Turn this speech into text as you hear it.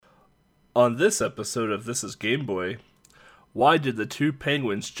On this episode of This is Game Boy, why did the two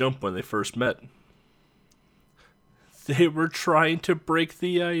penguins jump when they first met? They were trying to break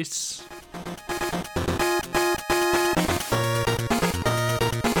the ice.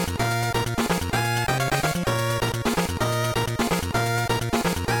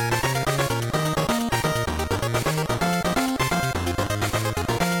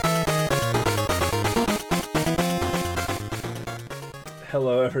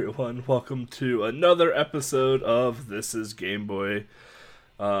 Hello everyone, welcome to another episode of This is Game Boy,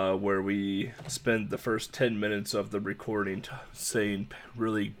 where we spend the first 10 minutes of the recording saying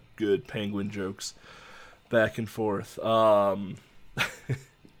really good penguin jokes back and forth. I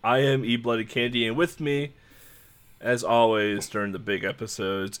am E-Blooded Candy, and with me, as always, during the big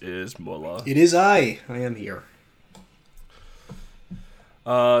episodes is Mola. It is I am here.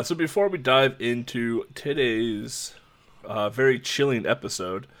 So before we dive into today's very chilling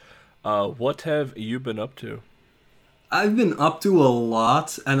episode, what have you been up to? I've been up to a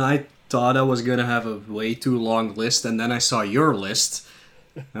lot, and I thought I was gonna have a way too long list, and then I saw your list,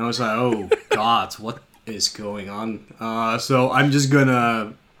 and I was like, oh god, what is going on? So I'm just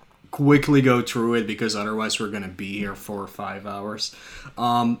gonna quickly go through it, because otherwise we're gonna be here for 5 hours.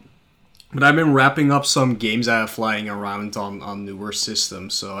 But I've been wrapping up some games I have flying around on newer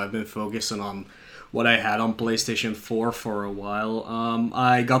systems, so I've been focusing on what I had on PlayStation 4 for a while.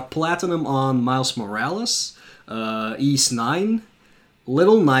 I got Platinum on Miles Morales, Ys 9,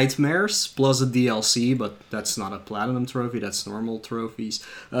 Little Nightmares, plus a DLC, but that's not a Platinum trophy, that's normal trophies.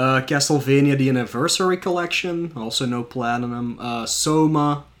 Castlevania The Anniversary Collection, also no Platinum.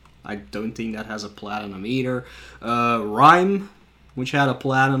 Soma, I don't think that has a Platinum either. Rime, which had a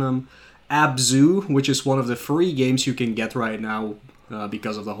Platinum. Abzu, which is one of the free games you can get right now,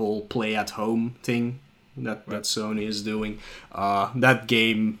 because of the whole play-at-home thing that Sony is doing. That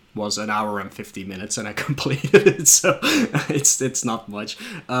game was an hour and 50 minutes, and I completed it, so it's not much.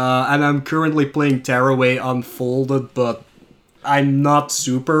 And I'm currently playing Tearaway Unfolded, but I'm not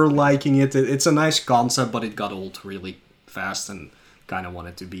super liking it. It's a nice concept, but it got old really fast and kind of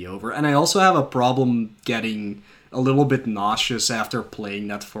wanted to be over. And I also have a problem getting a little bit nauseous after playing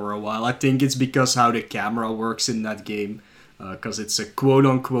that for a while. I think it's because how the camera works in that game. Because it's a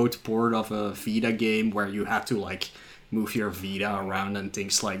quote-unquote port of a Vita game where you have to, like, move your Vita around and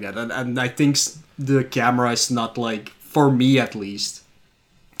things like that. And I think the camera is not, like, for me at least,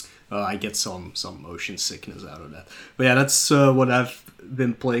 I get some motion sickness out of that. But yeah, that's what I've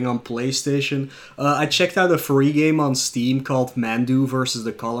been playing on PlayStation. I checked out a free game on Steam called Mandu vs.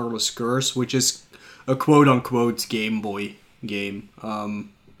 the Colorless Curse, which is a quote-unquote Game Boy game.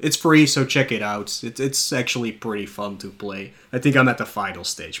 It's free, so check it out. It's actually pretty fun to play. I think I'm at the final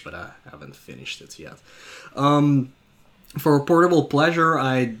stage, but I haven't finished it yet. For portable pleasure,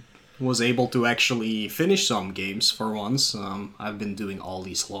 I was able to actually finish some games for once. I've been doing all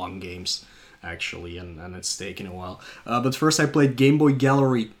these long games, actually, and it's taken a while. But first I played Game Boy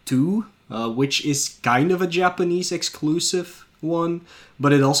Gallery 2, which is kind of a Japanese exclusive one,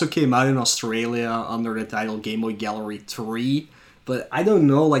 but it also came out in Australia under the title Game Boy Gallery 3. But I don't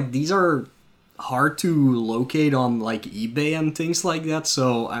know, like, these are hard to locate on, like, eBay and things like that,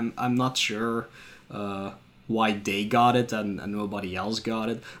 so I'm not sure why they got it and nobody else got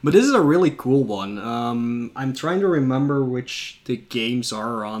it. But this is a really cool one. I'm trying to remember which the games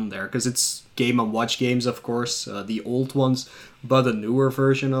are on there, because it's Game & Watch games, of course, the old ones, but a newer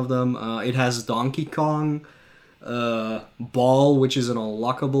version of them. It has Donkey Kong, Ball, which is an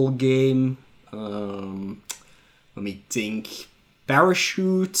unlockable game. Let me think.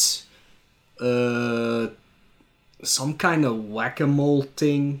 Parachute, some kind of whack-a-mole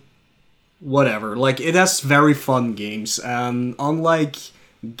thing, whatever. Like, it has very fun games, and unlike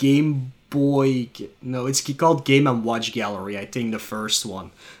Game Boy, no, it's called Game & Watch Gallery, I think the first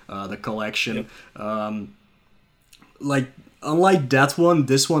one, the collection. Yep. Unlike that one,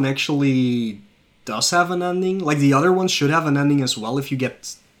 this one actually does have an ending. Like, the other ones should have an ending as well if you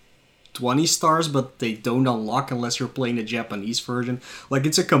get 20 stars, but they don't unlock unless you're playing the Japanese version. Like,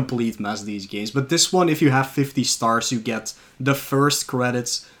 it's a complete mess, these games. But this one, if you have 50 stars, you get the first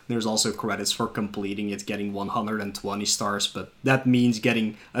credits. There's also credits for completing it, getting 120 stars, but that means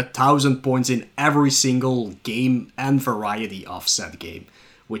getting 1,000 points in every single game and variety offset game,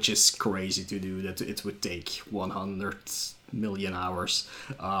 which is crazy to do. That it would take 100 million hours.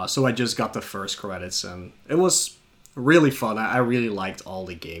 So I just got the first credits, and it was really fun. I really liked all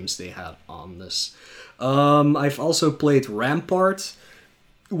the games they had on this. I've also played Rampart,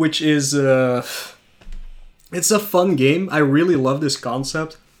 which is it's a fun game. I really love this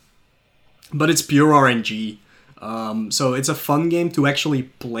concept, but it's pure RNG. So it's a fun game to actually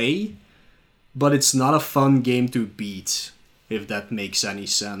play, but it's not a fun game to beat, if that makes any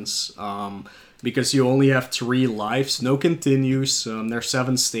sense. Because you only have 3 lives, no continues, there's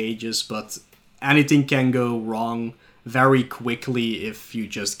 7 stages, but anything can go wrong very quickly if you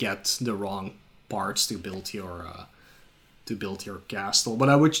just get the wrong parts to build your castle. But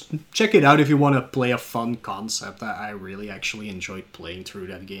I would check it out if you want to play a fun concept. I really actually enjoyed playing through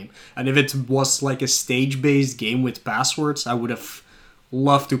that game. And if it was like a stage-based game with passwords, I would have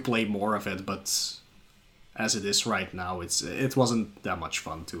loved to play more of it, but as it is right now, it wasn't that much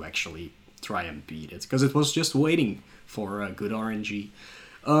fun to actually try and beat it, because it was just waiting for a good RNG.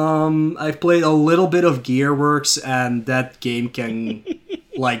 I've played a little bit of Gearworks, and that game can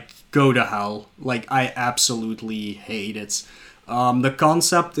like go to hell. Like, I absolutely hate it. The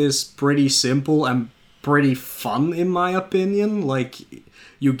concept is pretty simple and pretty fun in my opinion. Like,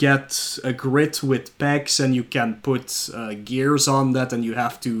 you get a grid with pegs and you can put gears on that, and you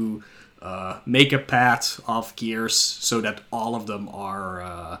have to make a path of gears so that all of them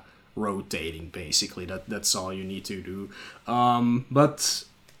are rotating, basically. That's all you need to do. But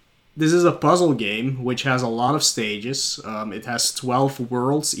this is a puzzle game which has a lot of stages. It has 12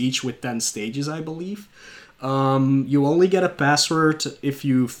 worlds, each with 10 stages, I believe. You only get a password if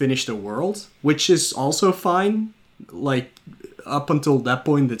you finish the world, which is also fine. Like, up until that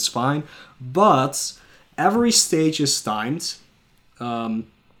point, it's fine. But every stage is timed.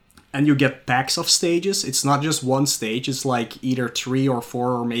 And you get packs of stages. It's not just one stage. It's like either 3 or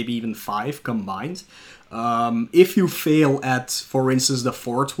 4 or maybe even 5 combined. If you fail at, for instance, the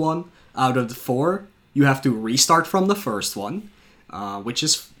 4th one out of the 4, you have to restart from the first one, which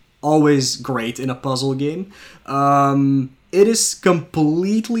is always great in a puzzle game. It is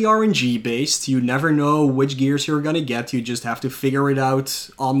completely RNG based. You never know which gears you're gonna get. You just have to figure it out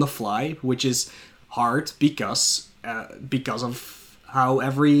on the fly, which is hard because of how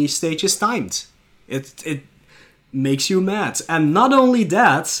every stage is timed. It makes you mad. And not only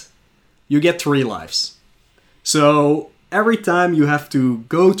that, you get 3 lives. So every time you have to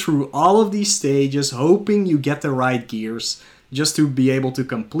go through all of these stages, hoping you get the right gears, just to be able to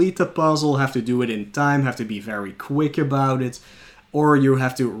complete the puzzle, have to do it in time, have to be very quick about it, or you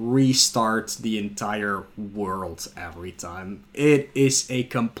have to restart the entire world every time. It is a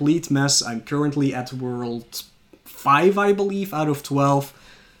complete mess. I'm currently at world 5, I believe, out of 12.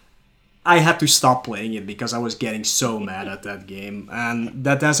 I had to stop playing it because I was getting so mad at that game. And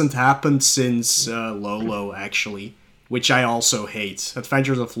that hasn't happened since Lolo, actually, which I also hate.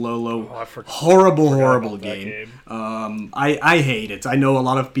 Adventures of Lolo, horrible game. I hate it. I know a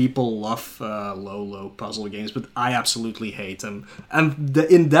lot of people love Lolo puzzle games, but I absolutely hate them. And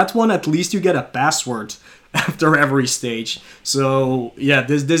in that one, at least you get a password after every stage. So yeah,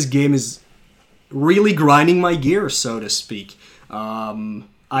 this game is really grinding my gears, so to speak.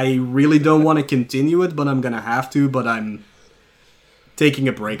 I really don't want to continue it, but I'm gonna have to. But I'm taking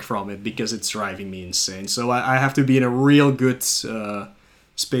a break from it because it's driving me insane. So I have to be in a real good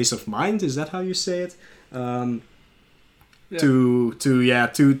space of mind. Is that how you say it? Yeah.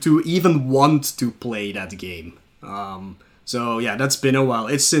 To even want to play that game. So yeah, that's been a while.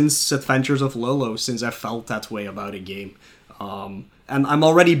 It's since Adventures of Lolo since I felt that way about a game. And I'm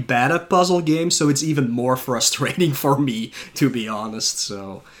already bad at puzzle games, so it's even more frustrating for me, to be honest.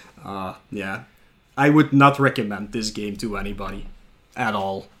 So, yeah. I would not recommend this game to anybody at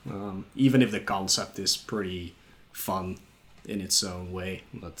all, even if the concept is pretty fun in its own way.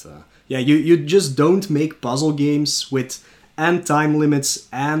 But, yeah, you just don't make puzzle games with and time limits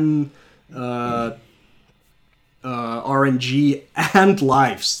and RNG and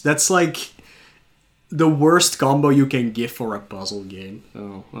lives. That's like the worst combo you can give for a puzzle game.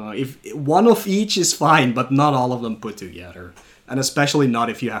 If one of each is fine, but not all of them put together, and especially not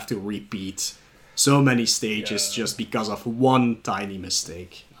if you have to repeat so many stages just because of one tiny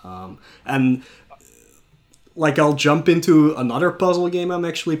mistake. And like, I'll jump into another puzzle game I'm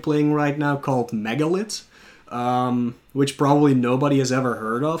actually playing right now called Megalith, which probably nobody has ever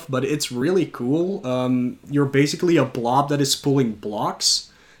heard of, but it's really cool. You're basically a blob that is pulling blocks,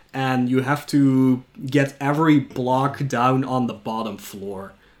 and you have to get every block down on the bottom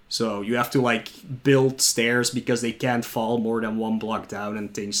floor. So you have to, like, build stairs because they can't fall more than 1 block down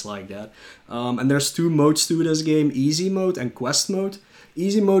and things like that. And there's 2 modes to this game, easy mode and quest mode.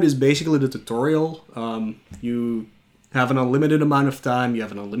 Easy mode is basically the tutorial. You have an unlimited amount of time, you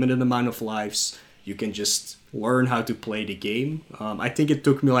have an unlimited amount of lives. You can just learn how to play the game. I think it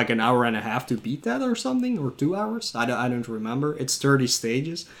took me like an hour and a half to beat that or something, or 2 hours. I don't remember. It's 30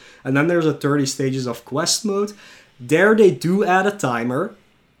 stages. And then there's a 30 stages of quest mode. There they do add a timer.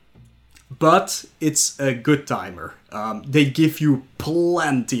 but it's a good timer. They give you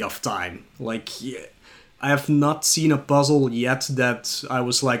plenty of time. Like, yeah, I have not seen a puzzle yet that I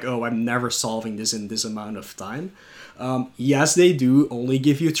was like, oh, I'm never solving this in this amount of time. Yes, they do only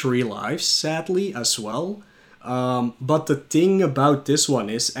give you 3 lives, sadly, as well. But the thing about this one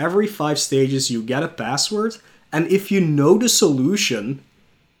is every 5 stages you get a password, and if you know the solution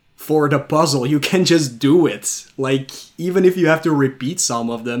for the puzzle, you can just do it. Like, even if you have to repeat some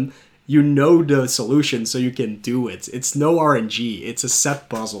of them, you know the solution, so you can do it. It's no RNG, it's a set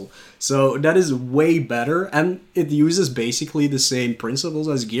puzzle. So that is way better, and it uses basically the same principles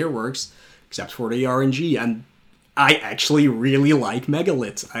as Gearworks, except for the RNG, and I actually really like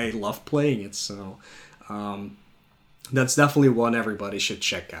Megalith. I love playing it, so that's definitely one everybody should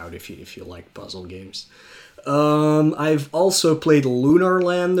check out if you like puzzle games. I've also played Lunar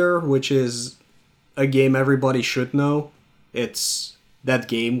Lander, which is a game everybody should know. It's that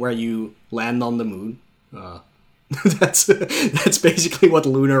game where you land on the moon. That's basically what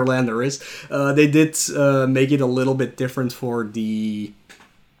Lunar Lander is. They did make it a little bit different for the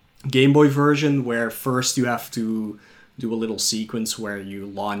Game Boy version, where first you have to do a little sequence where you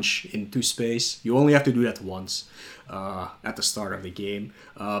launch into space. You only have to do that once at the start of the game.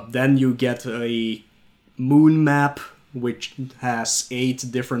 Then you get a moon map which has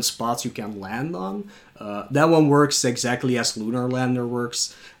 8 different spots you can land on. That one works exactly as Lunar Lander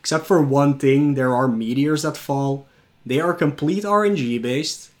works, except for one thing: there are meteors that fall. They are complete RNG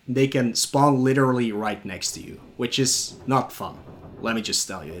based. They can spawn literally right next to you, which is not fun. Let me just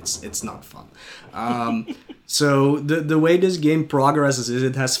tell you, it's not fun. So the way this game progresses is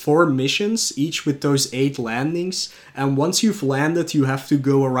it has 4 missions, each with those 8 landings. And once you've landed, you have to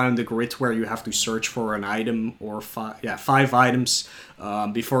go around the grid where you have to search for an item or 5 items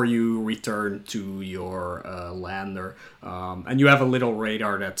before you return to your lander. And you have a little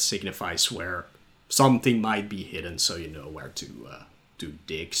radar that signifies where something might be hidden, so you know where to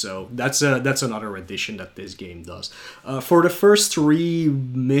dig. So that's another addition that this game does. For the first 3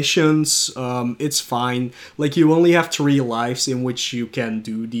 missions, it's fine. Like, you only have 3 lives in which you can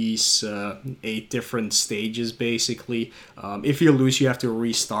do these 8 different stages, basically. If you lose, you have to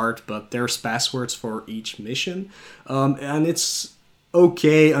restart, but there's passwords for each mission. And it's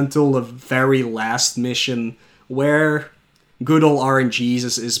okay until the very last mission, where good old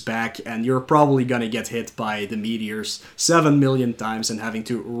RNGesus is back, and you're probably gonna get hit by the meteors 7 million times and having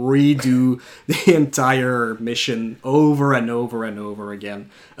to redo the entire mission over and over and over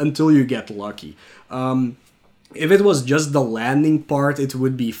again until you get lucky. If it was just the landing part, it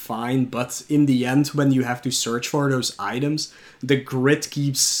would be fine, but in the end, when you have to search for those items, the grid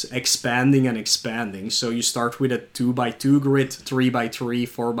keeps expanding and expanding. So you start with a 2x2 grid, 3x3,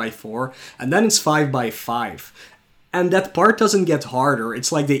 4x4, and then it's 5x5. And that part doesn't get harder. It's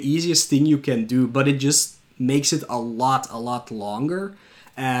like the easiest thing you can do, but it just makes it a lot longer.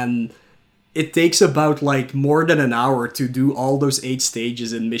 And it takes about like more than an hour to do all those 8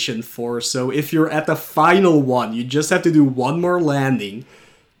 stages in Mission 4. So if you're at the final one, you just have to do one more landing,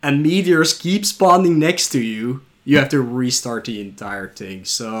 and meteors keep spawning next to you. You have to restart the entire thing.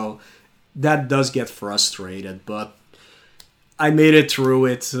 So that does get frustrated, but I made it through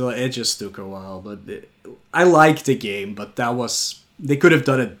it. It just took a while, but I like the game, but they could have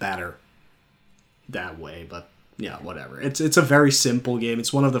done it better that way. But yeah, whatever. It's a very simple game.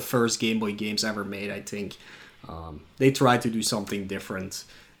 It's one of the first Game Boy games ever made, I think. They tried to do something different,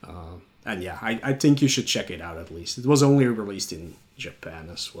 and yeah, I think you should check it out at least. It was only released in Japan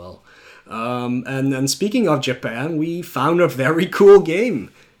as well. And speaking of Japan, we found a very cool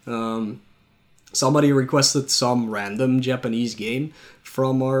game. Somebody requested some random Japanese game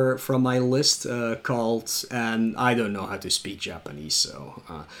from my list called, and I don't know how to speak Japanese, so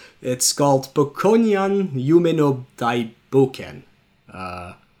it's called Pokonyan Yume no Daiboken.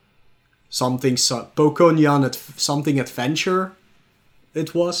 Pokonyan something adventure.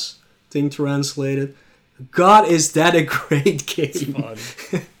 It was thing translated. God, is that a great game? It's fun.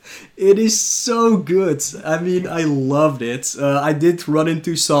 It is so good. I mean, I loved it. I did run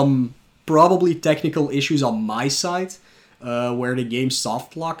into some probably technical issues on my side, where the game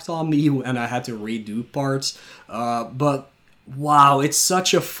soft locked on me and I had to redo parts. But wow, it's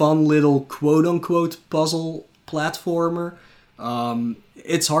such a fun little quote-unquote puzzle platformer.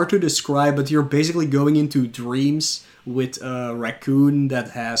 It's hard to describe, but you're basically going into dreams with a raccoon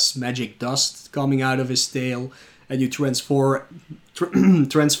that has magic dust coming out of his tail, and you transform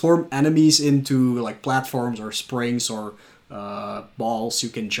enemies into like platforms or springs or balls you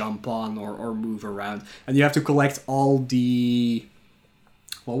can jump on or move around, and you have to collect all the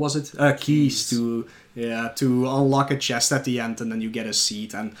what was it? Keys to unlock a chest at the end, and then you get a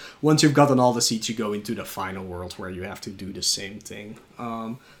seed. And once you've gotten all the seeds, you go into the final world where you have to do the same thing.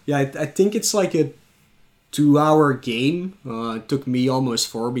 I think it's like a 2-hour game. It took me almost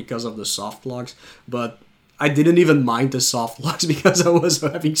 4 because of the soft logs, but I didn't even mind the soft logs because I was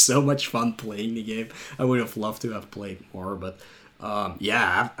having so much fun playing the game. I would have loved to have played more, but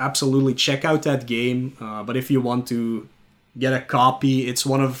absolutely check out that game. But if you want to get a copy, it's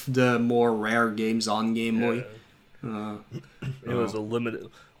one of the more rare games on Game Boy. It was a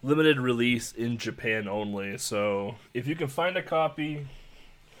limited release in Japan only, so if you can find a copy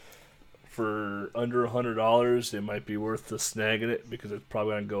for under $100, it might be worth the snagging it because it's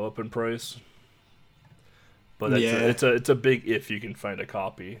probably gonna go up in price. But it's a big if you can find a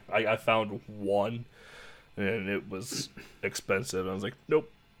copy. I found one, and it was expensive. I was like, nope.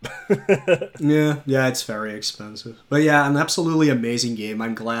 yeah, it's very expensive. But yeah, an absolutely amazing game.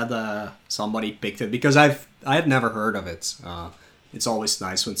 I'm glad somebody picked it because I had never heard of it. It's always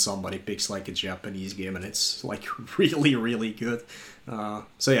nice when somebody picks like a Japanese game and it's like really, really good.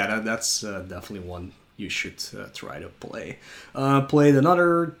 So yeah, that's definitely one you should try to play. Played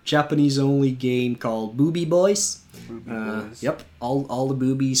another Japanese-only game called Booby Boys. Boys. Yep, all the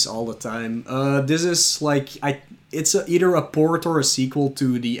boobies all the time. This is like it's either a port or a sequel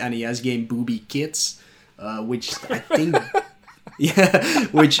to the NES game Booby Kids, which I think. Yeah,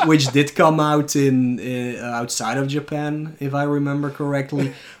 which did come out in outside of Japan, if I remember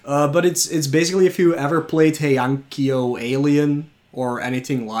correctly. But it's basically, if you ever played Heiankyo Alien or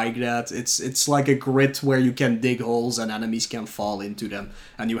anything like that, it's like a grid where you can dig holes and enemies can fall into them,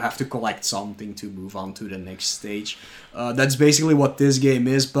 and you have to collect something to move on to the next stage. That's basically what this game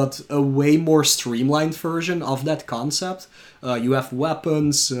is, but a way more streamlined version of that concept. You have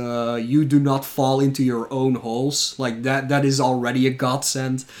weapons, you do not fall into your own holes, like that is already a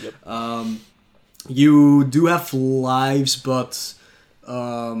godsend. Yep. You do have lives, but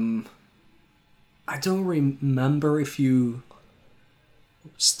I don't remember if you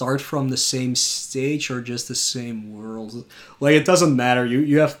start from the same stage or just the same world. Like, it doesn't matter,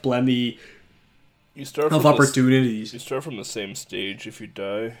 you have plenty of opportunities. You start from the same stage if you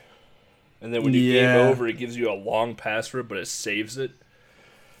die. And then when you game over, it gives you a long password, but it saves it.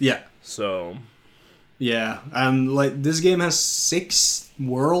 Yeah. So. Yeah, and like this game has 6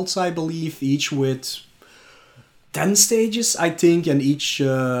 worlds, I believe, each with 10 stages, I think, and each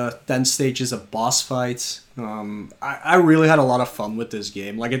 10 stages a boss fight. I really had a lot of fun with this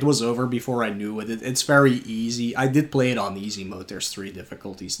game. Like, it was over before I knew it. It's very easy. I did play it on easy mode. There's 3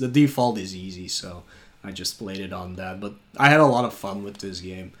 difficulties. The default is easy, so I just played it on that. But I had a lot of fun with this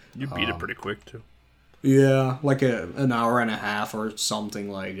game. You beat it pretty quick, too. Yeah, like an hour and a half or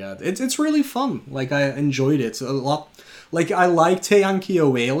something like that. It's really fun. Like, I enjoyed it a lot. Like, I liked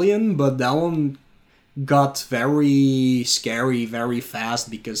Heiankyo Alien, but that one got very scary very fast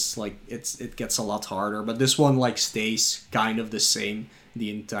because like it gets a lot harder. But this one like stays kind of the same the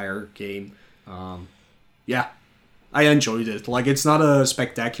entire game. Yeah, I enjoyed it. Like, it's not a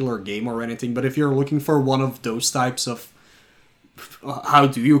spectacular game or anything, but if you're looking for one of those types of how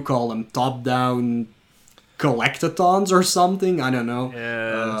do you call them, top-down collectathons or something, I don't know.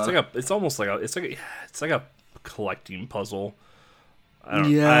 Yeah, it's like a collecting puzzle. I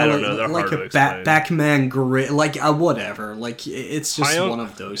don't know. They're like hard to a explain. Pac-Man grid, like whatever. Like, it's just one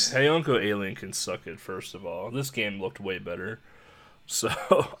of those. Heiankyo Alien can suck it. First of all, this game looked way better, so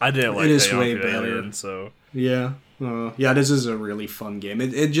I didn't like. It is Heiankyo way better. Alien, so yeah, this is a really fun game.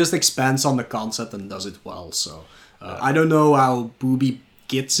 It just expands on the concept and does it well. So I don't know how Booby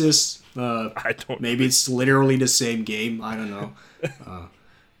Kids is. I don't. Maybe it's literally the same game. I don't know.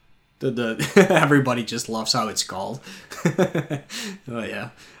 Everybody just loves how it's called. Oh yeah.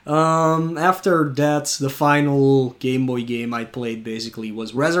 After that, the final Game Boy game I played basically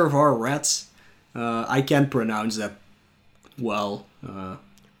was Reservoir Rats. I can't pronounce that well.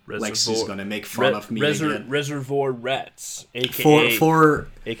 Lex is gonna make fun of me again. Reservoir Rats,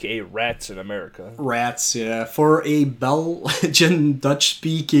 aka Rats in America. Rats, yeah. For a Belgian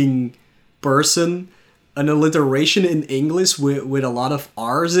Dutch-speaking person, an alliteration in English with a lot of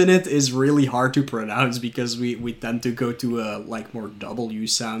R's in it is really hard to pronounce because we tend to go to a like more W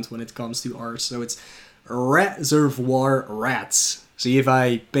sound when it comes to R's. So it's Reservoir Rats. See, if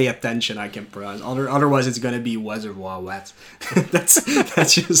I pay attention, I can pronounce. Otherwise, it's gonna be Reservoir Rats.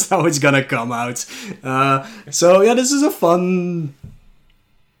 that's just how it's gonna come out. So yeah, this is a fun.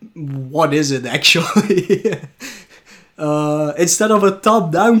 What is it actually? Instead of a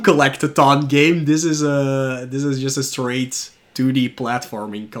top-down collectathon game, this is just a straight 2D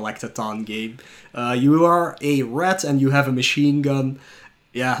platforming collectathon game. You are a rat and you have a machine gun,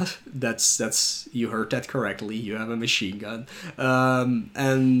 Yeah, that's you heard that correctly. You have a machine gun,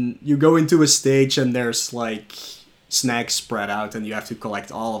 and you go into a stage and there's like snacks spread out, and you have to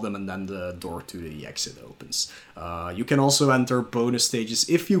collect all of them, and then the door to the exit opens. You can also enter bonus stages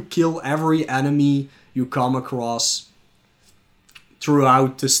if you kill every enemy you come across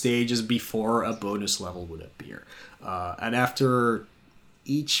throughout the stages before a bonus level would appear. And after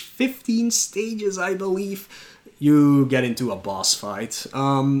each 15 stages, I believe, you get into a boss fight.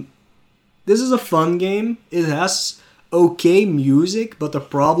 This is a fun game. It has okay music, but the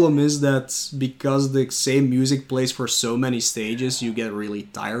problem is that because the same music plays for so many stages, you get really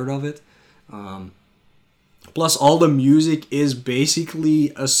tired of it. Plus, all the music is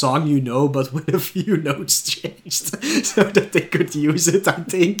basically a song you know, but with a few notes changed, so that they could use it. I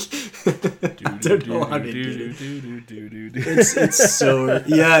think. I don't know how they did it. It's so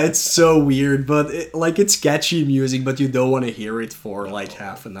it's so weird, but it's catchy music, but you don't want to hear it for like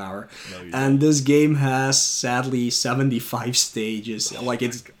half an hour. And this game has sadly 75 stages.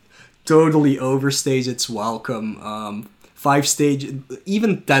 It's totally overstays its welcome. 5 stages,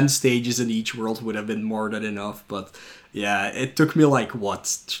 even 10 stages in each world would have been more than enough. But yeah, it took me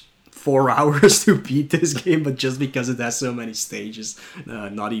 4 hours to beat this game, but just because it has so many stages,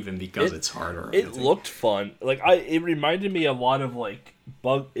 not even because it's harder. It looked fun. It reminded me a lot of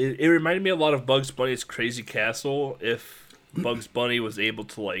It reminded me a lot of Bugs Bunny's Crazy Castle. If Bugs Bunny was able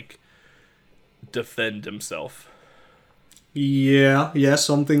to defend himself. Yeah,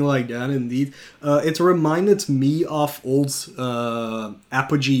 something like that, indeed. It reminded me of old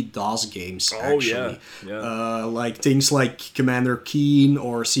Apogee DOS games, actually. Yeah. Things like Commander Keen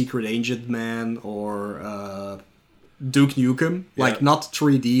or Secret Agent Man or Duke Nukem. Yeah. Not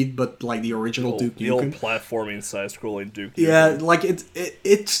 3D, but the original Duke Nukem. The old platforming side-scrolling Duke Nukem. Yeah,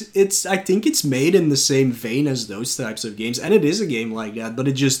 it's I think it's made in the same vein as those types of games, and it is a game like that, but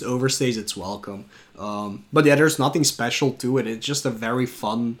it just overstays its welcome. But yeah, there's nothing special to it. It's just a very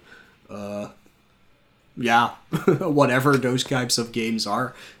fun, whatever those types of games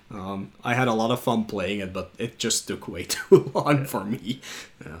are. I had a lot of fun playing it, but it just took way too long for me.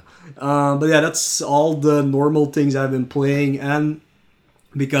 Yeah. But yeah, that's all the normal things I've been playing, and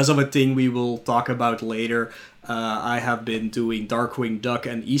because of a thing we will talk about later, I have been doing Darkwing Duck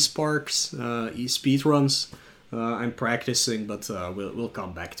and eSparks, speedruns. I'm practicing, but we'll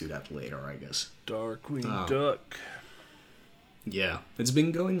come back to that later, I guess. Darkwing Duck. Yeah, it's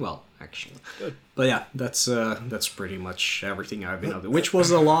been going well, actually. Good. But yeah, that's pretty much everything I've been up to, which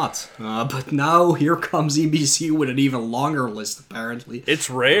was a lot. But now here comes EBC with an even longer list, apparently. It's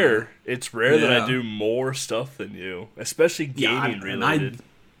rare. It's rare that I do more stuff than you, especially gaming related.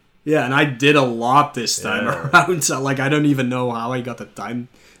 And I did a lot this time around. So I don't even know how I got the time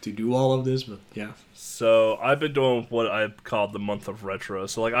to do all of this, but yeah. So I've been doing what I've called the month of retro.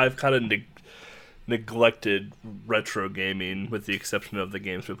 So I've kind of neglected retro gaming, with the exception of the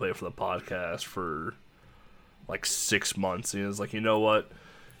games we play for the podcast, for 6 months. And it's you know what?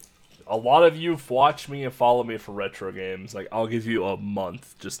 A lot of you watch me and follow me for retro games. I'll give you a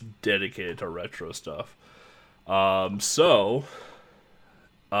month just dedicated to retro stuff.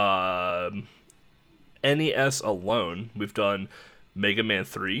 NES alone, we've done Mega Man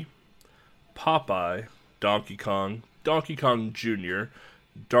 3, Popeye, Donkey Kong Jr.,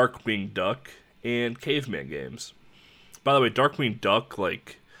 Darkwing Duck, and Caveman games. By the way, Darkwing Duck,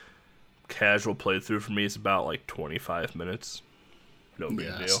 casual playthrough for me is about 25 minutes. No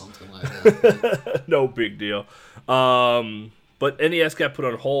big deal. Something like that. No big deal. But NES got put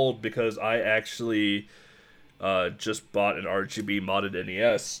on hold because I actually just bought an RGB modded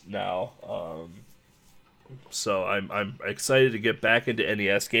NES now. So I'm excited to get back into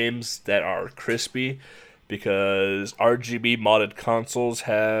NES games that are crispy, because RGB modded consoles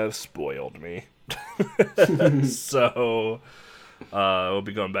have spoiled me. So we'll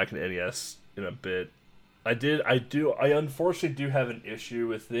be going back into NES in a bit. I unfortunately do have an issue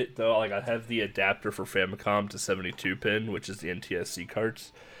with it, though. I have the adapter for Famicom to 72-pin, which is the NTSC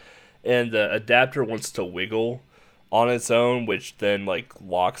carts, and the adapter wants to wiggle on its own, which then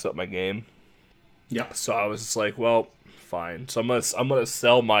locks up my game. Yeah. So I was just well, fine. So I'm gonna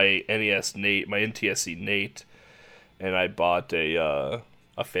sell my NES Nate, my NTSC Nate, and I bought a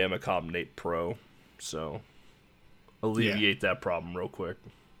Famicom Nate Pro. So alleviate that problem real quick.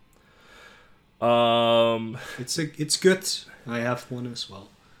 It's good. I have one as well.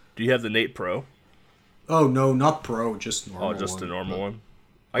 Do you have the Nate Pro? Oh no, not Pro, just normal. Oh, just one. the normal one.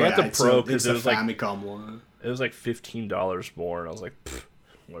 I got the Pro because it was Famicom one. It was $15 more, and I was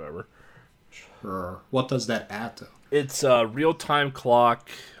whatever. Sure. What does that add though? It's a real-time clock,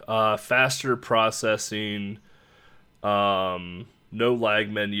 faster processing, no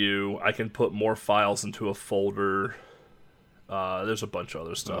lag menu. I can put more files into a folder. There's a bunch of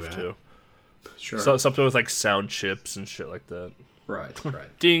other stuff too. Sure. So something with like sound chips and shit like that. Right.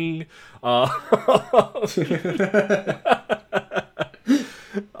 Ding.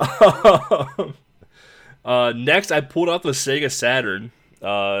 Next, I pulled out the Sega Saturn.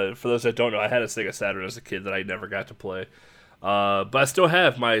 For those that don't know, I had a Sega Saturn as a kid that I never got to play. But I still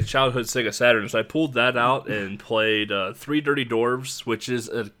have my childhood Sega Saturn, so I pulled that out and played Three Dirty Dwarves, which is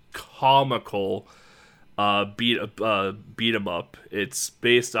a comical beat 'em up. It's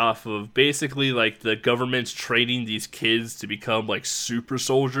based off of basically like the government's training these kids to become like super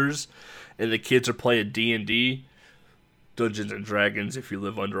soldiers, and the kids are playing D&D, Dungeons and Dragons, if you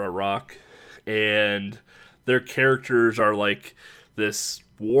live under a rock, and their characters are like this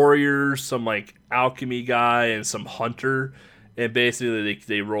warrior, some like alchemy guy, and some hunter, and basically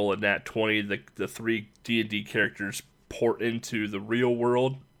they roll a nat 20. The three D&D characters port into the real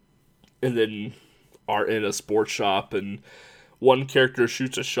world, and then are in a sports shop, and one character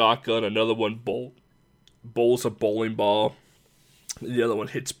shoots a shotgun, another one bowls a bowling ball, the other one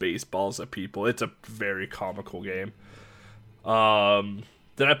hits baseballs at people. It's a very comical game. Then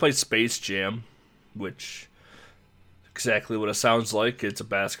I played Space Jam, which exactly what it sounds like. It's a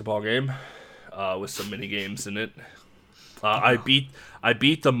basketball game with some mini games in it. I beat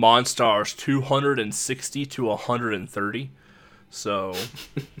the Monstars 260 to 130. So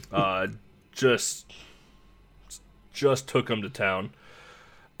just took them to town.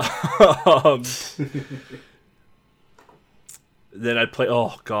 Then I played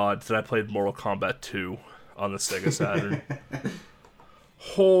Mortal Kombat 2 on the Sega Saturn.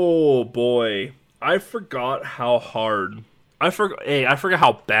 Oh boy, I forgot how hard. I forgot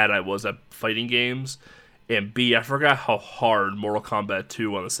how bad I was at fighting games, and B, I forgot how hard Mortal Kombat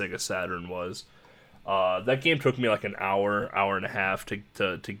 2 on the Sega Saturn was. That game took me like an hour and a half to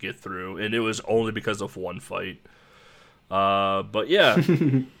get through, and it was only because of one fight. But yeah.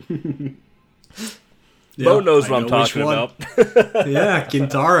 Bo knows what I'm talking about. Yeah,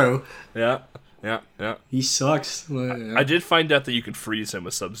 Kintaro. Yeah. He sucks. I did find out that you can freeze him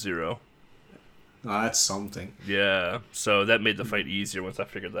with Sub-Zero. Oh, that's something. Yeah, so that made the fight easier once I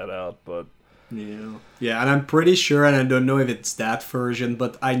figured that out, but... Yeah, and I'm pretty sure, and I don't know if it's that version,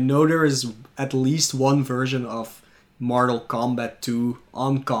 but I know there is at least one version of Mortal Kombat 2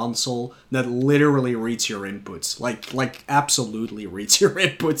 on console that literally reads your inputs. Like absolutely reads your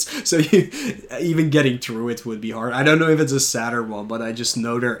inputs. So even getting through it would be hard. I don't know if it's a Saturn one, but I just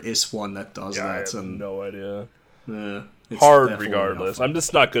know there is one that does that. I have no idea. It's hard regardless. I'm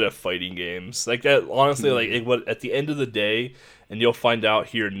just not good at fighting games. Like honestly, at the end of the day, and you'll find out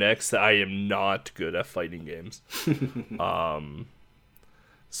here next that I am not good at fighting games.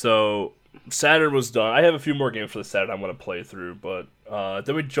 So Saturn was done. I have a few more games for the Saturn I want to play through, but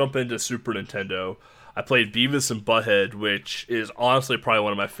then we jump into Super Nintendo. I played Beavis and Butthead, which is honestly probably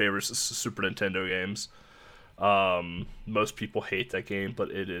one of my favorite Super Nintendo games. Most people hate that game,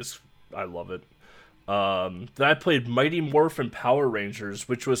 but it is. I love it. Then I played Mighty Morphin Power Rangers,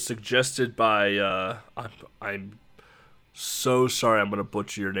 which was suggested by I'm so sorry I'm gonna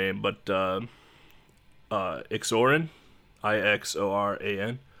butcher your name, but Ixoran,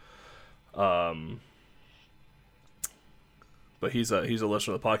 Ixoran. But he's a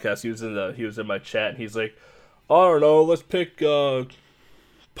listener of the podcast. He was in my chat, and he's like, I don't know, let's pick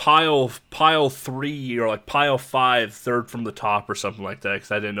pile 3 or like pile 5, third from the top or something like that,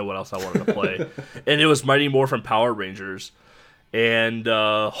 because I didn't know what else I wanted to play. And it was Mighty Morphin Power Rangers, and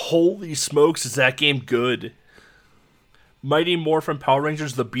holy smokes, is that game good! Mighty Morphin Power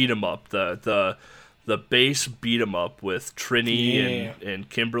Rangers, the beat 'em up, the base beat 'em up with Trini and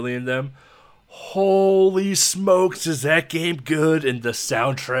Kimberly and them. Holy smokes, is that game good! And the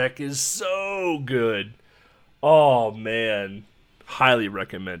soundtrack is so good. Oh man, highly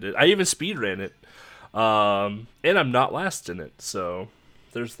recommend it. I even speedran it, and I'm not last in it. So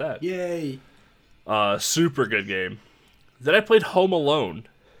there's that. Yay! Super good game. Then I played Home Alone,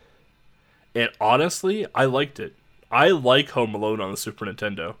 and honestly, I liked it. I like Home Alone on the Super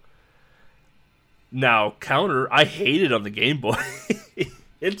Nintendo. Now, counter, I hate it on the Game Boy.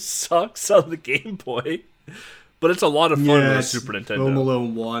 It sucks on the Game Boy. But it's a lot of fun on the Super Nintendo. Home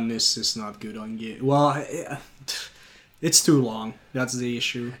Alone 1 is not good on Game. Well, it's too long. That's the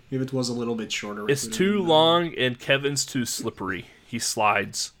issue. If it was a little bit shorter. It's too long, and Kevin's too slippery. He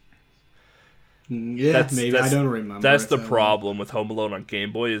slides. Yeah, maybe. I don't remember. That's the problem with Home Alone on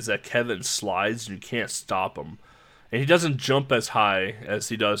Game Boy, is that Kevin slides and you can't stop him. And he doesn't jump as high as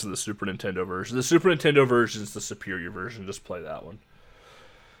he does in the Super Nintendo version. The Super Nintendo version is the superior version. Just play that one.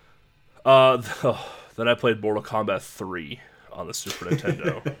 Then I played Mortal Kombat 3 on the Super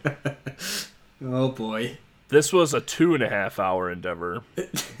Nintendo. Oh boy. This was a 2.5-hour endeavor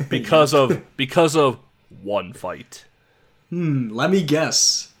because of one fight. Let me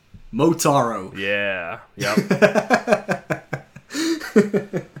guess. Motaro. Yeah. Yep.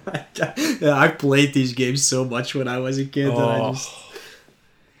 Yeah, I played these games so much when I was a kid that I just...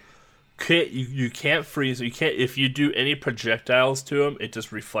 You can't freeze. You can't if you do any projectiles to them, it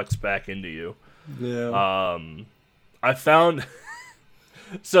just reflects back into you. Yeah. I found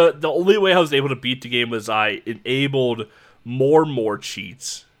so the only way I was able to beat the game was I enabled more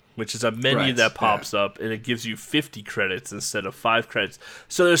cheats, which is a menu that pops up and it gives you 50 credits instead of 5 credits.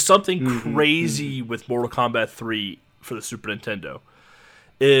 So there's something crazy with Mortal Kombat 3 for the Super Nintendo.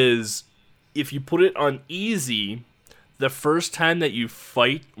 Is if you put it on easy, the first time that you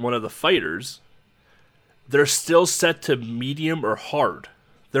fight one of the fighters, they're still set to medium or hard.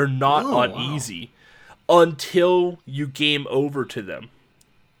 They're not on easy until you game over to them.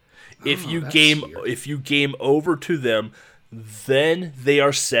 If you game over to them, then they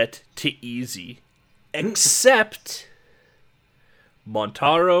are set to easy. Except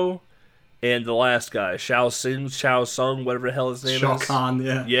Montaro and the last guy, Shao Tsung, whatever the hell his name is. Shao Kahn,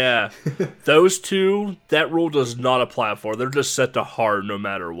 yeah. Yeah. Those two, that rule does not apply for. They're just set to hard no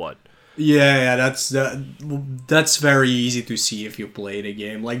matter what. Yeah, that's very easy to see if you play the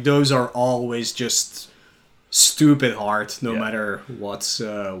game. Like, those are always just stupid hard, no matter what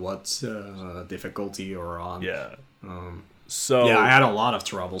difficulty you're on. Yeah. So yeah, I had a lot of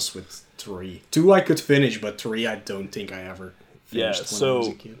troubles with 3. 2 I could finish, but 3 I don't think I ever finished when I was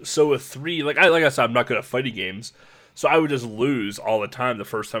a kid. So with 3, like I said, I'm not good at fighting games, so I would just lose all the time. The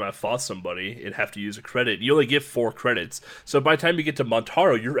first time I fought somebody, and have to use a credit. You only get 4 credits, so by the time you get to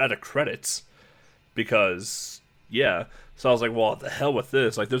Montaro, you're out of credits. Because so I was like, well, the hell with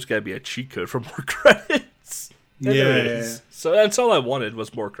this. Like, there's got to be a cheat code for more credits. And there is. So that's all I wanted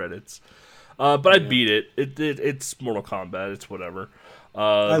was more credits. But I beat it. It's Mortal Kombat. It's whatever.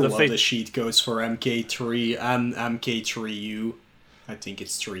 I love the cheat codes for MK3 and MK3U. I think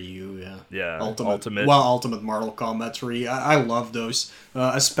it's 3U, yeah. Yeah, Ultimate. Well, Ultimate Mortal Kombat 3. I love those.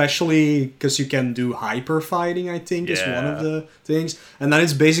 Especially because you can do hyper fighting, I think, is one of the things. And then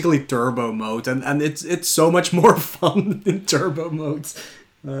it's basically turbo mode. And it's so much more fun in turbo mode.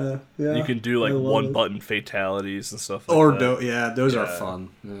 You can do like one-button fatalities and stuff like that. Those are fun.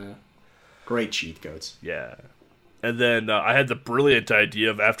 Yeah. Great cheat codes. Yeah. And then I had the brilliant idea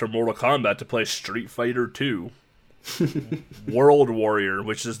of, after Mortal Kombat, to play Street Fighter 2. World Warrior,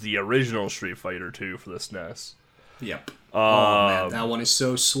 which is the original Street Fighter 2 for the SNES. Yep. Oh, man, that one is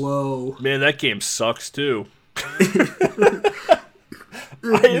so slow. Man, that game sucks, too.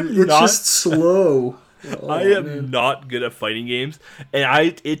 It's just slow. I am not good at fighting games,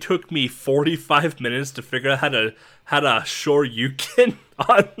 and it took me 45 minutes to figure out how to Shoryuken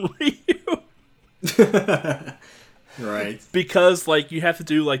on Ryu. Right. Because, like, you have to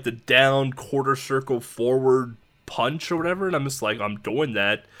do, like, the down quarter circle forward punch or whatever, and I'm just like, I'm doing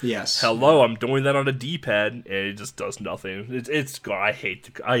that. Yes. Hello, I'm doing that on a D-pad, and it just does nothing. I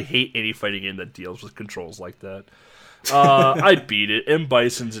hate any fighting game that deals with controls like that. I beat it. M.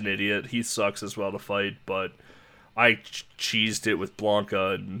 Bison's an idiot. He sucks as well to fight, but I cheesed it with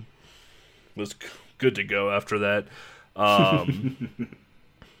Blanca and was good to go after that.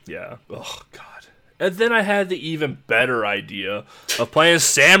 Yeah. Oh, God. And then I had the even better idea of playing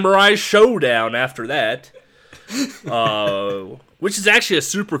Samurai Showdown after that. Which is actually a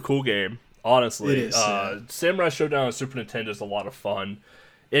super cool game, honestly. It is, Samurai Showdown on Super Nintendo is a lot of fun.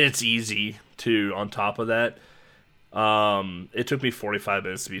 And it's easy, too, on top of that. It took me 45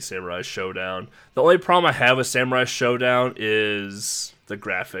 minutes to beat Samurai Showdown. The only problem I have with Samurai Showdown is the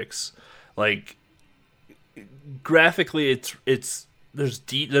graphics. Like, graphically, there's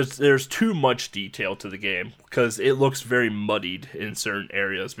too much detail to the game because it looks very muddied in certain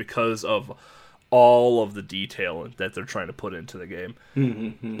areas because of all of the detail that they're trying to put into the game.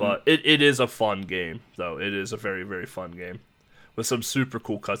 But it is a fun game, though. It is a very, very fun game with some super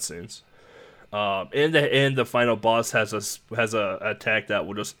cool cutscenes. And the final boss has a attack that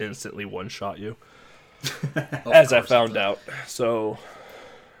will just instantly one shot you, as I found out. So,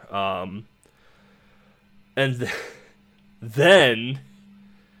 and then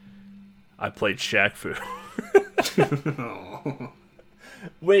I played Shaq Fu,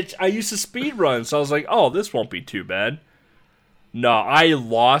 which I used to speedrun. So I was like, oh, this won't be too bad. No, I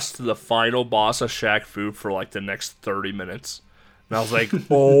lost the final boss of Shaq Fu for like the next 30 minutes. And I was like,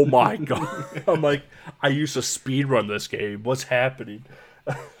 oh my God. I'm like, I used to speedrun this game. What's happening?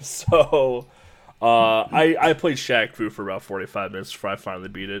 So, I played Shaq Fu for about 45 minutes before I finally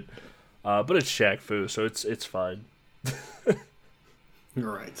beat it. But it's Shaq Fu, so it's fine.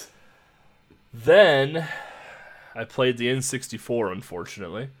 Right. Then I played the N64,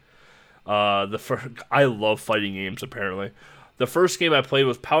 unfortunately. I love fighting games, apparently. The first game I played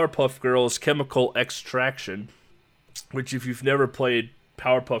was Powerpuff Girls Chemical Extraction, which if you've never played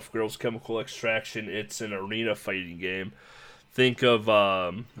Powerpuff Girls Chemical Extraction, it's an arena fighting game. Think of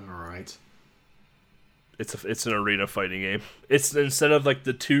All right. it's an arena fighting game. It's instead of like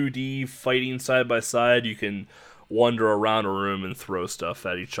the 2D fighting side by side, you can wander around a room and throw stuff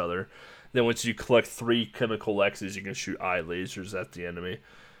at each other. Then once you collect 3 chemical X's, you can shoot eye lasers at the enemy.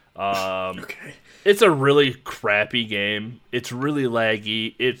 Okay. It's a really crappy game. It's really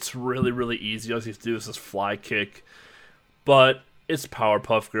laggy. It's really, really easy. All you have to do is just fly kick. But it's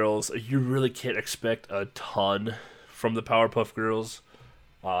Powerpuff Girls. You really can't expect a ton from the Powerpuff Girls,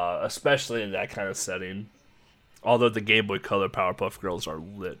 especially in that kind of setting. Although the Game Boy Color Powerpuff Girls are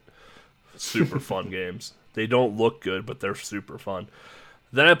lit. Super fun games. They don't look good, but they're super fun.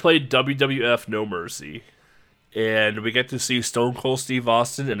 Then I played WWF No Mercy. And we get to see Stone Cold Steve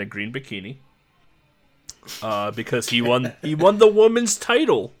Austin in a green bikini. Because he won the women's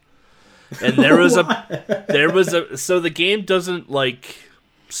title. And there was so the game doesn't like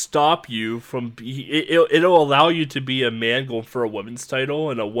stop you from it'll allow you to be a man going for a women's title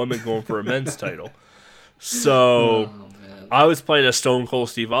and a woman going for a men's title. So I was playing a Stone Cold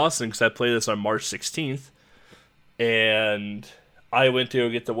Steve Austin because I played this on March 16th, and I went to go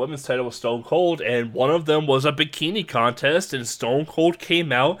get the women's title with Stone Cold, and one of them was a bikini contest, and Stone Cold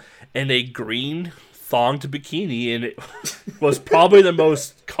came out in a green thonged bikini, and it was probably the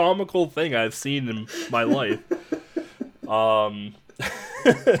most comical thing I've seen in my life.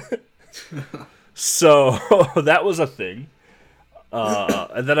 So that was a thing.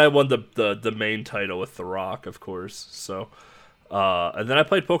 And then I won the main title with The Rock, of course. So, and then I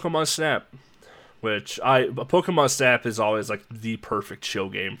played Pokemon Snap, which Pokemon Snap is always like the perfect chill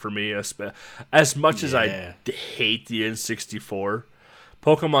game for me. As much as I hate the N64,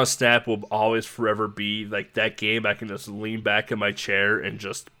 Pokemon Snap will always forever be like that game I can just lean back in my chair and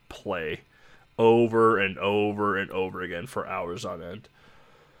just play over and over and over again for hours on end.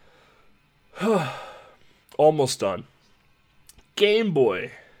 Almost done. Game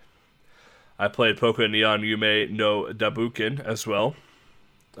Boy. I played Pokemon Neon Yume no Dabuken as well.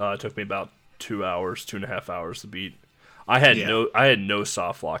 It took me about 2.5 hours to beat. I had no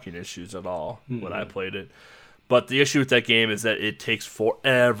soft locking issues at all when I played it. But the issue with that game is that it takes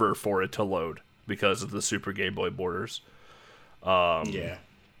forever for it to load because of the Super Game Boy borders.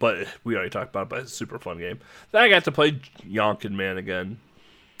 But we already talked about it, but it's a super fun game. Then I got to play Yonkin Man again,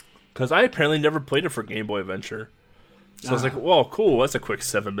 because I apparently never played it for Game Boy Adventure. So I was like, well, cool, that's a quick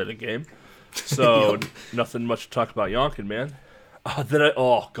 7-minute game. So nothing much to talk about Yonkin Man. Then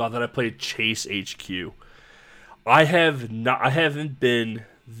I played Chase HQ. I haven't been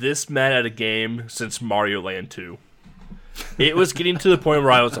this mad at a game since Mario Land 2. It was getting to the point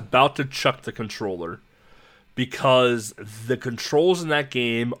where I was about to chuck the controller, because the controls in that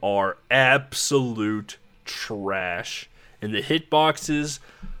game are absolute trash. And the hitboxes,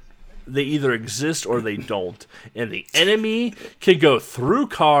 they either exist or they don't. And the enemy can go through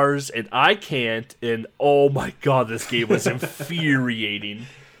cars and I can't. And oh my god, this game was infuriating.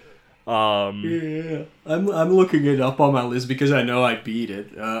 I'm looking it up on my list because I know I beat it.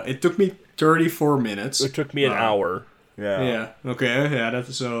 It took me 34 minutes. It took me an hour. Yeah. Yeah. Okay. Yeah.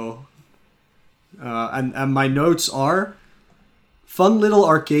 That's so. And my notes are fun little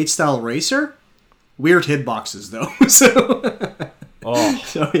arcade style racer, weird hitboxes though.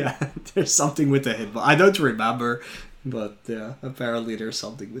 So yeah, there's something with the hitbox. I don't remember, but yeah, apparently there's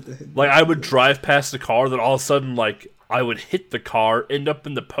something with the hitbox. Like I would drive past the car, then all of a sudden, like I would hit the car, end up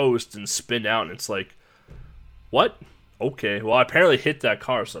in the post, and spin out, and it's like, what? Okay, well I apparently hit that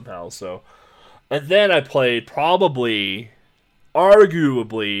car somehow. So, and then I played probably,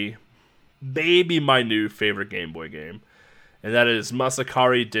 arguably, maybe my new favorite Game Boy game, and that is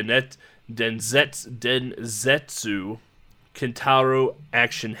Masakari Denzetsu Kentaro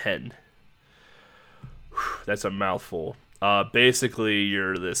Action Hen. That's a mouthful. Basically,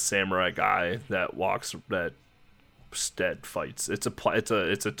 you're this samurai guy that fights. It's a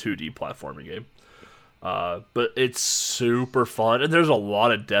 2D platforming game. But it's super fun, and there's a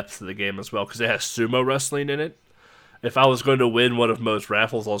lot of depth to the game as well because it has sumo wrestling in it. If I was going to win one of Mo's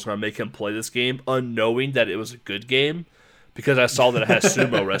raffles, I was going to make him play this game, unknowing that it was a good game, because I saw that it has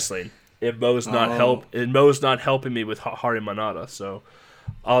sumo wrestling. Mo's not helping me with Hari Manada, so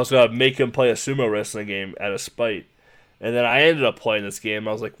I was going to make him play a sumo wrestling game out of spite. And then I ended up playing this game.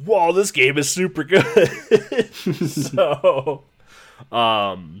 I was like, whoa, this game is super good. So,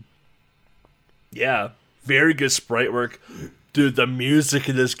 yeah, very good sprite work. Dude, the music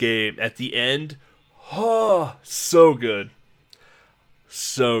in this game at the end, oh, so good.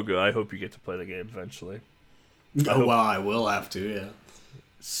 So good. I hope you get to play the game eventually. Well, I will have to, yeah.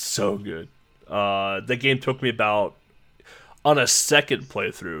 So good. The game took me about, on a second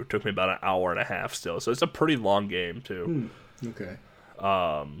playthrough, took me about an hour and a half still. So it's a pretty long game, too. Okay.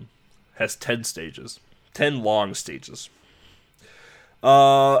 Has 10 stages. 10 long stages.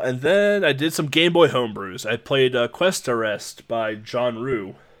 And then I did some Game Boy homebrews. I played Quest Arrest by John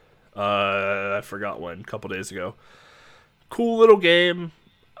Rue. I forgot when, a couple days ago. Cool little game.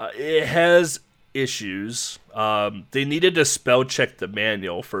 It has issues. They needed to spell check the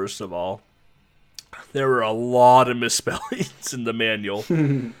manual, first of all. There were a lot of misspellings in the manual.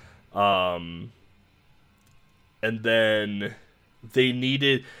 And then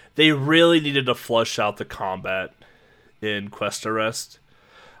they really needed to flush out the combat in Quest Arrest.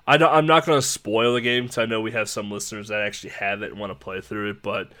 I'm not going to spoil the game because I know we have some listeners that actually have it and want to play through it,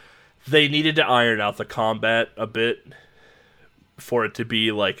 but they needed to iron out the combat a bit for it to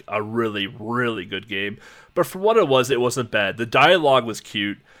be like a really, really good game. But for what it wasn't bad. The dialogue was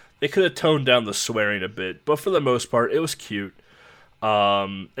cute. They could have toned down the swearing a bit, but for the most part, it was cute.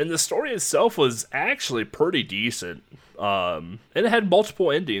 And the story itself was actually pretty decent. And it had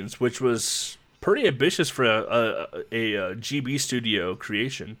multiple endings, which was pretty ambitious for a GB Studio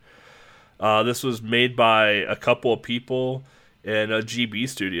creation. This was made by a couple of people in a GB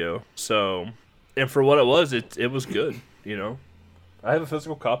Studio. So, and for what it was good, you know. I have a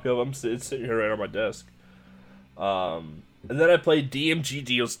physical copy of them. It's sitting here right on my desk. And then I played DMG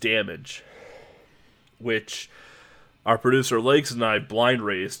Deals Damage, which our producer Lakes and I blind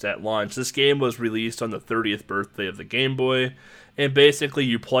raced at launch. This game was released on the 30th birthday of the Game Boy, and basically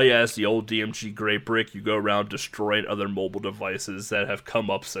you play as the old DMG Great Brick. You go around destroying other mobile devices that have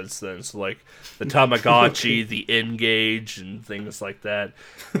come up since then. So like the Tamagotchi, the N-Gage, and things like that.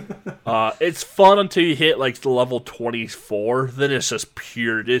 It's fun until you hit like the level 24. Then it's just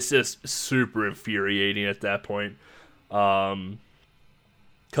super infuriating at that point. Because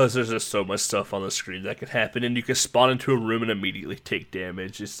there's just so much stuff on the screen that can happen, and you can spawn into a room and immediately take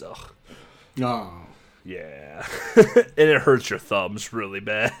damage. It's yeah, and it hurts your thumbs really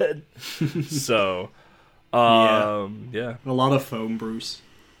bad. So, yeah, a lot of foam brews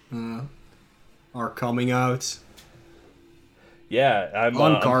are coming out. Yeah, I'm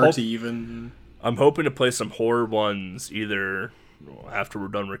on cards even. I'm hoping to play some horror ones either after we're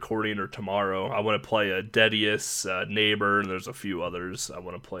done recording or tomorrow. I want to play a Dedius, Neighbor, and there's a few others I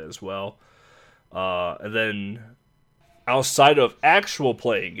want to play as well. And then outside of actual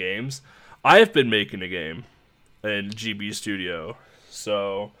playing games, I've been making a game in GB Studio.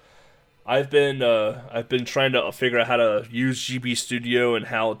 So I've been trying to figure out how to use GB Studio and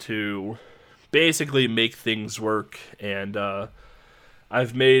how to basically make things work, and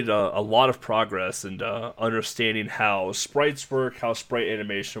I've made a lot of progress in understanding how sprites work, how sprite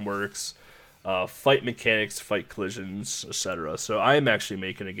animation works, fight mechanics, fight collisions, etc. So I am actually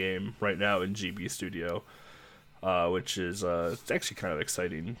making a game right now in GB Studio, which is it's actually kind of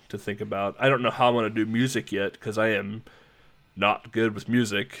exciting to think about. I don't know how I'm going to do music yet because I am not good with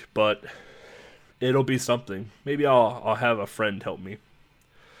music, but it'll be something. Maybe I'll have a friend help me.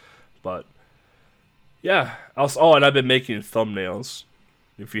 But yeah, and I've been making thumbnails.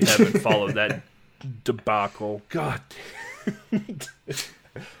 If you haven't followed that debacle, God.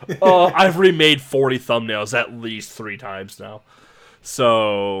 I've remade 40 thumbnails at least 3 times now.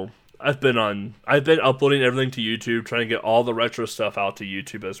 So I've been uploading everything to YouTube, trying to get all the retro stuff out to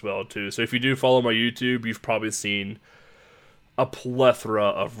YouTube as well too. So if you do follow my YouTube, you've probably seen a plethora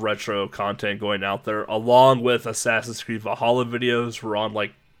of retro content going out there, along with Assassin's Creed Valhalla videos. We're on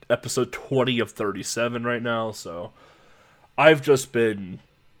like episode 20 of 37 right now, so I've just been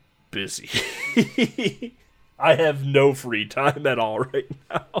busy. I have no free time at all right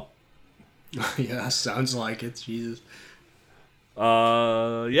now. Yeah, sounds like it. Jesus.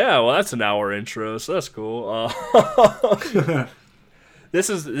 Yeah, well, that's an hour intro, so that's cool. This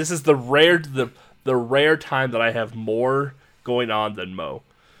is the rare time that I have more going on than Mo.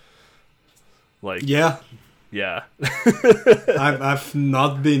 Like, yeah. I've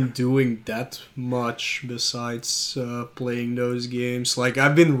not been doing that much besides playing those games. Like,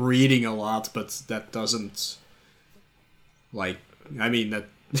 I've been reading a lot, but that doesn't, like, I mean, that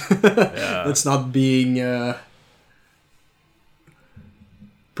that's not being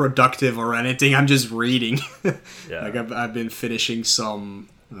productive or anything. I'm just reading. Yeah. Like, I've been finishing some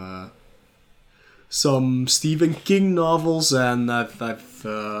Stephen King novels, and I've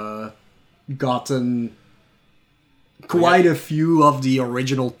gotten quite a few of the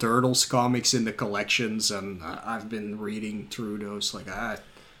original Turtles comics in the collections, and I've been reading through those. I'm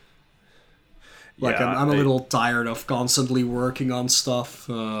a little tired of constantly working on stuff.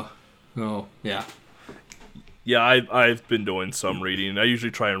 Yeah. Yeah, I've been doing some reading. I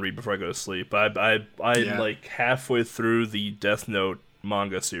usually try and read before I go to sleep. I'm like halfway through the Death Note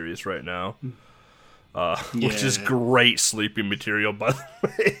manga series right now, which is great sleeping material, by the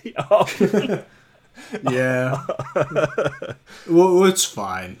way. Yeah. Well, it's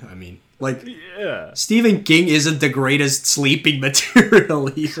fine. I mean, Stephen King isn't the greatest sleeping material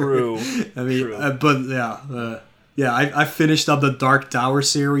either. True. I mean, I finished up the Dark Tower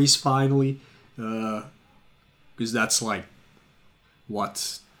series finally. Because that's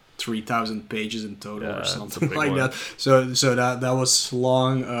 3,000 pages in total or something like that. So that was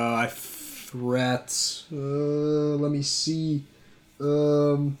long. I've read. Let me see.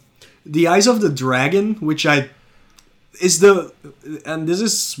 The Eyes of the Dragon, which and this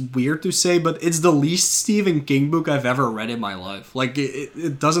is weird to say, but it's the least Stephen King book I've ever read in my life.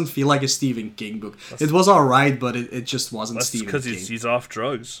 It doesn't feel like a Stephen King book. It was alright, but it just wasn't Stephen King. That's because he's off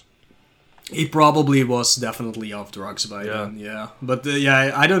drugs. He probably was definitely off drugs by then, yeah. But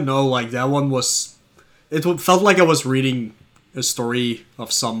I don't know, that one was... It felt like I was reading a story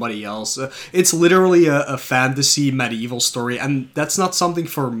of somebody else. It's literally a fantasy medieval story, and that's not something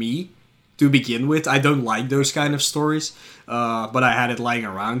for me to begin with. I don't like those kind of stories, but I had it lying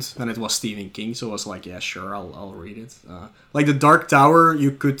around, and it was Stephen King, so I was like, yeah, sure, I'll read it. The Dark Tower,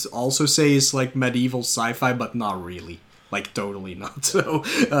 you could also say is medieval sci-fi, but not really. Totally not. So,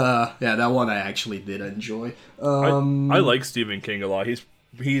 that one I actually did enjoy. I like Stephen King a lot.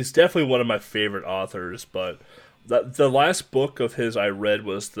 He's definitely one of my favorite authors, but the last book of his I read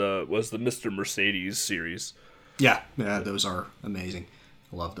was the Mr. Mercedes series. Yeah, those are amazing.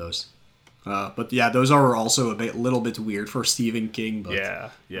 I love those. But yeah, those are also little bit weird for Stephen King.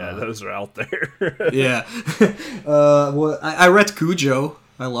 But, those are out there. Yeah. I read Cujo.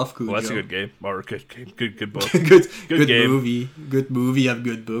 I love Cujo. Well, that's a good game. Or good game. Good book. good game. movie. Good movie and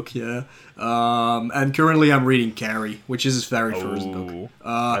good book, yeah. And currently I'm reading Carrie, which is his very first book.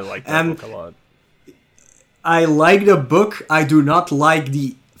 I like that book a lot. I like the book. I do not like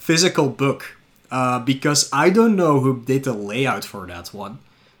the physical book. Because I don't know who did the layout for that one.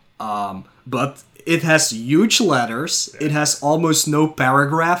 But it has huge letters. Yeah. It has almost no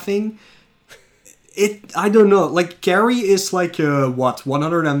paragraphing. I don't know. Carrie is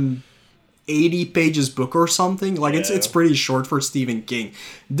 180 pages book or something. It's pretty short for Stephen King.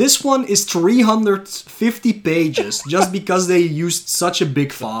 This one is 350 pages just because they used such a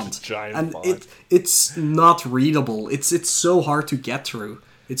big font. Giant font. It's not readable. It's so hard to get through.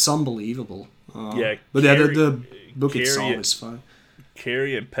 It's unbelievable. But the book itself is fun.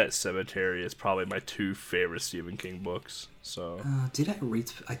 Carrie and Pet Sematary is probably my two favorite Stephen King books. So did I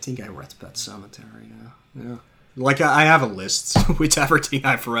read? I think I read Pet Sematary. Yeah. I have a list with everything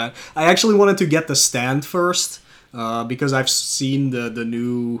I've read. I actually wanted to get The Stand first because I've seen the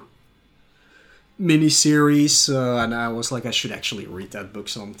new miniseries, and I was like, I should actually read that book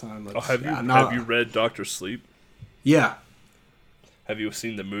sometime. But, have you read Dr. Sleep? Yeah. Have you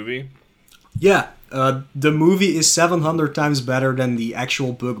seen the movie? Yeah, the movie is 700 times better than the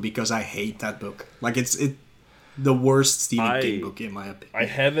actual book because I hate that book. It's the worst Stephen King book in my opinion. I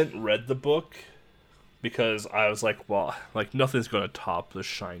haven't read the book because I was like, well, nothing's going to top The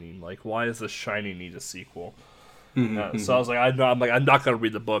Shining. Why does The Shining need a sequel? So I was like, I'm not going to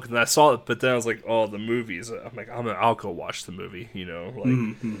read the book. And I saw it, but then I was like, oh, the movies. I'm like, I'll go watch the movie.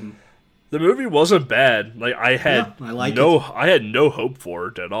 The movie wasn't bad. I had no hope for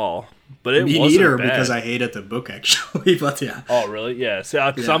it at all. But it wasn't neither bad. Because I hated the book actually. But yeah. Oh really? Yeah. See,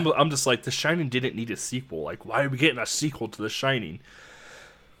 because I'm just like, The Shining didn't need a sequel. Why are we getting a sequel to The Shining?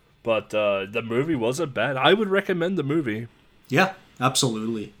 But the movie wasn't bad. I would recommend the movie. Yeah,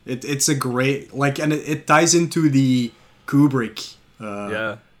 absolutely. It's a great and it ties into the Kubrick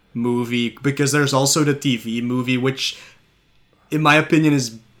movie because there's also the TV movie, which in my opinion is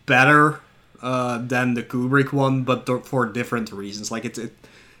better than the Kubrick one, but for different reasons.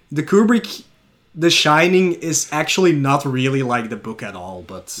 The Kubrick, The Shining is actually not really like the book at all,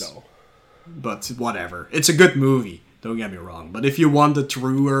 but no. But whatever. It's a good movie, don't get me wrong. But if you want a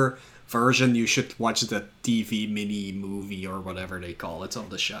truer version, you should watch the TV mini movie or whatever they call it of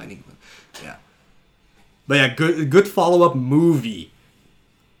The Shining. Yeah. But yeah, good follow-up movie.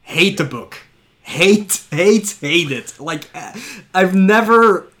 Hate the book. Hate it. I've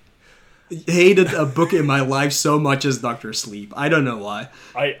never hated a book in my life so much as Dr. Sleep. I don't know why.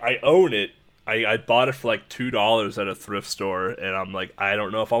 I own it. I bought it for $2 at a thrift store, and I'm like, I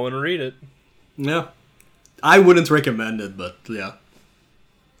don't know if I want to read it. Yeah. I wouldn't recommend it, but yeah,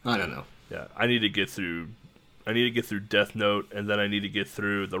 I don't know. Yeah, I need to get through Death Note, and then I need to get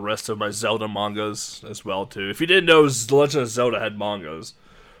through the rest of my Zelda mangas as well too. If you didn't know, The Legend of Zelda had mangas,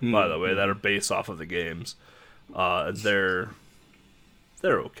 by the way, that are based off of the games. They're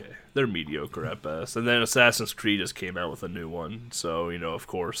okay. They're mediocre at best. And then Assassin's Creed just came out with a new one, so of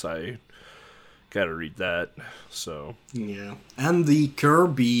course I gotta read that. So yeah, and the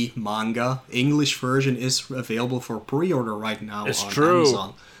Kirby manga English version is available for pre-order right now it's on true.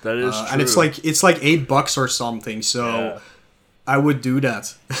 Amazon. That is true. And it's like $8 or something. So I would do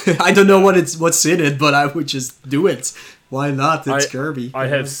that. I don't know what's in it, but I would just do it. Why not? It's Kirby. I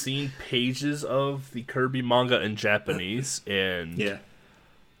have seen pages of the Kirby manga in Japanese, and yeah,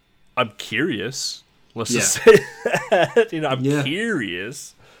 I'm curious. Let's just say that. I'm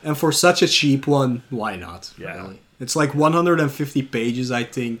curious. And for such a cheap one, why not? Yeah. Really? It's like 150 pages, I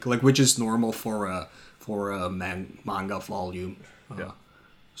think, which is normal for a manga volume. Yeah.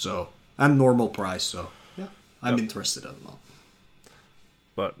 So, and normal price, so yeah, I'm interested as well.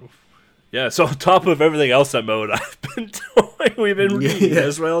 But yeah, so on top of everything else that mode I've been doing, we've been reading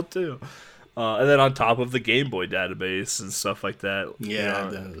as well too. And then on top of the Game Boy database and stuff like that. Yeah,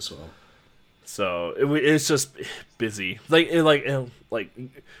 that as well. So it's just busy. Like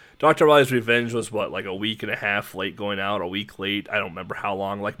Dr. Live's Revenge was like a week and a half late going out, a week late. I don't remember how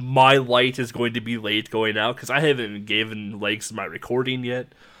long. Like My Light is going to be late going out because I haven't given legs to my recording yet.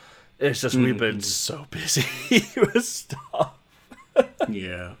 It's just we've been so busy with stuff.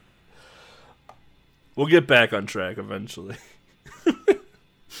 Yeah. We'll get back on track eventually.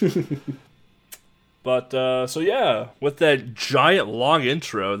 But, so yeah, with that giant long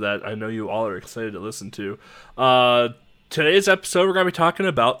intro that I know you all are excited to listen to, today's episode we're going to be talking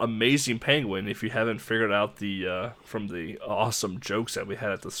about Amazing Penguin, if you haven't figured out from the awesome jokes that we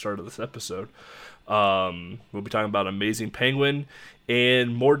had at the start of this episode. We'll be talking about Amazing Penguin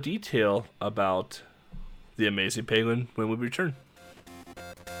and more detail about the Amazing Penguin when we return.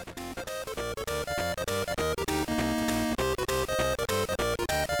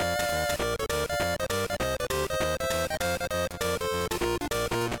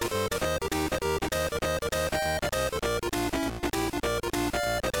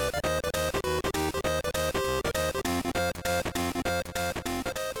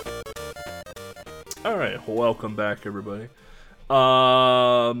 Alright, welcome back everybody.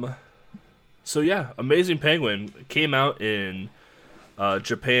 So yeah, Amazing Penguin came out in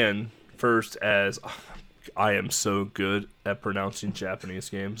Japan first as I am so good at pronouncing Japanese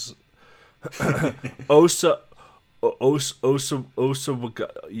games. Osa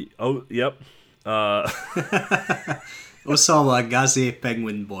yep. Osawagaze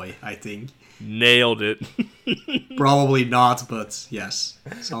Penguin Boy, I think. Nailed it. Probably not, but yes,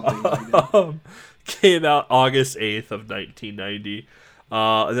 something like that. Came out August 8th of 1990.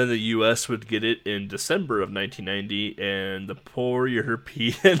 And then the US would get it in December of 1990, and the poor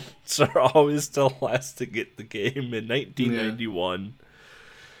Europeans are always the last to get the game in 1991.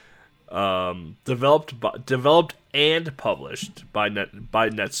 Yeah. Developed and published by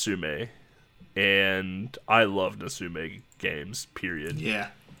Natsume, and I love Natsume games, period. Yeah,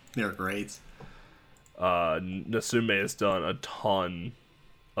 they're great. Natsume has done a ton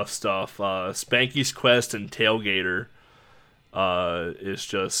of stuff. Spanky's Quest and Tailgater is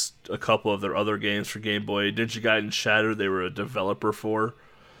just a couple of their other games for Game Boy. Ninja Gaiden Shadow, they were a developer for.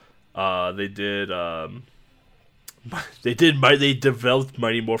 They developed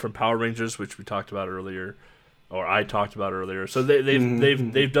Mighty Morphin Power Rangers, which we talked about earlier, or I talked about earlier. So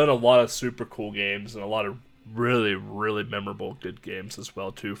they've done a lot of super cool games and a lot of really, really memorable good games as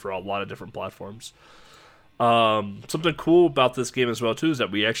well too for a lot of different platforms. Something cool about this game as well too is that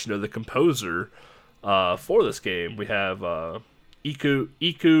we actually know the composer for this game. We have Iku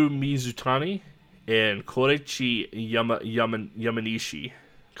Mizutani and Koichi Yamanishi.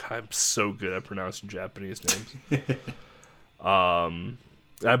 God, I'm so good at pronouncing Japanese names.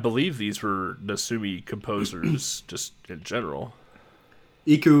 I believe these were Natsume composers just in general.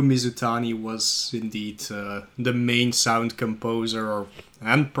 Iku Mizutani was indeed the main sound composer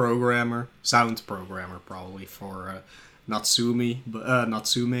and sound programmer probably for Natsume,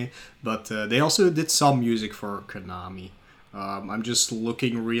 but they also did some music for Konami. I'm just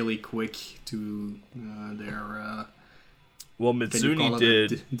looking really quick to their. Well, Mitsuni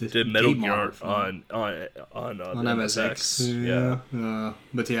did Metal Gear on MSX. Yeah.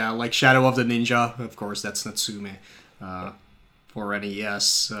 But yeah, like Shadow of the Ninja, of course, that's Natsume. For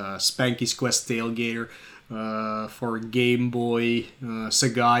NES, Spanky's Quest Tailgater, for Game Boy,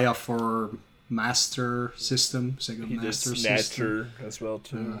 Sagaya for Master System, Sega He Master did Snatcher System. as well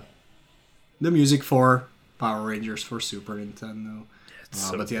too. The music for Power Rangers for Super Nintendo.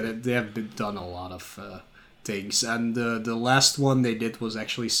 But yeah, they have done a lot of things. And the last one they did was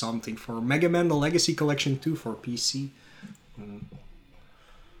actually something for Mega Man: The Legacy Collection 2 for PC.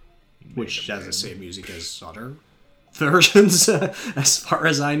 Which has the same music as other versions, as far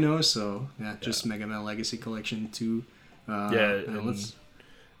as I know. So, just Mega Man: Legacy Collection 2. And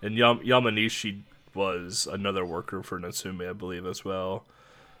Yamanishi was another worker for Natsume, I believe, as well.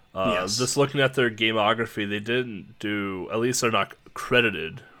 Just looking at their gameography, they didn't do, at least they're not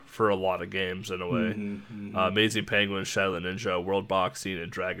credited for a lot of games in a way. Amazing Penguin, Shadow Ninja, World Boxing,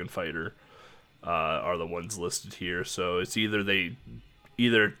 and Dragon Fighter are the ones listed here. So it's either they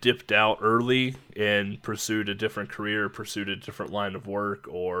dipped out early and pursued a different career, pursued a different line of work,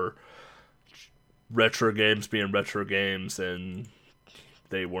 or retro games being retro games, and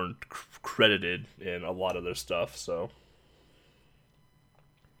they weren't credited in a lot of their stuff. So,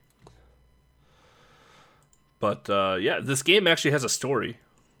 but this game actually has a story.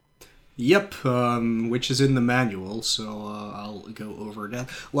 Yep, which is in the manual, so I'll go over that.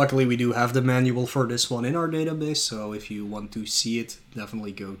 Luckily, we do have the manual for this one in our database, so if you want to see it,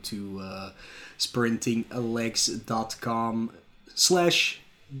 definitely go to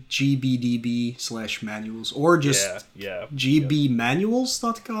sprintinglegs.com/gbdb/manuals, or just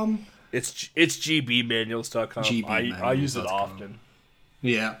gbmanuals.com. It's gbmanuals.com. I use it often.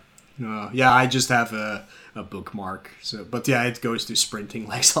 Yeah. I just have a bookmark. So, but yeah, it goes to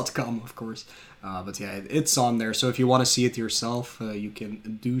sprintinglegs.com, of course. But yeah, it's on there. So if you want to see it yourself, you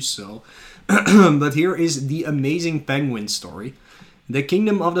can do so. But here is the Amazing Penguin story. The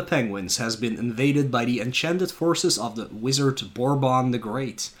kingdom of the penguins has been invaded by the enchanted forces of the wizard Bourbon the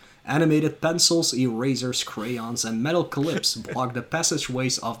Great. Animated pencils, erasers, crayons, and metal clips block the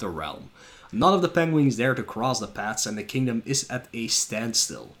passageways of the realm. None of the penguins dare to cross the paths, and the kingdom is at a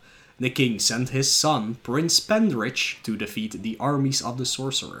standstill. The king sent his son, Prince Pendrich, to defeat the armies of the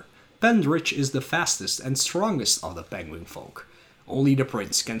sorcerer. Pendrich is the fastest and strongest of the penguin folk. Only the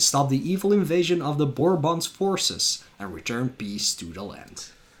prince can stop the evil invasion of the Bourbon's forces and return peace to the land.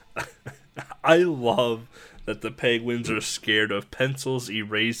 I love that the penguins are scared of pencils,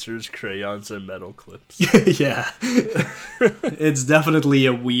 erasers, crayons, and metal clips. Yeah. It's definitely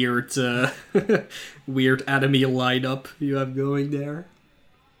a weird weird enemy lineup you have going there.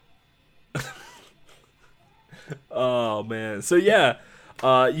 Oh, man. So, yeah,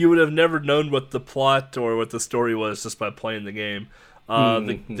 you would have never known what the plot or what the story was just by playing the game.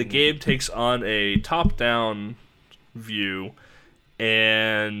 The game takes on a top-down view,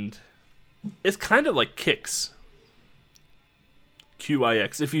 and it's kind of like Kix.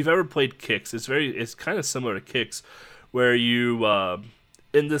 QIX. If you've ever played Kix, it's kind of similar to Kix, where you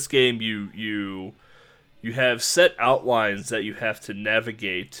in this game you have set outlines that you have to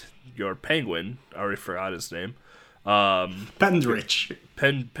navigate your penguin. I already forgot his name. Pendrich.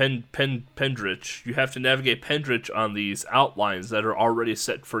 Pendrich. You have to navigate Pendrich on these outlines that are already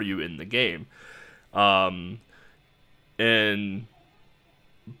set for you in the game. And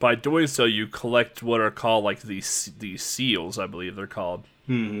by doing so, you collect what are called like these seals, I believe they're called.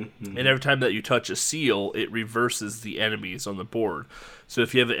 And every time that you touch a seal, it reverses the enemies on the board. So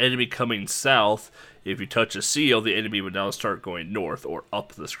if you have an enemy coming south, if you touch a seal, the enemy would now start going north or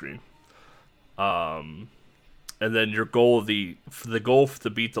up the screen. And then your goal, the goal to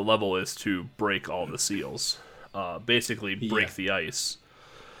beat the level is to break all the seals. Basically break the ice,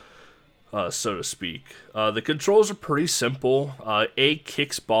 so to speak. The controls are pretty simple. A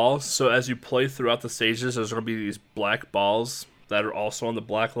kicks balls, so as you play throughout the stages, there's going to be these black balls that are also on the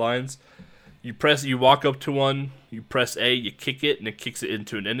black lines. You walk up to one, you press A, you kick it, and it kicks it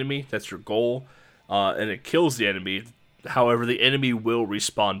into an enemy. That's your goal. And it kills the enemy. However, the enemy will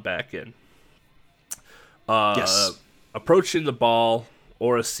respawn back in. Yes. Approaching the ball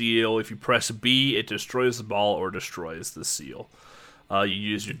or a seal, if you press B, it destroys the ball or destroys the seal. You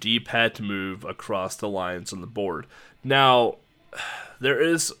use your D-pad to move across the lines on the board. Now, there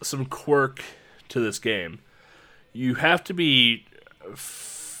is some quirk to this game. You have to be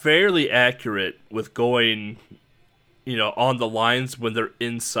fairly accurate with going, on the lines when they're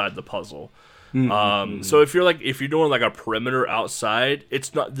inside the puzzle. So if you're doing like a perimeter outside,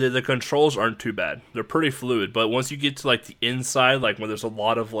 it's not the controls aren't too bad. They're pretty fluid, but once you get to like the inside, like when there's a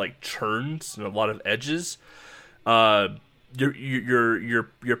lot of like turns and a lot of edges, your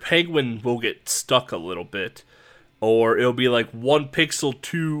penguin will get stuck a little bit, or it'll be like one pixel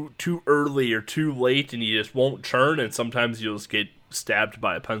too early or too late, and you just won't turn, and sometimes you'll just get stabbed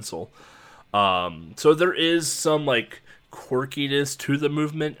by a pencil. So there is some like quirkiness to the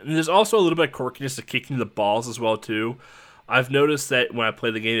movement, and there's also a little bit of quirkiness to kicking the balls as well too. I've noticed that when I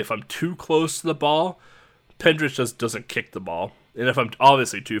play the game, if I'm too close to the ball, Pendritch just doesn't kick the ball. And if I'm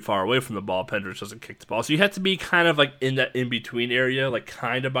obviously too far away from the ball, Pendritch doesn't kick the ball. So you have to be kind of like in that in-between area, like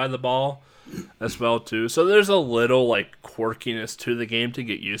kind of by the ball as well too. So there's a little like quirkiness to the game to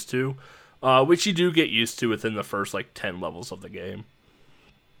get used to, which you do get used to within the first like 10 levels of the game.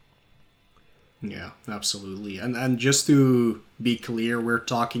 Yeah, absolutely. And just to be clear, we're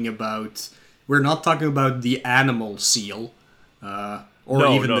not talking about the animal seal, or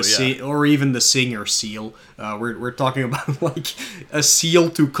even the singer seal. We're talking about like a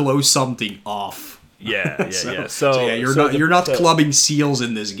seal to close something off. Yeah. So you're not clubbing seals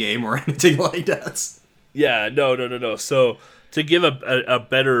in this game or anything like that. Yeah, no. So to give a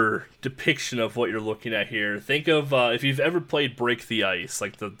better depiction of what you're looking at here, think of if you've ever played Break the Ice,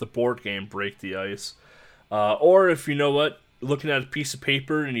 like the board game Break the Ice, or if you know what, looking at a piece of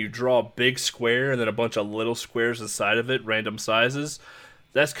paper and you draw a big square and then a bunch of little squares inside of it, random sizes.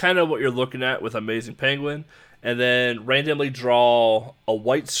 That's kind of what you're looking at with Amazing Penguin. And then randomly draw a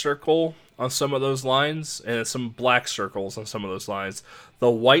white circle on some of those lines and some black circles on some of those lines. The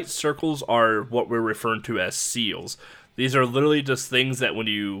white circles are what we're referring to as seals. These are literally just things that when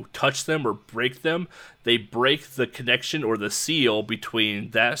you touch them or break them, they break the connection or the seal between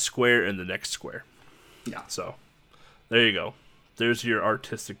that square and the next square. Yeah. So, there you go. There's your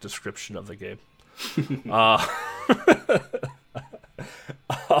artistic description of the game.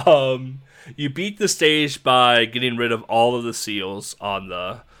 You beat the stage by getting rid of all of the seals on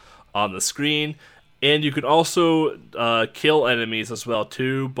the screen. And you can also kill enemies as well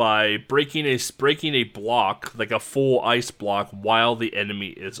too by breaking a block, like a full ice block, while the enemy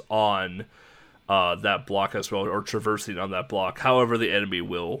is on that block as well, or traversing on that block. However, the enemy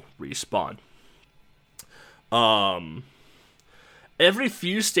will respawn. Every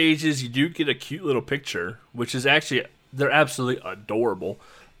few stages, you do get a cute little picture, which is actually they're absolutely adorable.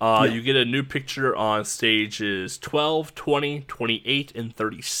 You get a new picture on stages 12, 20, 28, and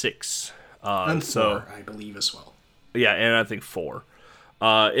 36. And 4, I believe, as well. Yeah, and I think 4.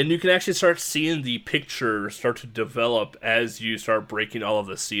 And you can actually start seeing the picture start to develop as you start breaking all of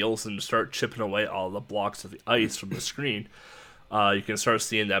the seals and start chipping away all the blocks of the ice from the screen. You can start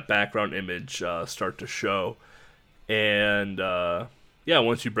seeing that background image start to show. And,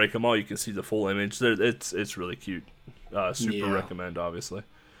 once you break them all, you can see the full image. It's really cute. Super recommend, obviously.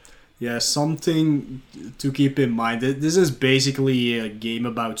 Yeah, something to keep in mind. This is basically a game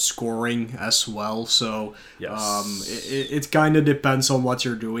about scoring as well, so yes. It kind of depends on what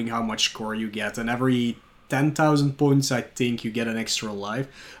you're doing, how much score you get, and every 10,000 points, I think, you get an extra life.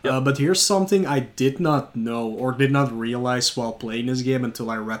 Yep. But here's something I did not know or did not realize while playing this game until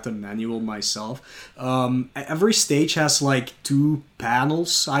I read the manual myself. Every stage has like 2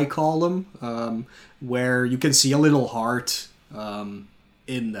 panels, I call them, where you can see a little heart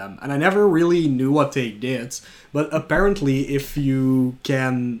in them, and I never really knew what they did, but apparently if you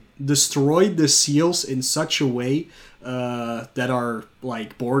can destroy the seals in such a way that are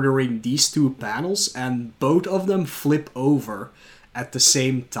like bordering these 2 panels and both of them flip over at the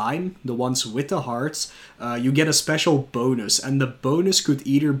same time, the ones with the hearts, you get a special bonus, and the bonus could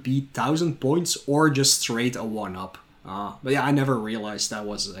either be 1,000 points or just straight a 1-up. But yeah, I never realized that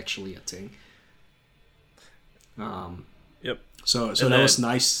was actually a thing. Yep. So that was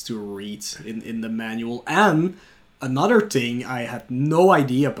nice to read in the manual. And another thing I had no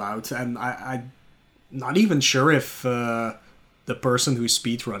idea about, and I'm not even sure if the person who's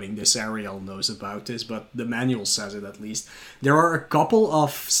speedrunning this, Ariel, knows about this, but the manual says it at least. There are a couple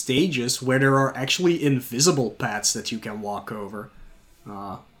of stages where there are actually invisible paths that you can walk over.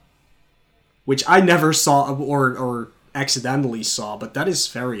 Which I never saw or accidentally saw, but that is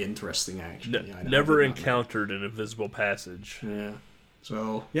very interesting, actually. Never encountered an invisible passage. Yeah.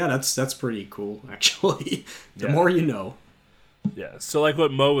 So, yeah, that's pretty cool, actually. The more you know. Yeah, so like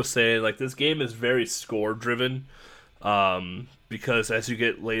what Mo was saying, like this game is very score-driven, because as you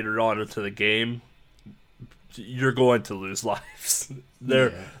get later on into the game, you're going to lose lives.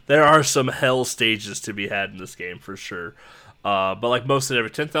 There are some hell stages to be had in this game, for sure. But like most of every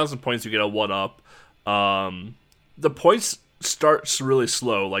 10,000 points, you get a 1-up. The points starts really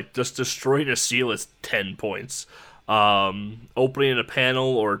slow. Like just destroying a seal is 10 points. Opening a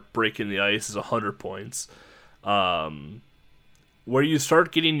panel or breaking the ice is 100 points. Where you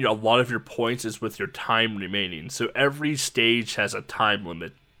start getting a lot of your points is with your time remaining. So every stage has a time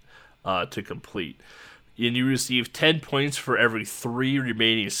limit to complete. And you receive 10 points for every 3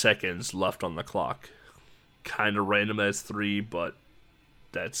 remaining seconds left on the clock. Kind of random as 3, but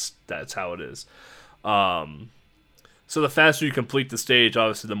that's how it is. So the faster you complete the stage,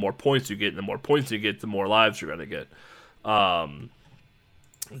 obviously the more points you get, and the more points you get, the more lives you're going to get.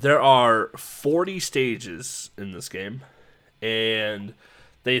 there are 40 stages in this game, and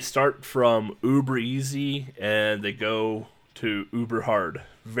they start from uber easy and they go to uber hard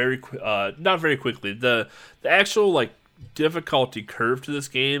not very quickly. The actual like difficulty curve to this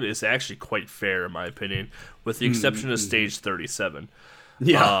game is actually quite fair in my opinion, with the exception of stage 37.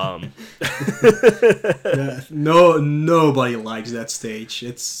 Yeah. No, nobody likes that stage.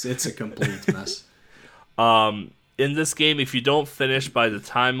 It's a complete mess. In this game, if you don't finish by the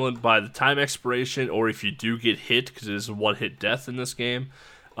time expiration, or if you do get hit, because it is a one-hit death in this game,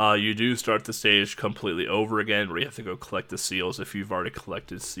 you do start the stage completely over again, where you have to go collect the seals if you've already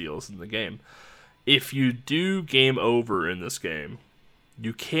collected seals in the game. If you do game over in this game,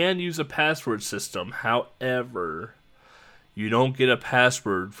 you can use a password system. However, you don't get a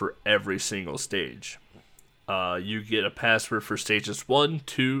password for every single stage. You get a password for stages 1,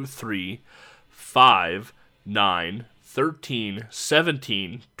 2, 3, 5, 9, 13,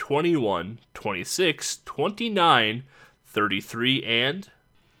 17, 21, 26, 29, 33, and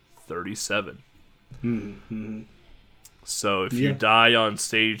 37. Mm-hmm. So if you die on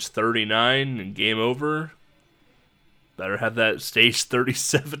stage 39 and game over, better have that stage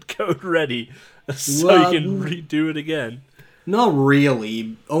 37 code ready so you can redo it again. Not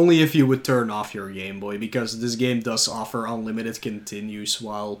really. Only if you would turn off your Game Boy, because this game does offer unlimited continues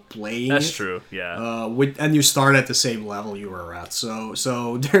while playing. That's true, yeah. And you start at the same level you were at, so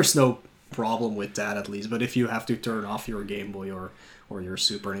there's no problem with that at least. But if you have to turn off your Game Boy or your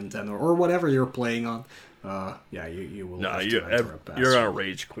Super Nintendo or whatever you're playing on, you will. No, you're on a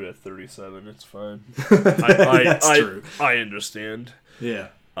rage quit at 37. It's fine. That's true. I understand. Yeah.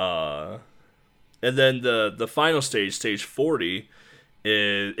 And then the final stage 40,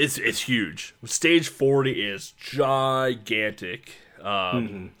 it's huge. Stage 40 is gigantic.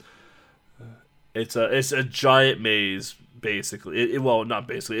 It's a giant maze, basically. Not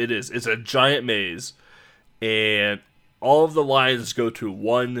basically. It is. It's a giant maze, and all of the lines go to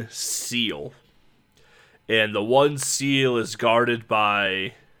one seal, and the one seal is guarded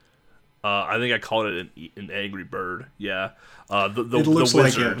by. I think I called it an angry bird. Yeah. It looks the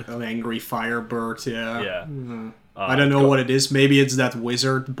wizard. like an angry firebird. Yeah. Yeah. Mm-hmm. I don't know what it is. Maybe it's that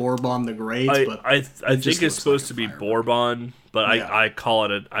wizard Bourbon the Great. I think it's supposed to be Bourbon, but yeah. I call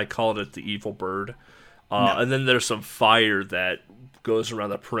it the evil bird. And then there's some fire that goes around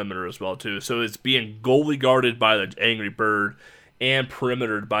the perimeter as well too. So it's being goalie guarded by the angry bird and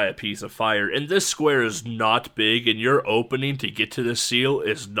perimetered by a piece of fire. And this square is not big, and your opening to get to the seal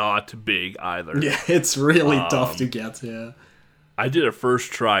is not big either. Yeah, it's really tough to get. Yeah. I did a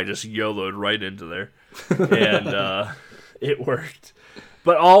first try, just YOLO'd right into there, and it worked.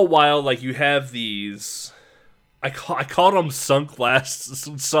 But all while, like, you have these, I called them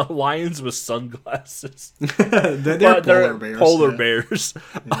lions with sunglasses. they're polar bears. Polar bears.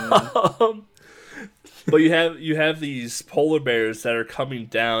 Yeah. But you have these polar bears that are coming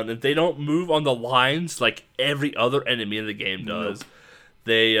down, and they don't move on the lines like every other enemy in the game does.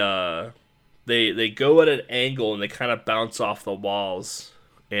 Nope. They go at an angle and they kind of bounce off the walls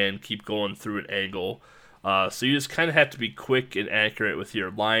and keep going through an angle. So you just kind of have to be quick and accurate with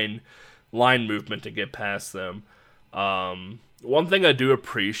your line movement to get past them. One thing I do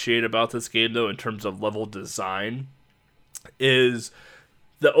appreciate about this game, though, in terms of level design, is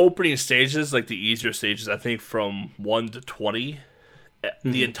the opening stages, like the easier stages, I think from 1 to 20,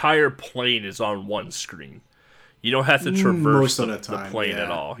 the entire plane is on one screen. You don't have to traverse the plane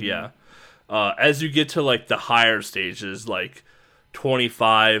at all. Yeah. As you get to like the higher stages, like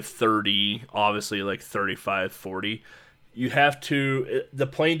 25, 30, obviously like 35, 40, the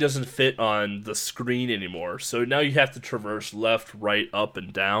plane doesn't fit on the screen anymore. So now you have to traverse left, right, up,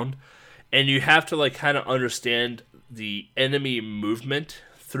 and down. And you have to like kind of understand the enemy movement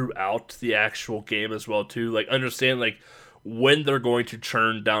throughout the actual game as well too. Like understand like when they're going to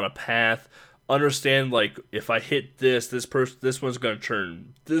turn down a path. Understand like if I hit this one's going to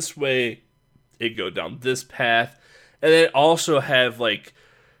turn this way, it go down this path. And then also have like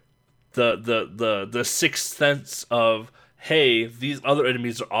the sixth sense of, hey, these other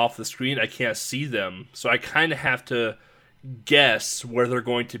enemies are off the screen, I can't see them. So I kind of have to guess where they're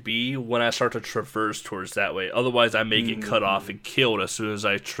going to be when I start to traverse towards that way. Otherwise, I may get cut off and killed as soon as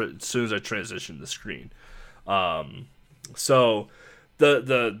I transition the screen. So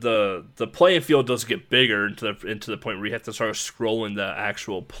the playing field does get bigger into the point where you have to start scrolling the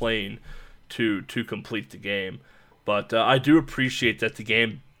actual plane to complete the game. But I do appreciate that the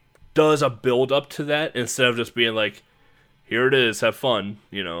game does a build up to that instead of just being like, here it is, have fun,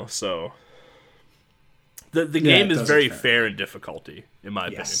 so. The game is very fair in difficulty, in my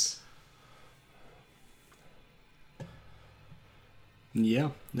opinion. Yeah,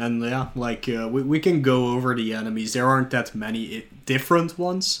 and yeah, like we can go over the enemies. There aren't that many different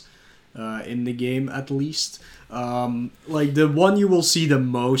ones in the game, at least. Like the one you will see the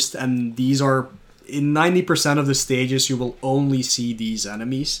most, and these are in 90% of the stages, you will only see these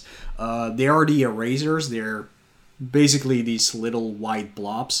enemies. They are the erasers. They're basically these little white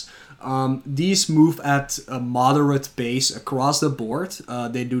blobs. These move at a moderate pace across the board.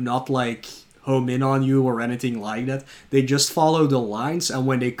 They do not like home in on you or anything like that. They just follow the lines, and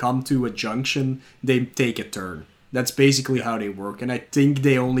when they come to a junction, they take a turn. That's basically how they work, and I think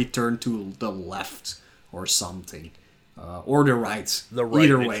they only turn to the left or something, or the right. The right.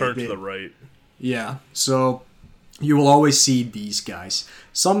 Either they way, turn to the right. Yeah, so you will always see these guys.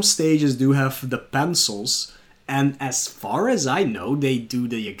 Some stages do have the pencils, and as far as I know, they do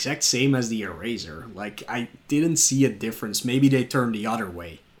the exact same as the eraser. Like, I didn't see a difference. Maybe they turn the other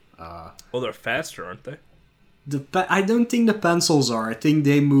way. Well, they're faster, aren't they? I don't think the pencils are. I think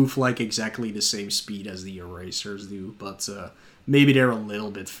they move like exactly the same speed as the erasers do, but maybe they're a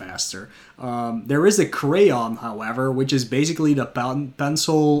little bit faster. There is a crayon, however, which is basically the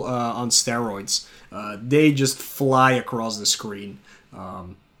pencil on steroids. They just fly across the screen.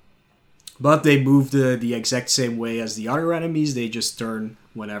 But they move the exact same way as the other enemies. They just turn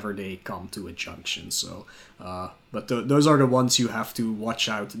whenever they come to a junction. So, but those are the ones you have to watch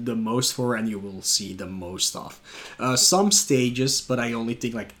out the most for, and you will see the most of. Some stages, but I only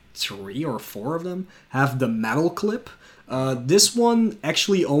think like 3 or 4 of them, have the metal clip. This one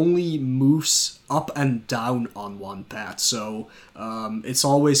actually only moves up and down on one path. So it's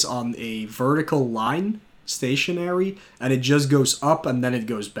always on a vertical line, stationary, and it just goes up and then it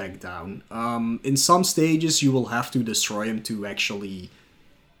goes back down. In some stages you will have to destroy him to actually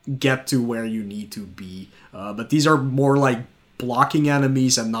get to where you need to be, but these are more like blocking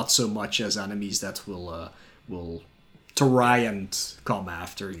enemies and not so much as enemies that will try and come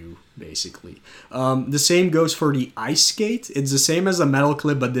after you, basically. The same goes for the ice skate. It's the same as the metal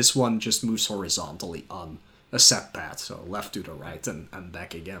clip, but this one just moves horizontally on a set path, so left to the right and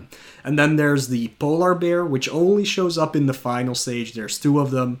back again. And then there's the polar bear, which only shows up in the final stage. There's 2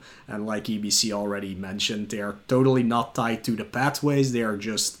 of them, and like EBC already mentioned, they are totally not tied to the pathways. They are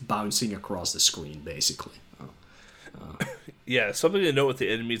just bouncing across the screen, basically. Yeah, something to note with the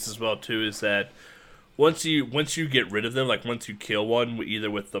enemies as well too is that once you get rid of them, like once you kill one,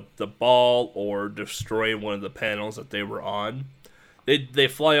 either with the ball or destroy one of the panels that they were on, they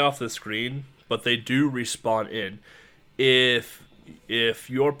fly off the screen, but they do respawn in. If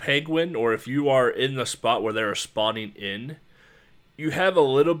you're penguin, or if you are in the spot where they're spawning in, you have a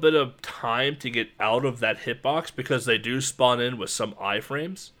little bit of time to get out of that hitbox, because they do spawn in with some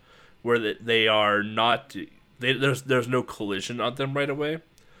iframes where they are not. There's no collision on them right away.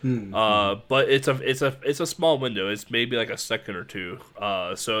 But it's a small window. It's maybe like a second or 2.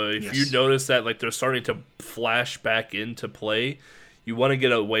 So if you notice that like they're starting to flash back into play, you want to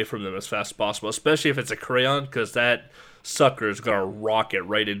get away from them as fast as possible, especially if it's a crayon, because that sucker is gonna rocket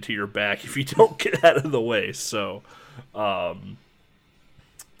right into your back if you don't get out of the way. So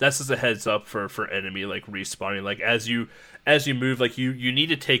that's just a heads up for enemy like respawning. Like as you move, like you need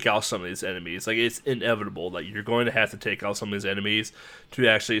to take out some of these enemies. Like it's inevitable that you're going to have to take out some of these enemies to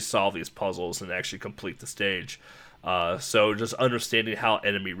actually solve these puzzles and actually complete the stage. So just understanding how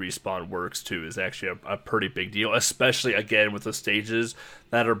enemy respawn works too is actually a pretty big deal, especially again with the stages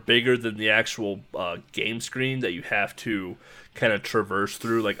that are bigger than the actual game screen that you have to kind of traverse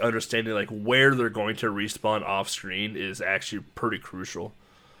through. Like understanding like where they're going to respawn off screen is actually pretty crucial.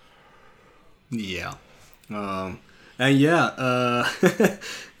 Yeah. And yeah,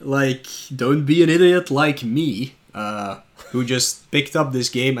 like, don't be an idiot like me, who just picked up this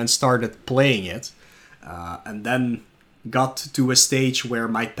game and started playing it, and then got to a stage where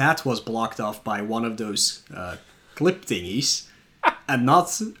my path was blocked off by one of those clip thingies, and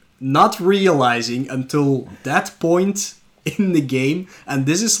not realizing until that point in the game, and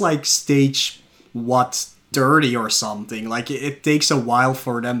this is like stage, 30 or something. Like, it takes a while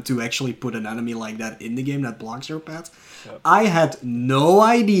for them to actually put an enemy like that in the game that blocks your path. Yep. I had no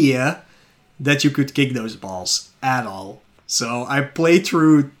idea that you could kick those balls at all. So I played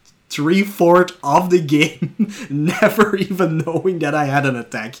through 3/4 of the game, never even knowing that I had an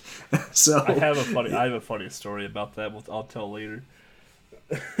attack. So I have a funny story about that. I'll tell later.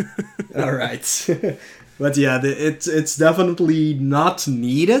 All right. But yeah, it's definitely not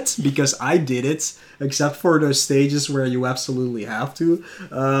needed because I did it, except for those stages where you absolutely have to.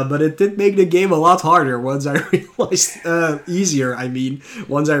 But it did make the game a lot harder once I realized easier. I mean,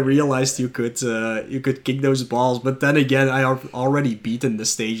 once I realized you could kick those balls. But then again, I already beaten the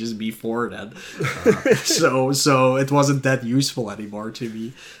stages before that, so it wasn't that useful anymore to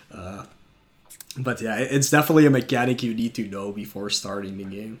me. But yeah, it's definitely a mechanic you need to know before starting the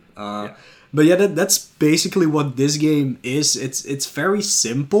game. But yeah, that's basically what this game is. It's very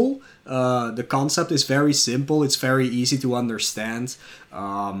simple. The concept is very simple. It's very easy to understand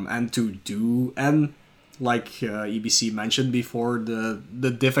and to do. And like EBC mentioned before,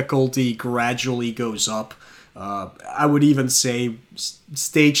 the difficulty gradually goes up. I would even say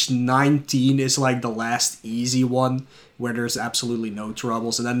stage 19 is like the last easy one, where there's absolutely no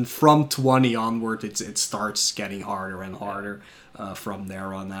troubles, and then from 20 onward, it starts getting harder and harder from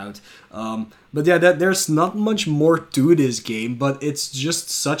there on out. But yeah, there's not much more to this game, but it's just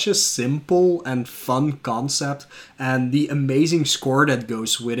such a simple and fun concept, and the amazing score that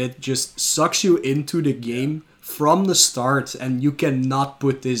goes with it just sucks you into the game from the start, and you cannot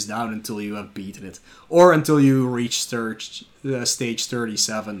put this down until you have beaten it, or until you reach stage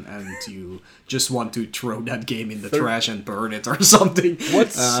 37 and you just want to throw that game in the trash and burn it or something.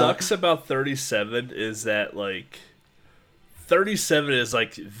 What sucks about 37 is that, like, 37 is,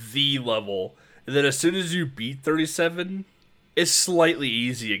 like, the level, and then as soon as you beat 37, it's slightly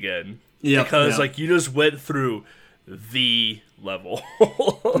easy again. Yeah. Because, like, you just went through the level.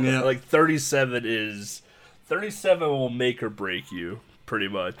 Like, 37 will make or break you, pretty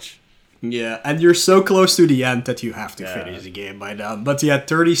much. Yeah, and you're so close to the end that you have to finish the game by now. But yeah,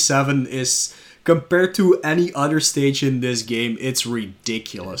 37 is, compared to any other stage in this game, it's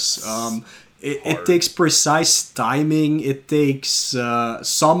ridiculous. It takes precise timing, it takes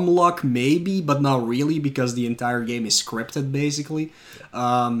some luck maybe, but not really, because the entire game is scripted, basically.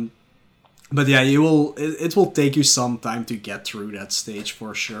 But yeah, it will take you some time to get through that stage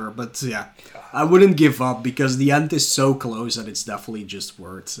for sure. But yeah, I wouldn't give up, because the end is so close that it's definitely just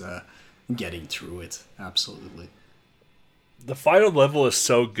worth getting through it. Absolutely. The final level is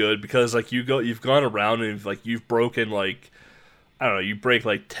so good because, like, you've gone around and you've broken, like, I don't know, you break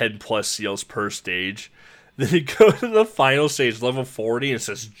like 10 plus seals per stage. Then you go to the final stage, level 40, and it's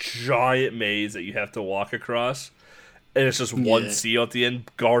this giant maze that you have to walk across. And it's just one seal at the end,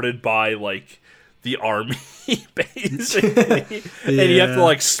 guarded by, like, the army, basically. And you have to,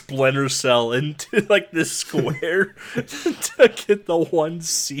 like, Splinter Cell into, like, this square to get the one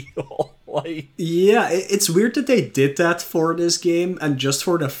seal. Like, yeah, it's weird that they did that for this game and just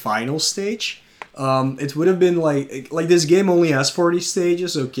for the final stage. It would have been like this game only has 40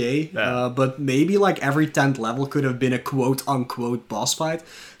 stages, okay, but maybe like every 10th level could have been a quote-unquote boss fight.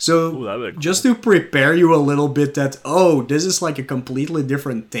 So just to prepare you a little bit that, this is like a completely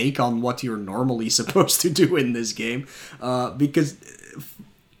different take on what you're normally supposed to do in this game, because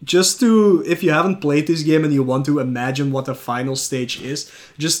if you haven't played this game and you want to imagine what the final stage is,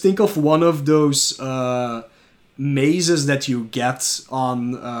 just think of one of those mazes that you get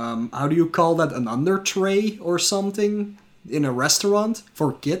on, how do you call that, an under tray or something in a restaurant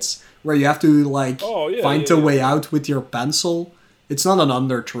for kids, where you have to find a way out with your pencil. It's not an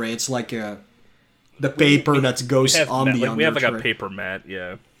under tray, it's like the paper that goes on the under tray. We have like a paper mat,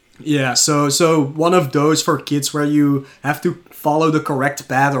 yeah. Yeah, so one of those for kids where you have to follow the correct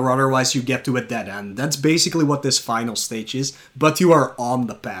path or otherwise you get to a dead end. That's basically what this final stage is, but you are on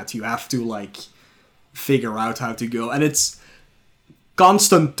the path. You have to figure out how to go, and it's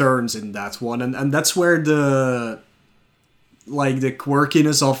constant turns in that one, and that's where the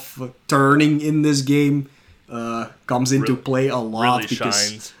quirkiness of turning in this game comes into play a lot, really because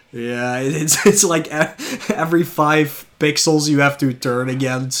shines. Yeah, it's like every 5 pixels you have to turn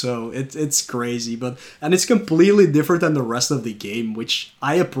again, so it's crazy, and it's completely different than the rest of the game, which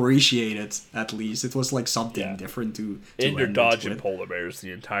I appreciated. At least it was like something different to and you're dodging polar bears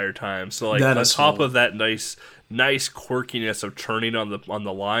the entire time, so like on top of that nice quirkiness of turning on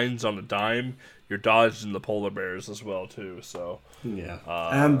the lines on the dime, you're dodging the polar bears as well too. So yeah,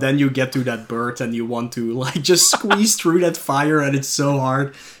 and then you get to that bird and you want to just squeeze through that fire, and it's so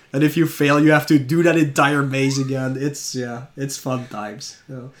hard. And if you fail, you have to do that entire maze again. It's fun times.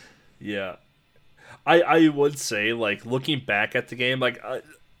 So. Yeah, I would say, like, looking back at the game, like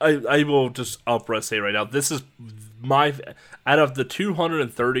I will just outright say right now, this is out of the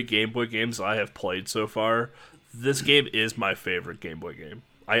 230 Game Boy games I have played so far, this game is my favorite Game Boy game.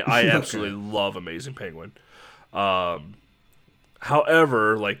 I absolutely love Amazing Penguin. However,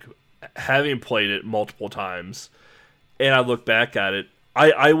 like, having played it multiple times, and I look back at it,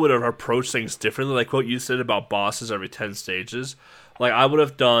 I would have approached things differently, like what you said about bosses every 10 stages. Like, I would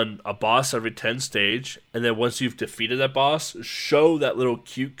have done a boss every 10 stage, and then once you've defeated that boss, show that little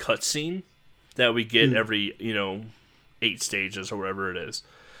cute cutscene that we get every, 8 stages or whatever it is.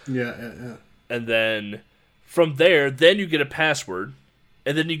 Yeah. And then from there, then you get a password,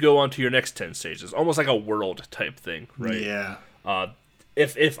 and then you go on to your next 10 stages. Almost like a world type thing, right? Yeah.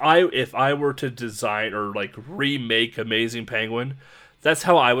 If I were to design or like remake Amazing Penguin, that's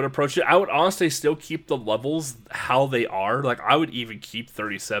how I would approach it. I would honestly still keep the levels how they are. Like, I would even keep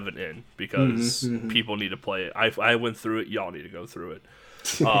 37 in because people need to play it. I went through it. Y'all need to go through it.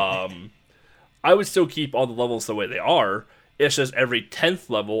 I would still keep all the levels the way they are. It's just every 10th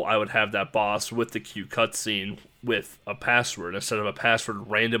level, I would have that boss with the cute cutscene with a password instead of a password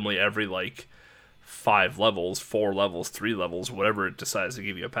randomly every, 5 levels, 4 levels, 3 levels, whatever it decides to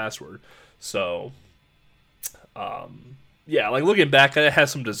give you a password. So, yeah, like, looking back, it has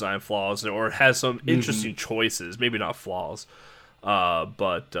some design flaws, or it has some interesting choices. Maybe not flaws,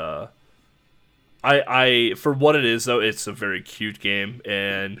 but I for what it is, though, it's a very cute game,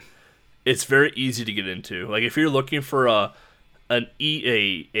 and it's very easy to get into. Like, if you're looking for an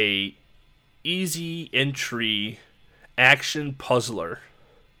easy entry action puzzler,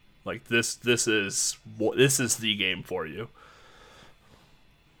 like this is the game for you.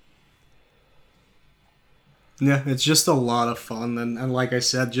 Yeah, it's just a lot of fun, and like I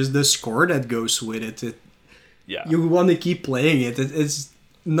said, just the score that goes with it. Yeah, you want to keep playing it. It's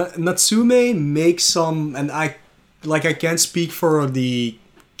Natsume makes some, and I can't speak for the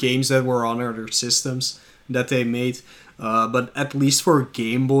games that were on other systems that they made, but at least for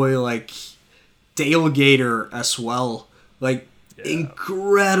Game Boy, like Tailgater as well,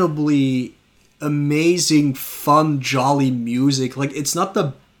 incredibly amazing, fun, jolly music. Like, it's not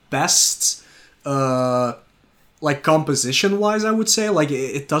the best composition wise, I would say. Like,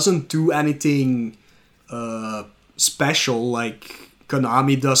 it doesn't do anything special like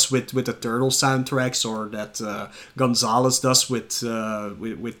Konami does with the Turtle soundtracks, or that Gonzalez does with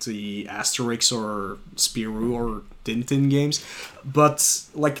the Asterix or Spirou or Tintin games. But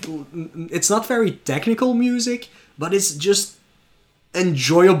it's not very technical music, but it's just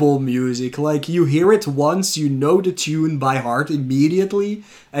enjoyable music. Like, you hear it once, you know the tune by heart immediately,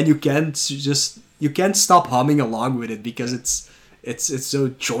 and you can't stop humming along with it because it's so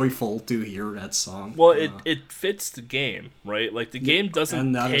joyful to hear that song. Well, it fits the game, right? Like, the game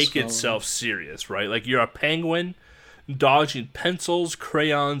doesn't take itself serious, right? Like, you're a penguin dodging pencils,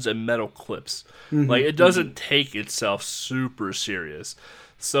 crayons, and metal clips. Like, it doesn't take itself super serious.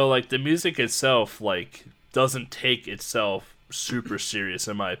 So, like, the music itself, doesn't take itself super serious,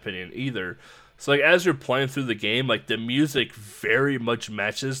 in my opinion, either. So, as you're playing through the game, the music very much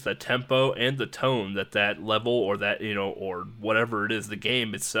matches the tempo and the tone that level, or that, or whatever it is the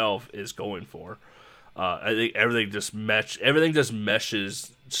game itself is going for. I think everything just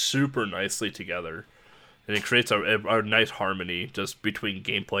meshes super nicely together, and it creates a nice harmony just between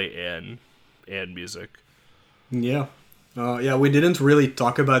gameplay and music. Yeah. We didn't really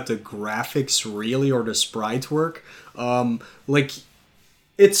talk about the graphics, really, or the sprite work.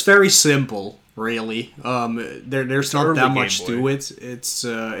 It's very simple, really. There's not that much to it. It's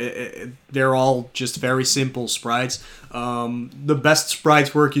they're all just very simple sprites. The best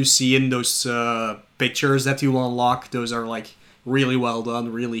sprite work you see in those pictures that you unlock, those are really well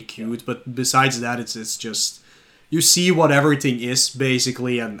done, really cute. But besides that, it's just you see what everything is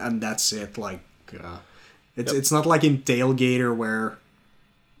basically, and that's it. It's not like in Tailgater where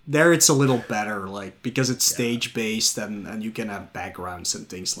there it's a little better, because it's stage based and you can have backgrounds and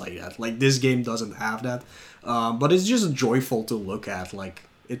things like that. This game doesn't have that, but it's just joyful to look at.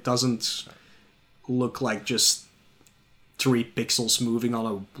 It doesn't look like just 3 pixels moving on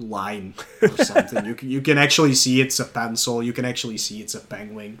a line or something. You can actually see it's a pencil. You can actually see it's a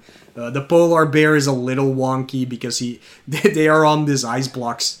penguin. The polar bear is a little wonky because they are on these ice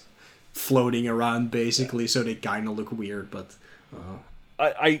blocks floating around basically, so they kind of look weird. But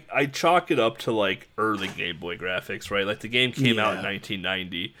I chalk it up to early Game Boy graphics, right? The game came out in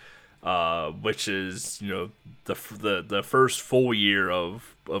 1990, which is the first full year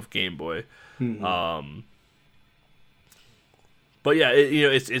of Game Boy. But yeah,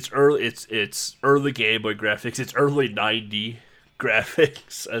 it's early Game Boy graphics. It's early 90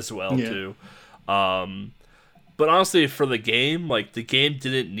 graphics as well too. But honestly, for the game, the game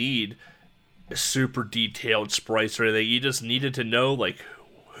didn't need super detailed sprites or anything. You just needed to know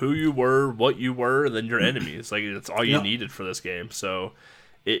who you were, what you were, and then your enemies. That's all you needed for this game. So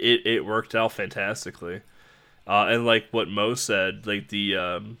it worked out fantastically. And what Mo said,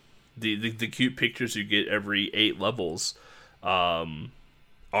 the cute pictures you get every 8 levels,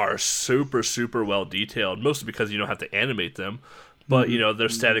 are super, super well detailed, mostly because you don't have to animate them. But they're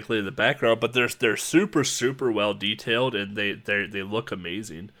statically in the background, but they're super, super well detailed, and they look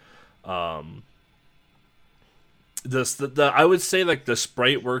amazing. I would say like the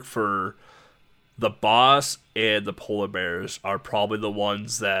sprite work for the boss and the polar bears are probably the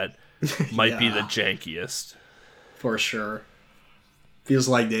ones that might be the jankiest. For sure. Feels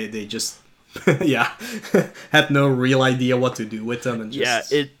like they just had no real idea what to do with them, and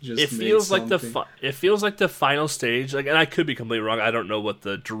it feels like it feels like the final stage. Like, and I could be completely wrong. I don't know what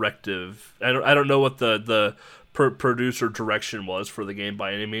the directive. I don't know what the producer direction was for the game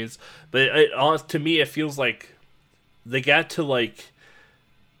by any means. But to me, it feels like they got to like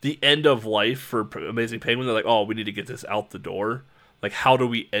the end of life for Amazing Penguin. They're like, oh, we need to get this out the door. Like, how do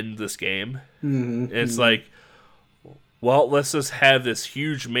we end this game? And it's like, well, let's just have this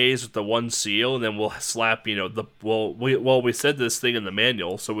huge maze with the one seal, and then we'll slap, we said this thing in the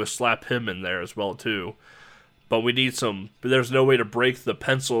manual, so we'll slap him in there as well, too. But we need there's no way to break the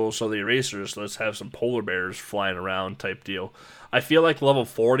pencils or the erasers, so let's have some polar bears flying around type deal. I feel like level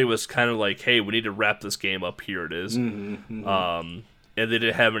 40 was kind of like, hey, we need to wrap this game up, here it is. And they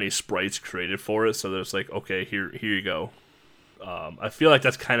didn't have any sprites created for it, so there's like, okay, here you go. I feel like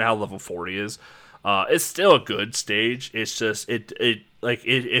that's kind of how level 40 is. It's still a good stage. It's just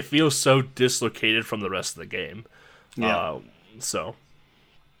it feels so dislocated from the rest of the game. Yeah. So.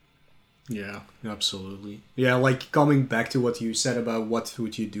 Yeah, absolutely. Yeah, like coming back to what you said about what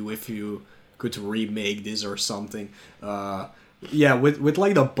would you do if you could remake this or something. With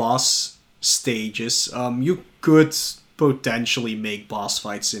like the boss stages, you could potentially make boss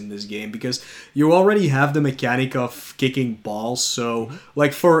fights in this game because you already have the mechanic of kicking balls. So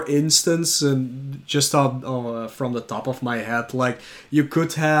like, for instance, and just from the top of my head, like you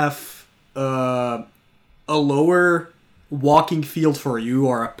could have a lower walking field for you,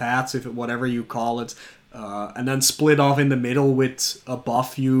 or a path, whatever you call it, and then split off in the middle with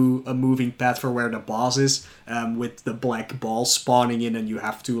above you a moving path for where the boss is, with the black balls spawning in, and you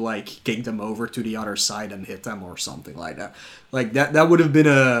have to like kick them over to the other side and hit them or something like that. Like that would have been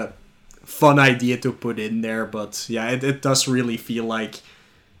a fun idea to put in there, but yeah, it does really feel like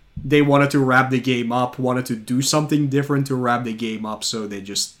they wanted to wrap the game up, wanted to do something different to wrap the game up, so they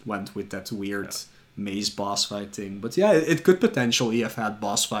just went with that weird maze boss fight thing. But yeah, it could potentially have had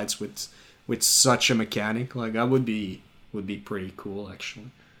boss fights with such a mechanic. Like, that would be pretty cool, actually.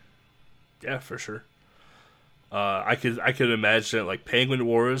 Yeah, for sure. I could imagine it like Penguin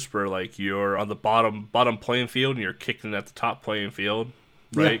Wars, where like you're on the bottom playing field and you're kicking at the top playing field,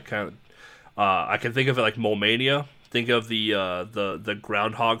 right? Yeah. Kind of. I can think of it like Mole-Mania. Think of the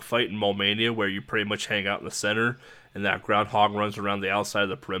groundhog fight in Mole-Mania, where you pretty much hang out in the center and that groundhog runs around the outside of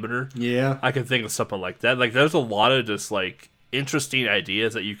the perimeter. Yeah, I can think of something like that. Like, there's a lot of just like interesting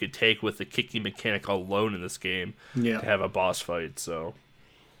ideas that you could take with the kicking mechanic alone in this game to have a boss fight. So,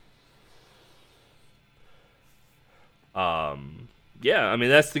 yeah, I mean,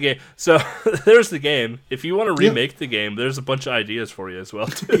 that's the game. So there's the game. If you want to remake the game, there's a bunch of ideas for you as well,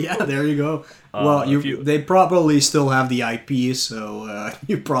 too. Yeah, there you go. Well, they probably still have the IP, so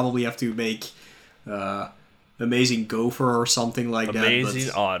you probably have to make Amazing Gopher or something like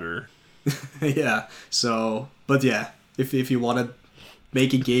Amazing Otter. Yeah. So, but yeah, if you want to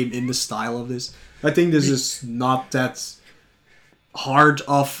make a game in the style of this, I think this is not that hard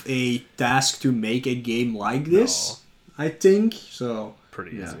of a task to make a game like this. No. I think so.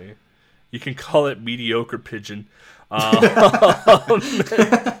 Pretty easy. You can call it Mediocre Pigeon. That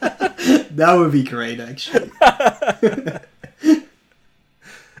would be great, actually.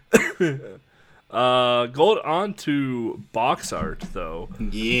 Going on to box art, though.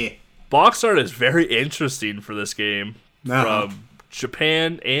 Yeah. Box art is very interesting for this game from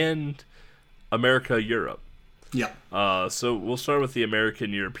Japan and America, Europe. Yeah. So we'll start with the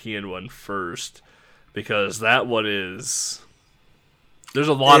American-European one first, because that one is... There's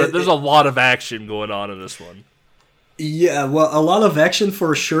a lot of action going on in this one. Yeah, well, a lot of action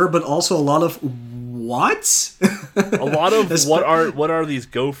for sure, but also a lot of what? A lot of what are these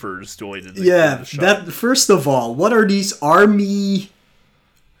gophers doing in the that first of all, what are these army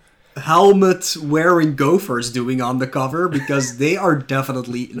helmet wearing gophers doing on the cover? Because they are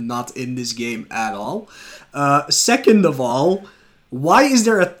definitely not in this game at all. Second of all, why is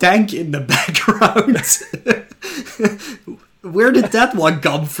there a tank in the background? Where did that one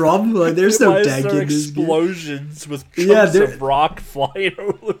come from? Like, there's no tank in this game. Explosions with chunks of rock flying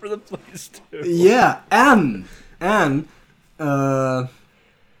all over the place too. Yeah, and I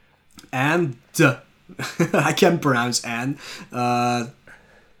can't pronounce and.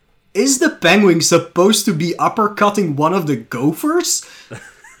 Is the penguin supposed to be uppercutting one of the gophers?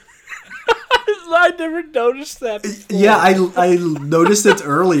 I never noticed that before. Yeah, I noticed it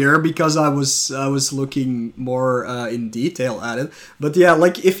earlier because I was looking more in detail at it. But yeah,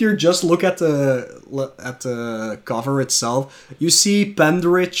 like if you just look at the cover itself, you see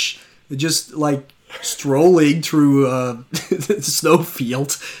Pendrich just like strolling through the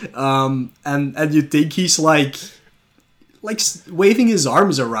snowfield, and you think he's like waving his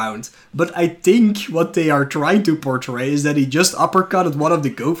arms around. But I think what they are trying to portray is that he just uppercutted one of the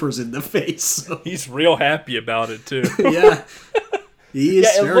gophers in the face. So. He's real happy about it too. Yeah. He is.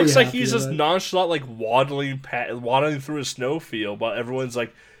 Yeah, it looks like happy he's just nonchalant, like waddling through a snowfield, while everyone's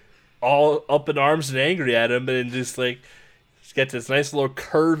like all up in arms and angry at him, and just like he's got this nice little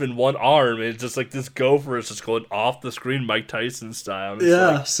curve in one arm, and it's just like this gopher is just going off the screen, Mike Tyson style.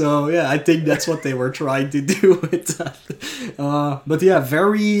 Yeah, so yeah, I think that's what they were trying to do with that. But yeah,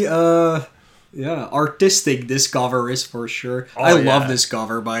 very artistic this cover is for sure. I love this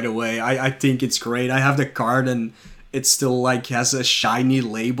cover, by the way. I think it's great. I have the card and it still like has a shiny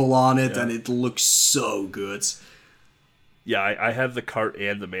label on it, and it looks so good. Yeah, I have the cart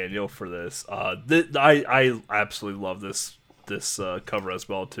and the manual for this. I absolutely love this cover as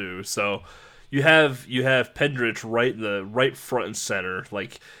well too. So you have Pendrich right front and center,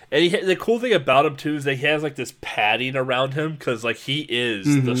 like, and the cool thing about him too is that he has like this padding around him because like he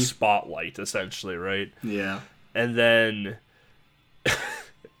is the spotlight essentially, right? Yeah, and then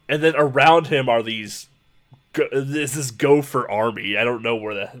around him are this gopher army. I don't know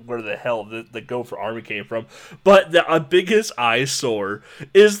where the hell the gopher army came from, but the biggest eyesore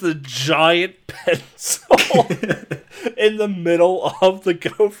is the giant pencil in the middle of the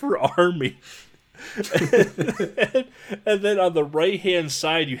gopher army. and then on the right hand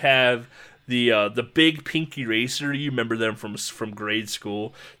side you have the big pink eraser. You remember them from grade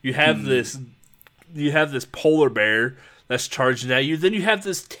school. You have this polar bear that's charging at you. Then you have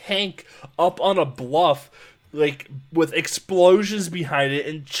this tank up on a bluff, like with explosions behind it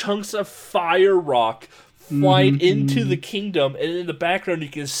and chunks of fire rock flying into the kingdom, and in the background you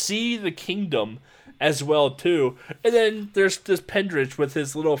can see the kingdom as well too. And then there's this Pendrich with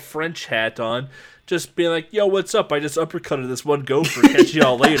his little French hat on, just being like, "Yo, what's up? I just uppercutted this one gopher. Catch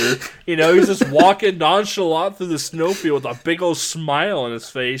y'all later." You know, he's just walking nonchalant through the snowfield with a big old smile on his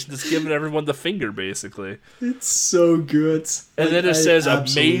face, just giving everyone the finger, basically. It's so good. And then it says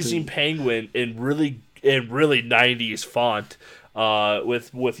 "Amazing Penguin" in really 90s font,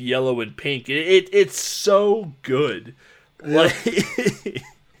 with yellow and pink. It's so good. Like,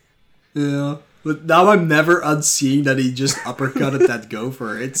 yeah. But now I'm never unseeing that he just uppercutted that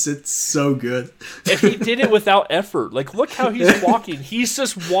gopher. It's so good. And he did it without effort. Like, look how he's walking. He's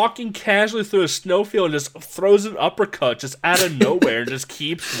just walking casually through a snowfield and just throws an uppercut just out of nowhere and just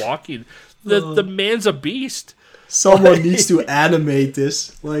keeps walking. The man's a beast. Someone needs to animate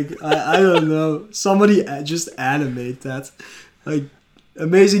this. Like, I don't know. Somebody just animate that. Like,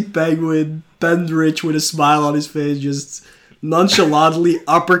 Amazing Penguin, Pendrich with a smile on his face, just nonchalantly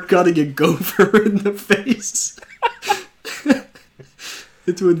uppercutting a gopher in the face.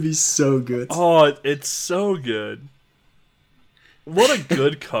 It would be so good. Oh, it's so good. What a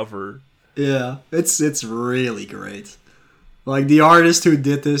good cover. Yeah, it's really great. Like, the artist who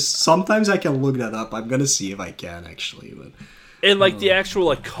did this, sometimes I can look that up. I'm gonna see if I can, actually. But and, like, the actual,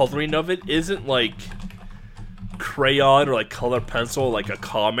 like, coloring of it isn't, like, crayon or, like, color pencil, like a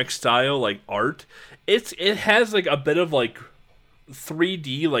comic style, like, art. It has, like, a bit of, like,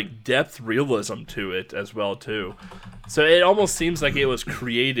 3D, like, depth realism to it as well too. So it almost seems like it was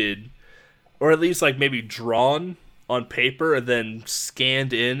created, or at least like maybe drawn on paper and then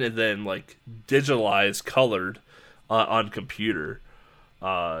scanned in and then like digitalized, colored on computer.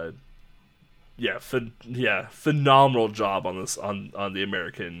 Phenomenal job on this on the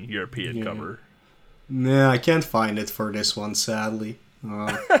American European cover. Yeah, I can't find it for this one, sadly.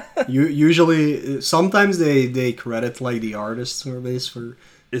 Usually, sometimes they credit like the artist surveys for.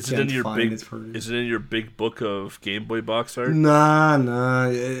 Is it in your big book of Game Boy box art? Nah.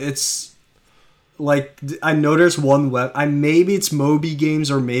 It's like I know there's one maybe it's Moby Games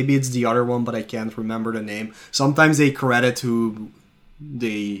or maybe it's the other one, but I can't remember the name. Sometimes they credit who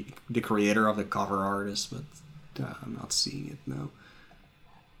the creator of the cover artist, but I'm not seeing it now.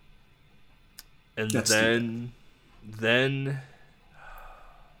 And then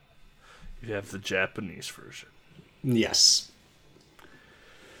you have the Japanese version. Yes.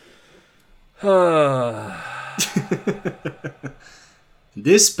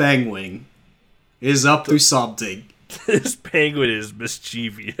 This penguin is up to something. This penguin is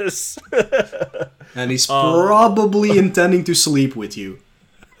mischievous. And he's probably intending to sleep with you.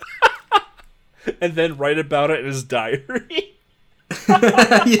 And then write about it in his diary.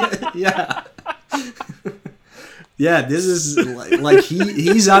 Yeah. Yeah, this is like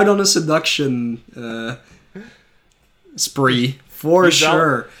he's out on a seduction spree for He's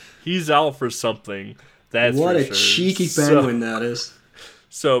sure. He's out for something. That's what for a sure. cheeky penguin that is.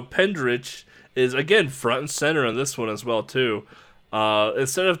 So Pendrich is again front and center on this one as well too.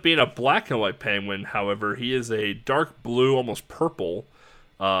 Instead of being a black and white penguin, however, he is a dark blue, almost purple,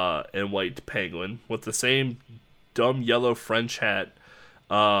 and white penguin with the same dumb yellow French hat.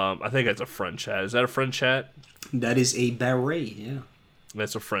 I think that's a French hat. Is that a French hat? That is a beret, yeah.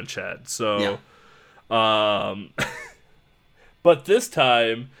 That's a French hat. So, but this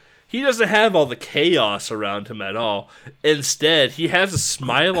time, he doesn't have all the chaos around him at all. Instead, he has a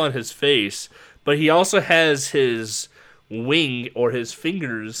smile on his face, but he also has his wing or his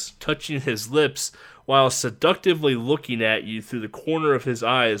fingers touching his lips while seductively looking at you through the corner of his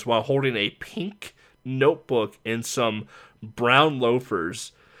eyes while holding a pink notebook and some brown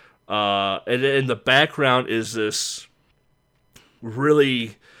loafers. And in the background is this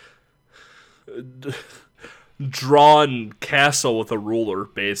really drawn castle with a ruler,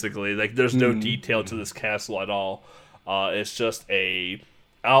 basically. Like, there's no detail to this castle at all. It's just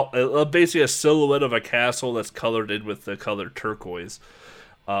basically a silhouette of a castle that's colored in with the color turquoise.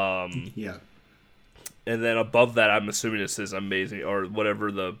 Yeah. And then above that, I'm assuming it says amazing, or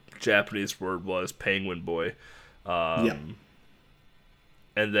whatever the Japanese word was, penguin boy. Yeah.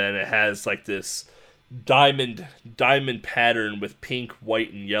 And then it has like this diamond pattern with pink,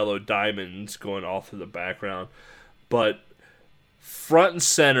 white, and yellow diamonds going all through the background. But front and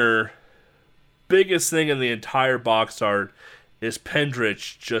center, biggest thing in the entire box art is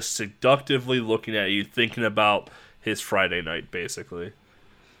Pendrich just seductively looking at you, thinking about his Friday night, basically.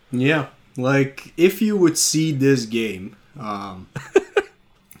 Yeah. Like, if you would see this game,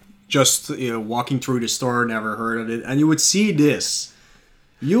 just walking through the store, never heard of it, and you would see this,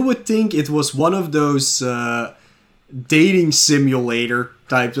 you would think it was one of those dating simulator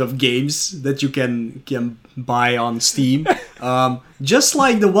types of games that you can buy on Steam. Just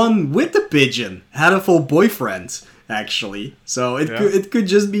like the one with the pigeon, Hatful Boyfriend, actually. So it could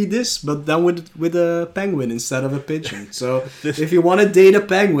just be this, but then with a penguin instead of a pigeon. So if you want to date a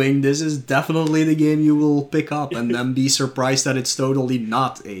penguin, this is definitely the game you will pick up, and then be surprised that it's totally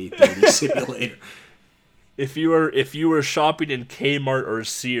not a dating simulator. If you were shopping in Kmart or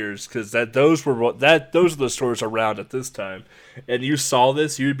Sears, because those are the stores around at this time, and you saw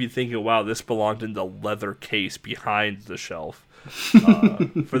this, you'd be thinking, "Wow, this belonged in the leather case behind the shelf."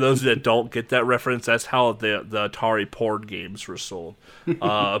 For those that don't get that reference, that's how the Atari porn games were sold.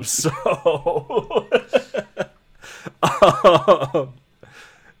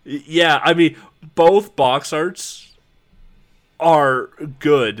 Yeah, I mean, both box arts are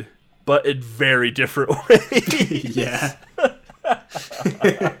good, but in very different ways. Yeah.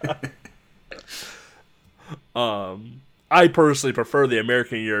 I personally prefer the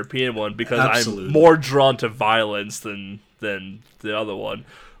American European one because Absolutely. I'm more drawn to violence than the other one.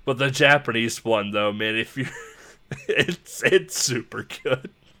 But the Japanese one, though, man, if you it's super good.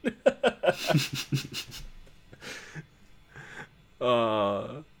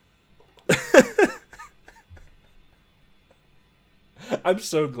 I'm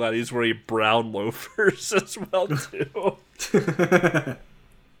so glad he's wearing brown loafers as well too.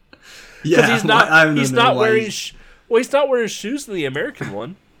 Yeah, he's not wearing shoes in the American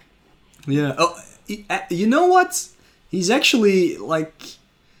one. Yeah. Oh, you know what? He's actually, like,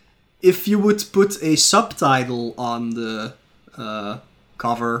 if you would put a subtitle on the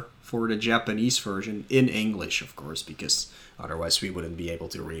cover for the Japanese version, in English, of course, because otherwise we wouldn't be able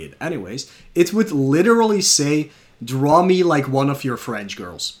to read it anyways, it would literally say, "Draw me like one of your French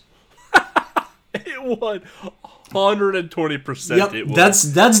girls." It would. 120%. Yep, it would. that's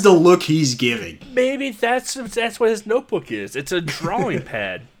the look he's giving. Maybe that's what his notebook is. It's a drawing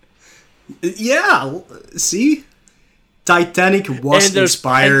pad. Yeah, see? Titanic was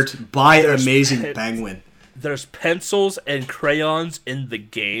inspired by Amazing Penguin. There's pencils and crayons in the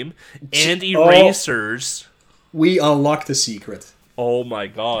game, and erasers. We unlocked the secret. Oh my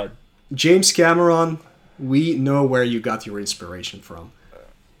god. James Cameron, we know where you got your inspiration from.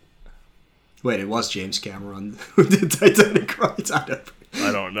 Wait, it was James Cameron who did Titanic, right?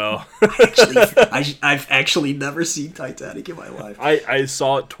 I don't know. I've actually never seen Titanic in my life. I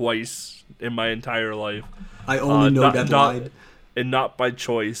saw it twice in my entire life. I only know that line. And not by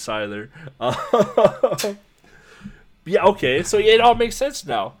choice either. Yeah, okay, so it all makes sense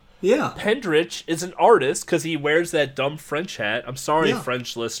now. Yeah. Pendrich is an artist because he wears that dumb French hat. I'm sorry,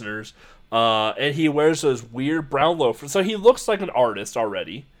 French listeners. And he wears those weird brown loafers. So he looks like an artist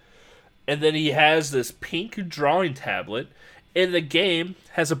already. And then he has this pink drawing tablet. And the game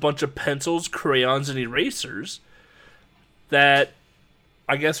has a bunch of pencils, crayons, and erasers. that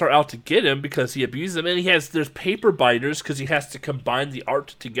I guess are out to get him because he abuses them, and there's paper binders because he has to combine the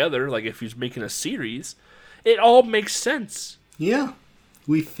art together, like if he's making a series. It all makes sense. Yeah,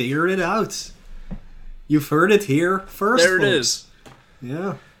 we figured it out. You've heard it here first. There it folks. is.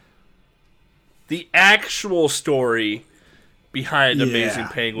 Yeah. The actual story behind Amazing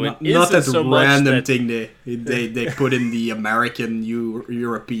Penguin not that so random much that, thing they put in the American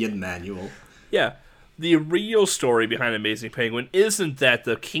European manual. Yeah. The real story behind Amazing Penguin isn't that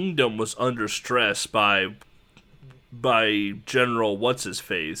the kingdom was under stress by General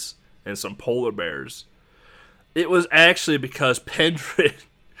What's-His-Face and some polar bears. It was actually because Pendrich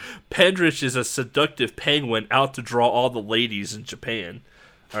is a seductive penguin out to draw all the ladies in Japan.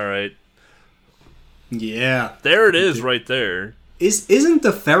 All right. Yeah. There it is right there. Isn't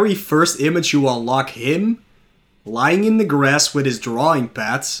the very first image you unlock him lying in the grass with his drawing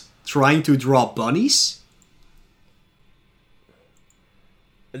pads trying to draw bunnies?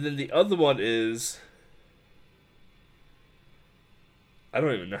 And then the other one is... I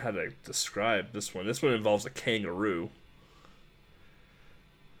don't even know how to describe this one. This one involves a kangaroo.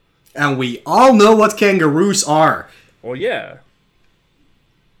 And we all know what kangaroos are. Well, yeah.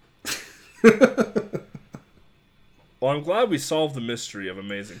 Well, I'm glad we solved the mystery of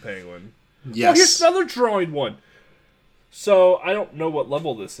Amazing Penguin. Yes. Oh, here's another drawing one. So, I don't know what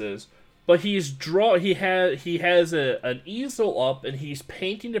level this is, but he has an easel up, and he's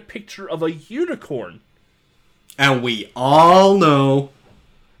painting a picture of a unicorn. And we all know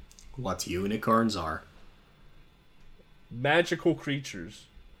what unicorns are. Magical creatures.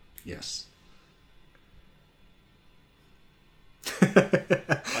 Yes.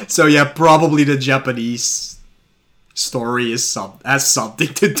 So yeah, probably the Japanese story has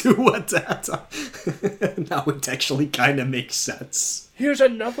something to do with that. Now it actually kind of makes sense. Here's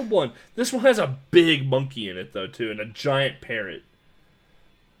another one. This one has a big monkey in it, though, too, and a giant parrot.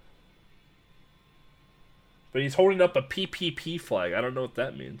 But he's holding up a PPP flag. I don't know what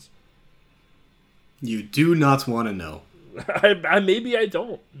that means. You do not want to know. Maybe I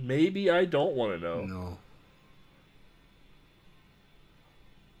don't. Maybe I don't want to know.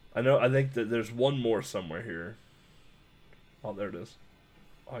 No. I think that there's one more somewhere here. Oh, there it is.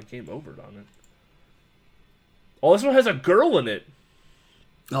 Oh, I game overed on it. Oh, this one has a girl in it.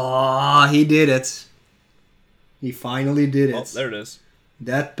 Oh, he did it. He finally did it. Oh, there it is.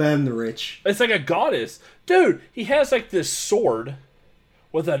 That Pendrich. It's like a goddess. Dude, he has like this sword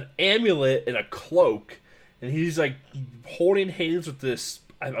with an amulet and a cloak. And he's like holding hands with this,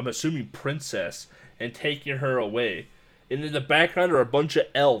 I'm assuming, princess and taking her away. And in the background are a bunch of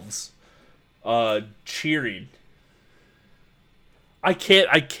elves cheering. I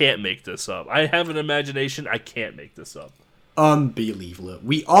can't make this up. I have an imagination. I can't make this up. Unbelievable.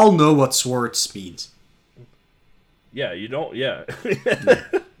 We all know what swords means. Yeah, you don't. Yeah.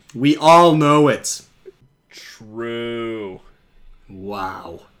 We all know it. True.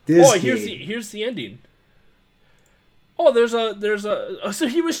 Wow. Here's the ending. Oh, there's a. So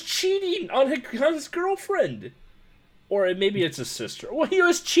he was cheating on his girlfriend, or maybe it's his sister. Well, he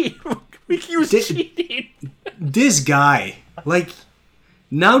was cheating. He was cheating. This guy, like,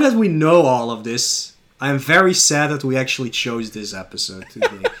 now that we know all of this, I'm very sad that we actually chose this episode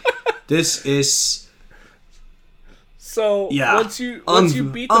today. This is. So yeah, once you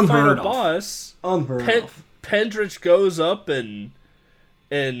beat the final boss, Pendrich goes up and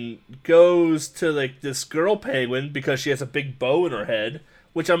goes to like this girl penguin because she has a big bow in her head,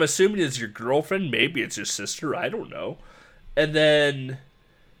 which I'm assuming is your girlfriend. Maybe it's your sister. I don't know. And then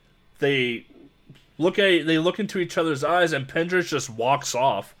they look into each other's eyes, and Pendrich just walks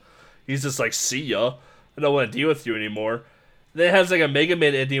off. He's just like, "See ya. I don't want to deal with you anymore." Then it has like a Mega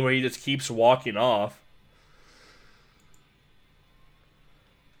Man ending where he just keeps walking off.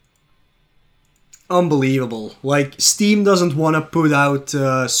 Unbelievable. Like, Steam doesn't want to put out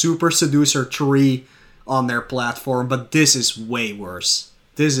Super Seducer 3 on their platform, but this is way worse.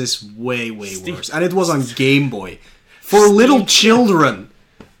 This is way worse. And it was on Game Boy. For little children.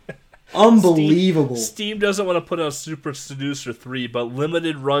 Unbelievable. Steam doesn't want to put out Super Seducer 3, but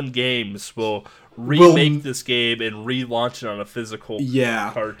Limited Run Games will remake this game and relaunch it on a physical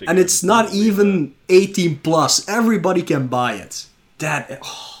cart. And it's not even 18 plus. Everybody can buy it.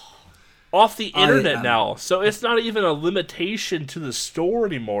 Off the internet now, so it's not even a limitation to the store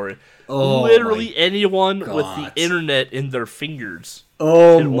anymore. Literally anyone with the internet in their fingers.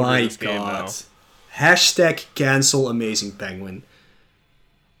 Oh my god. Hashtag cancel Amazing Penguin.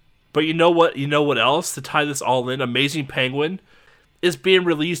 But you know what? You know what else? To tie this all in, Amazing Penguin is being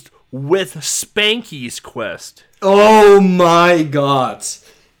released with Spanky's Quest. Oh my god.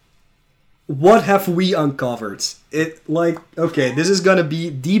 what have we uncovered? Okay, this is gonna be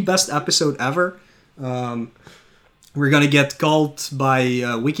the best episode ever. We're gonna get called by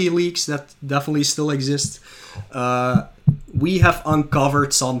WikiLeaks, that definitely still exists. We have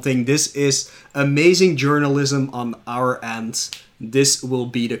uncovered something. This is amazing journalism on our end. This will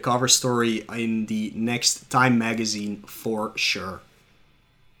be the cover story in the next Time magazine for sure.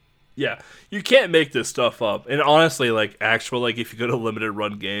 Yeah, you can't make this stuff up. And honestly, if you go to limited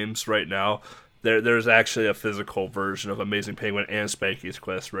run games right now, there's actually a physical version of Amazing Penguin and Spanky's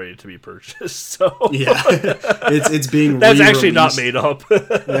Quest ready to be purchased. So yeah, it's being that's actually not made up.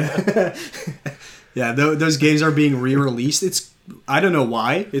 Yeah, those games are being re-released. I don't know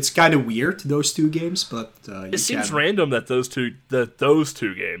why. It's kind of weird, those two games, but it seems random that those two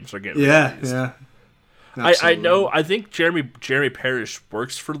games are getting released. Yeah. I know. I think Jeremy Parrish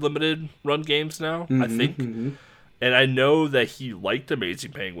works for limited run games now. I think, and I know that he liked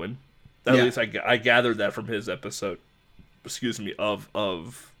Amazing Penguin. At least I gathered that from his episode. Excuse me, of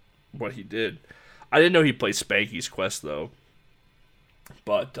what he did. I didn't know he played Spanky's Quest though.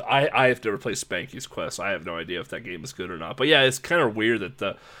 But I have never played Spanky's Quest. So I have no idea if that game is good or not. But yeah, it's kind of weird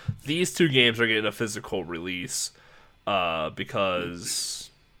that these two games are getting a physical release because,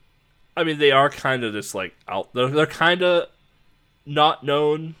 I mean, they are kind of just like out. They're kind of not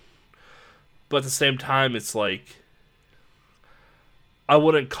known, but at the same time, it's like I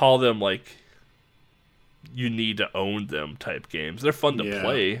wouldn't call them like you need to own them type games. They're fun to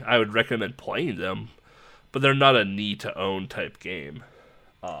play. I would recommend playing them, but they're not a need to own type game.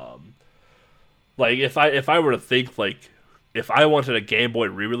 Like if I were to think like if I wanted a Game Boy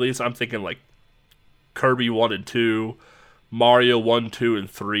re-release, I'm thinking like Kirby 1 and 2, Mario 1, 2, and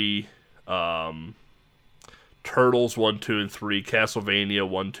 3, Turtles 1, 2, and 3, Castlevania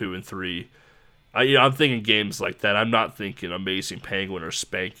 1, 2, and 3. I'm thinking games like that. I'm not thinking Amazing Penguin or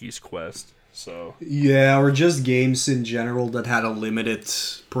Spanky's Quest. So yeah, or just games in general that had a limited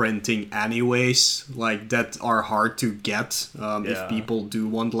printing anyways, like that are hard to get. If people do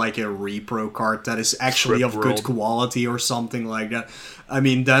want like a repro card that is actually of good quality or something like that, I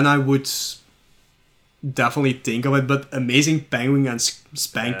mean, then I would definitely think of it. But Amazing Penguin and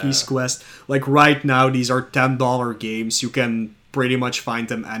Spanky's Quest, like right now, these are $10 games. You can pretty much find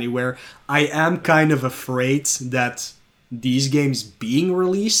them anywhere. I am kind of afraid that these games being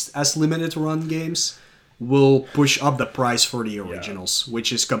released as limited run games will push up the price for the originals,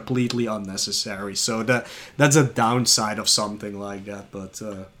 which is completely unnecessary. So that's a downside of something like that. But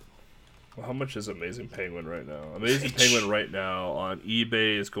well, how much is Amazing Penguin right now? Amazing Penguin right now on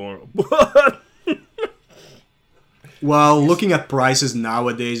eBay is going. What? Well, looking at prices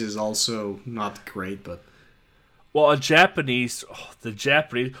nowadays is also not great, but. Well, the Japanese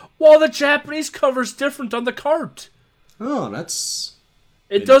cover's different on the cart. Oh, that's...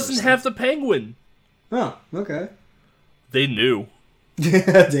 It doesn't have the penguin. Oh, okay. They knew.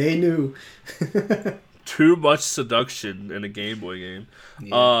 They knew. Too much seduction in a Game Boy game.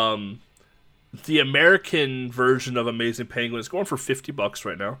 Yeah. The American version of Amazing Penguin is going for $50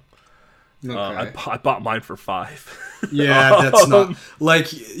 right now. Okay. I bought mine for $5. Yeah, that's not...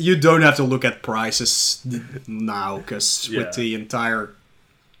 Like, you don't have to look at prices now, because with the entire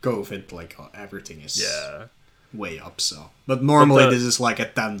COVID, like, everything is... way up, so. But normally this is like a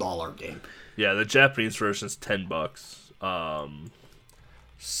 $10 game. Yeah, the Japanese version is $10.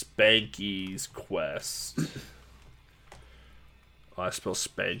 Spanky's Quest. Oh, I spelled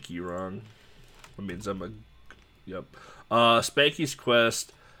Spanky wrong. That means I'm a... Yep. Spanky's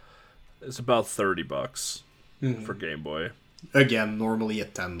Quest is about $30 for Game Boy. Again, normally a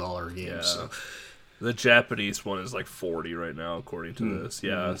 $10 game, yeah. So. The Japanese one is like $40 right now, according to this.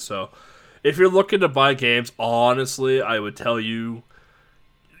 Yeah, so... If you're looking to buy games, honestly, I would tell you,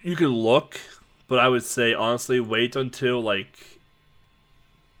 you can look, but I would say, honestly, wait until, like,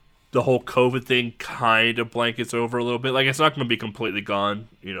 the whole COVID thing kind of blankets over a little bit. Like, it's not going to be completely gone.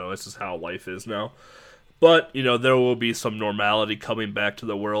 You know, this is how life is now. But, you know, there will be some normality coming back to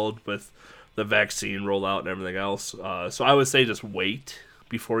the world with the vaccine rollout and everything else. So I would say just wait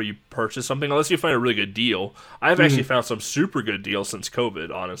before you purchase something, unless you find a really good deal. I've actually found some super good deals since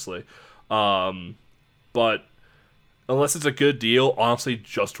COVID, honestly. But unless it's a good deal, honestly,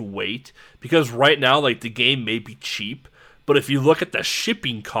 just wait. Because right now, like, the game may be cheap, but if you look at the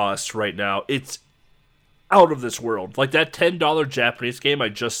shipping costs right now, it's out of this world. Like, that $10 Japanese game I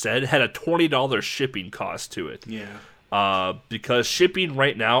just said had a $20 shipping cost to it. Yeah. Because shipping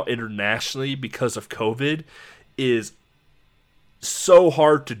right now internationally, because of COVID, is so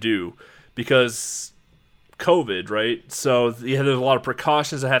hard to do. Because... COVID, right? So there's a lot of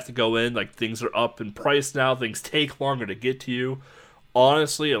precautions that have to go in. Like, things are up in price now. Things take longer to get to you.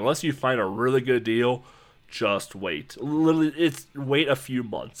 honestly, unless you find a really good deal, just wait. Literally, wait a few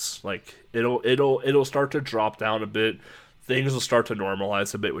months. Like it'll start to drop down a bit. Things will start to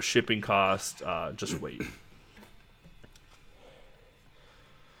normalize a bit with shipping costs. Just wait.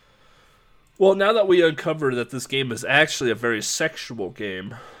 Well, now that we uncovered that this game is actually a very sexual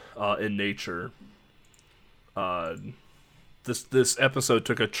game in nature, this episode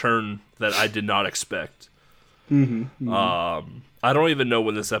took a turn that I did not expect. I don't even know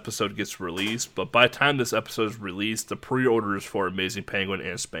when this episode gets released, but by the time this episode is released, the pre-orders for Amazing Penguin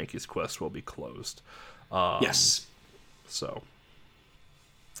and Spanky's Quest will be closed. Yes. So.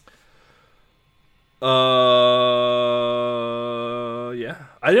 Yeah.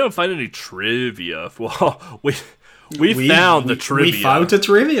 I didn't find any trivia. Well, we found the trivia. We found the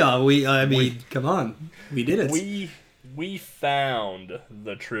trivia. I mean, come on. We did it. We found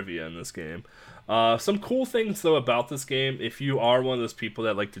the trivia in this game. Some cool things, though, about this game, if you are one of those people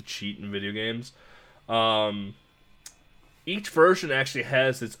that like to cheat in video games, each version actually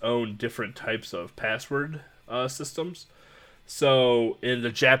has its own different types of password systems. So, in the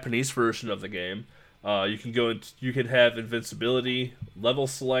Japanese version of the game, you can have invincibility, level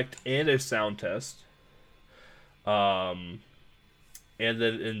select, and a sound test. And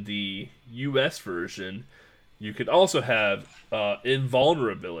then in the US version, you could also have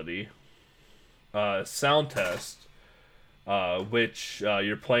invulnerability, sound test, which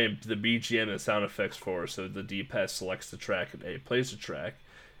you're playing the BGM and sound effects for, so the D-pad selects the track and A plays the track.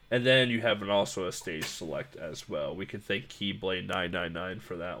 And then you have also a stage select as well. We could thank Keyblade 999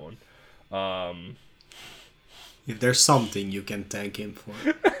 for that one. If there's something you can thank him for.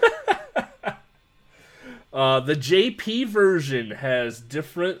 The JP version has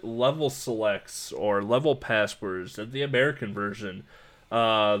different level selects or level passwords than the American version.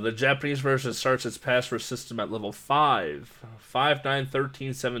 The Japanese version starts its password system at level 5, 5, 9,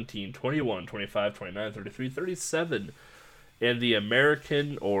 13, 17, 21, 25, 29, 33, 37. And the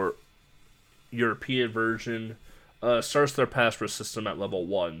American or European version starts their password system at level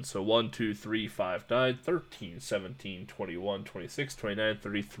 1. So 1, 2, 3, 5, 9, 13, 17, 21, 26, 29,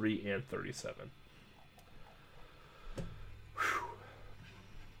 33, and 37. Whew.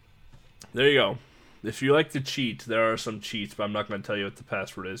 There you go. If you like to cheat, there are some cheats, but I'm not going to tell you what the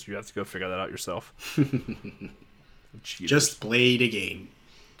password is. You have to go figure that out yourself. Just play the game.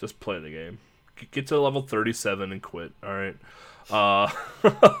 Just play the game. Get to level 37 and quit. All right.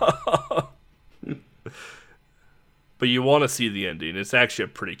 But you want to see the ending. It's actually a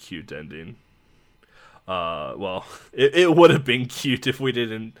pretty cute ending. Well, it would have been cute if we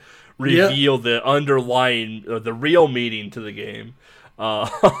didn't reveal the underlying, the real meaning to the game.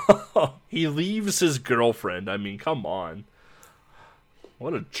 He leaves his girlfriend. I mean, come on.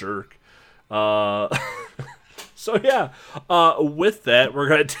 What a jerk. So yeah, with that, we're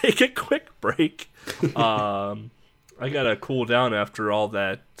going to take a quick break. I got to cool down after all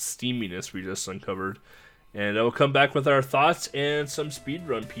that steaminess we just uncovered. And I will come back with our thoughts and some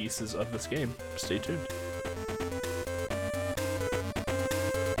speedrun pieces of this game. Stay tuned.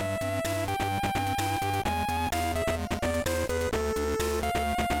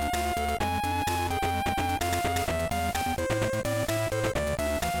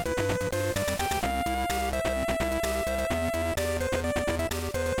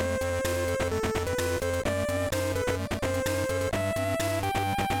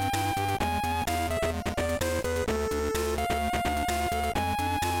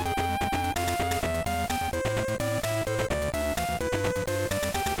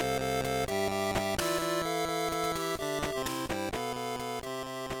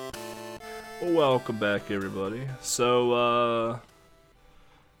 Welcome back, everybody. So,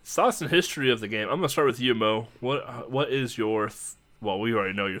 thoughts and history of the game. I'm gonna start with you, Mo. What is your well? We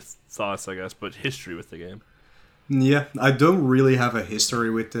already know your thoughts, I guess, but history with the game. Yeah, I don't really have a history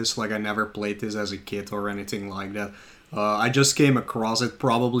with this. Like, I never played this as a kid or anything like that. I just came across it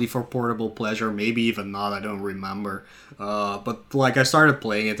probably for portable pleasure, maybe even not. I don't remember. But like, I started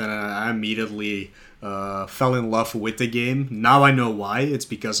playing it and I immediately fell in love with the game. Now I know why. It's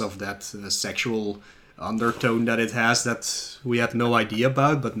because of that sexual undertone that it has that we had no idea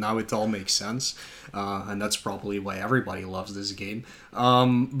about, but now it all makes sense. And that's probably why everybody loves this game.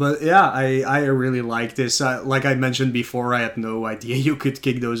 But yeah, I really like this. Like I mentioned before, I had no idea you could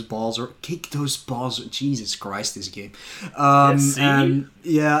kick those balls. Jesus Christ, this game. And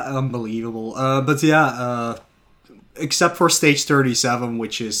yeah, unbelievable. But yeah, except for stage 37,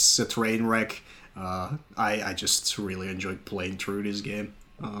 which is a train wreck, I just really enjoyed playing through this game.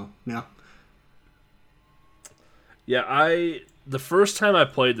 Yeah. Yeah, the first time I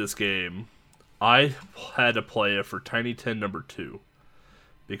played this game, I had to play it for Tiny 10 number 2.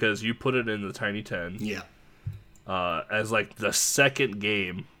 because you put it in the Tiny 10. Yeah. As like the second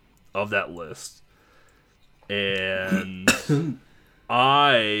game of that list. And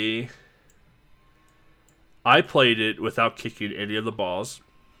I played it without kicking any of the balls.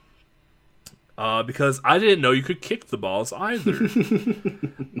 Because I didn't know you could kick the balls either.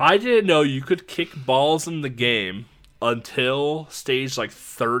 I didn't know you could kick balls in the game until stage like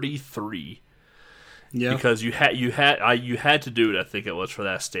 33. Yeah. Because you had to do it, I think it was, for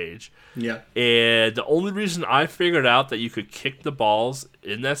that stage. Yeah. And the only reason I figured out that you could kick the balls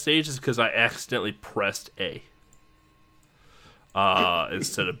in that stage is because I accidentally pressed A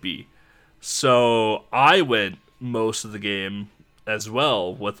instead of B. So I went most of the game as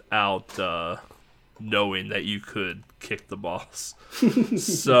well without knowing that you could kick the balls.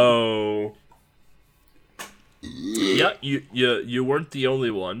 So yeah, you weren't the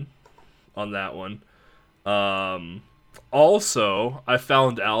only one on that one. Also, I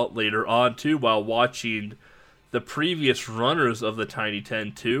found out later on too, while watching the previous runners of the Tiny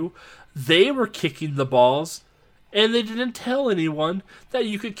 10 too, they were kicking the balls, and they didn't tell anyone that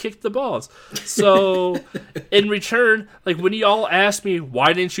you could kick the balls. So, in return, like when y'all asked me,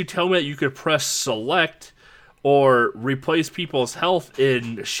 why didn't you tell me that you could press select or replace people's health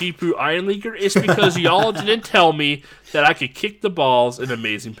in Shipu Iron Leaguer, it's because y'all didn't tell me that I could kick the balls in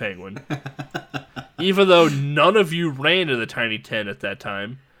Amazing Penguin. Even though none of you ran to the Tiny 10 at that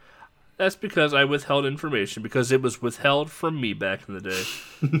time. That's because I withheld information, because it was withheld from me back in the day.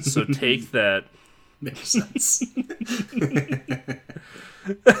 So take that. Makes sense.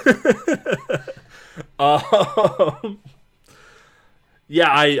 Yeah,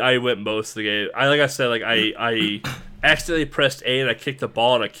 I went most of the game. Like I said, I accidentally pressed A and I kicked the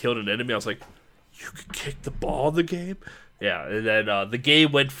ball and I killed an enemy. I was like, you could kick the ball in the game? Yeah, and then the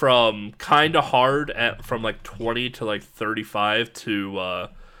game went from kind of hard from like 20 to like 35 to I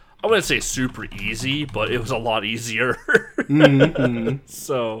wouldn't say super easy, but it was a lot easier. Mm-hmm.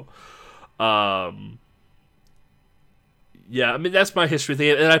 So, yeah, I mean that's my history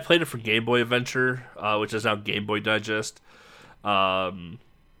thing, and I played it for Game Boy Adventure, which is now Game Boy Digest. It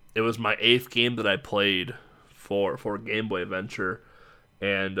was my 8th game that I played for Game Boy Adventure.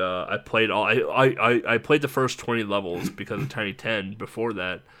 And I played I played the first 20 levels because of Tiny 10 before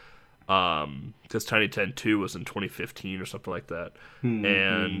that, because Tiny 10 2 was in 2015 or something like that,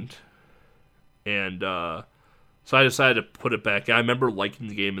 and so I decided to put it back. I remember liking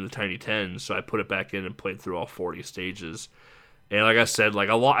the game in the Tiny 10, so I put it back in and played through all 40 stages. And like I said, like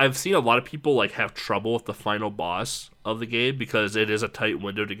I've seen a lot of people like have trouble with the final boss of the game because it is a tight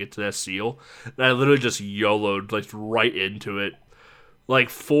window to get to that seal. And I literally just YOLO'd like right into it. Like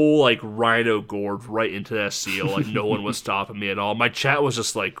full like rhino gourd right into that seal. Like no one was stopping me at all. My chat was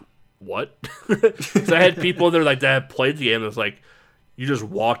just like, "What?" So I had people there like that had played the game. It was like, you just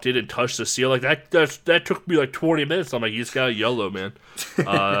walked in and touched the seal like that. That took me like 20 minutes. I'm like, you just gotta YOLO, man.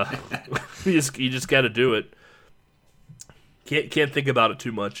 You just gotta do it. Can't think about it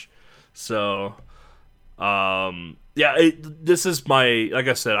too much. So, yeah, this is my, like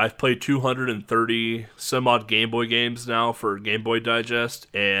I said, I've played 230 some odd Game Boy games now for Game Boy Digest,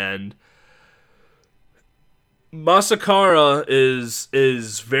 and Masakara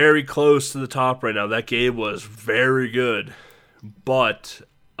is very close to the top right now. That game was very good, but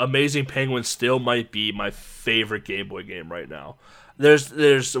Amazing Penguin still might be my favorite Game Boy game right now.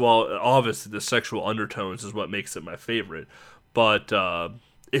 There's well, obviously the sexual undertones is what makes it my favorite, but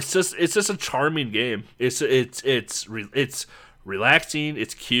it's just a charming game. It's relaxing.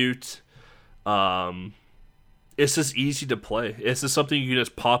 It's cute. It's just easy to play. It's just something you can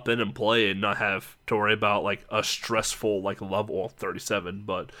just pop in and play and not have to worry about like a stressful like level 37.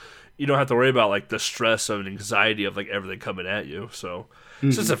 But you don't have to worry about like the stress of and anxiety of like everything coming at you. So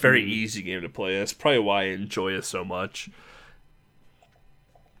it's just a very easy game to play. That's probably why I enjoy it so much.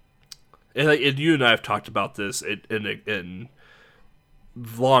 And like, and you and I have talked about this in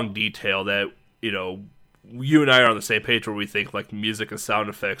long detail that, you know, you and I are on the same page where we think like music and sound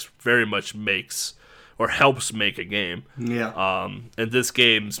effects very much makes or helps make a game. Yeah. And this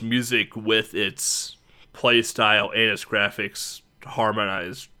game's music with its play style and its graphics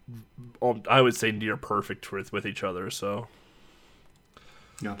harmonize, I would say, near perfect with each other. So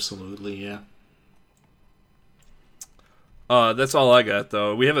absolutely, yeah. That's all I got,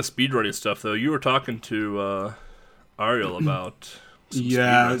 though. We have a speedrunning stuff, though. You were talking to Ariel about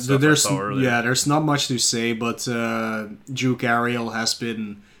yeah, there's not much to say, but Duke Ariel has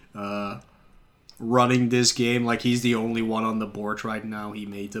been running this game like he's the only one on the board right now. He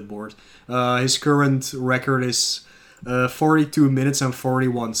made the board. His current record is 42 minutes and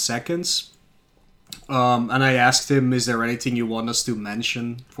 41 seconds. And I asked him, is there anything you want us to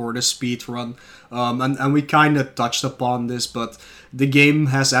mention for the speed run? And we kind of touched upon this, but the game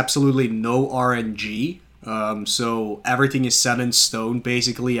has absolutely no RNG. So everything is set in stone,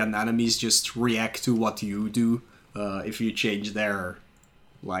 basically, and enemies just react to what you do if you change their,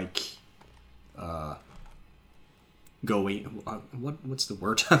 like, going... what's the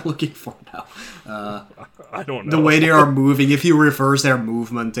word I'm looking for now? I don't know. The way they are moving, if you reverse their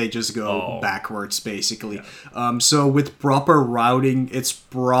movement, they just go backwards, basically. Yeah. So with proper routing, it's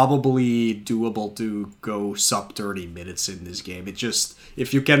probably doable to go sub 30 minutes in this game. It just,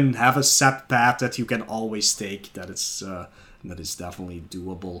 if you can have a set path that you can always take, that is definitely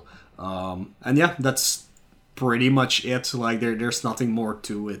doable. And yeah, that's pretty much it. Like there's nothing more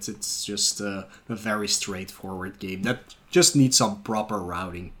to it. It's just a very straightforward game that just needs some proper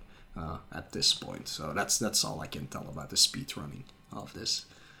routing at this point. So that's all I can tell about the speedrunning of this.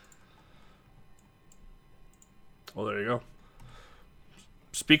 Well, there you go.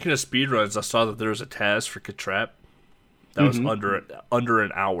 Speaking of speedruns, I saw that there was a task for Catrap that was under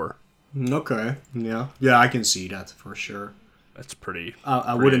an hour. Okay, yeah, I can see that for sure. That's pretty.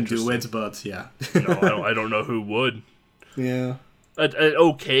 I wouldn't do it, but yeah. No, I don't know who would. Yeah. An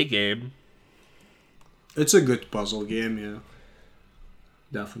okay game. It's a good puzzle game, yeah.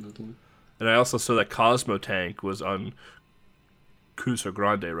 Definitely. And I also saw that Cosmo Tank was on Cruzo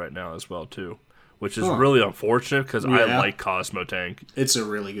Grande right now as well, too. Which is really unfortunate, because I like Cosmo Tank. It's a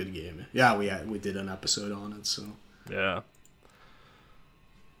really good game. Yeah, we did an episode on it, so... Yeah.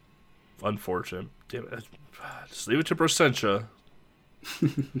 Unfortunate. Damn it. Just leave it to Brossentia.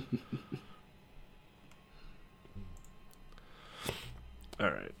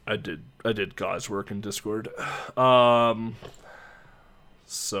 Alright. I did God's work in Discord.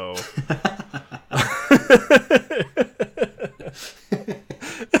 So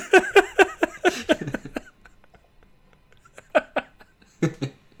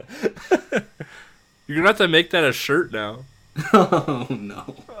you're gonna have to make that a shirt now. Oh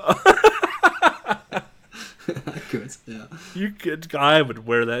no. Good, yeah. You could. I would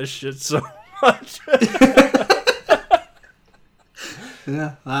wear that shit so much.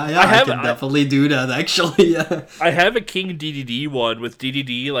 Yeah, I can definitely do that, actually. Yeah. I have a King DDD one with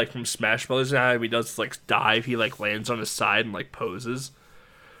DDD, like, from Smash Brothers, and how he does, like, dive. He, like, lands on his side and, like, poses.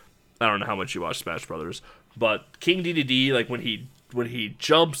 I don't know how much you watch Smash Brothers, but King DDD, like, when he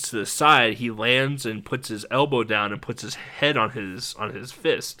jumps to the side, he lands and puts his elbow down and puts his head on his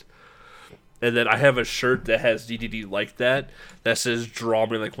fist. And then I have a shirt that has DDD like that says, "Draw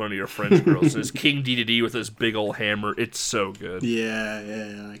me like one of your French girls." It says King DDD with this big old hammer. It's so good.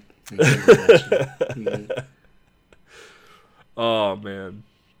 Yeah. I can Oh, man.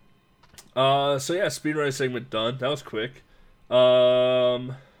 So yeah, speedrunning segment done. That was quick.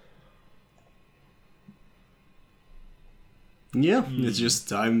 Yeah, it's just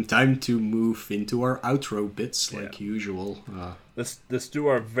time to move into our outro bits like usual. Let's do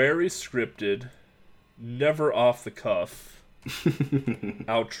our very scripted, never off the cuff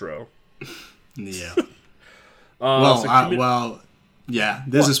outro. Yeah. So yeah.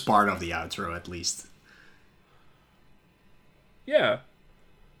 This is part of the outro at least. Yeah.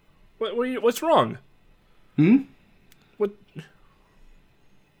 What's wrong? What?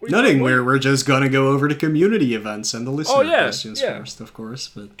 Nothing. We're just gonna go over the community events and the listener questions first, of course.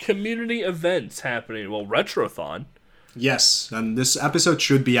 But community events happening. Well, Retrothon. Yes, and this episode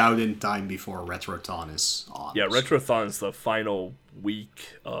should be out in time before Retrothon is on. Yeah, Retrothon is the final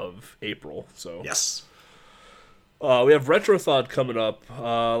week of April. So yes, we have Retrothon coming up.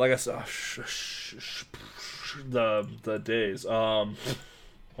 Like I said, the days.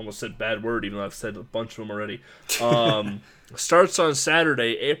 Almost said bad word, even though I've said a bunch of them already. Starts on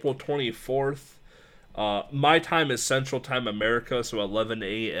Saturday, April 24th. My time is Central Time America, so 11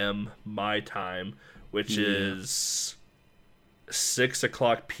 a.m. my time, which is 6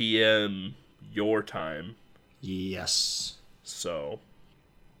 o'clock p.m. your time. Yes. So,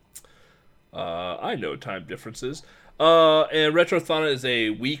 I know time differences. And Retrothon is a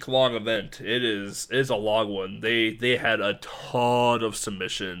week-long event. It is a long one. They had a ton of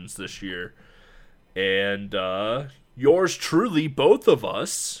submissions this year. And, yours truly, both of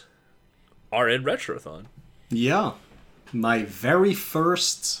us, are in Retrothon. Yeah. My very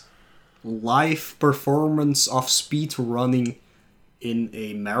first live performance of speed running in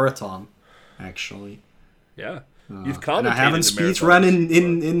a marathon, actually. Yeah. You've commentated. And I haven't speed run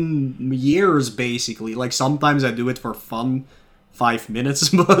in years, basically. Like, sometimes I do it for fun, 5 minutes,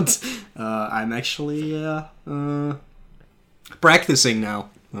 but I'm actually practicing now.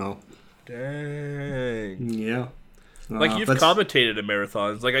 Oh. Dang. Yeah. Like, you've commentated in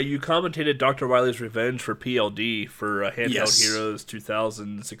marathons. Like, you commentated Dr. Wily's Revenge for PLD for Handheld Heroes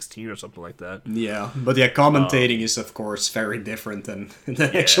 2016 or something like that. Yeah, but commentating is, of course, very different than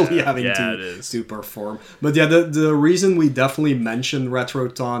actually having to perform. But yeah, the reason we definitely mentioned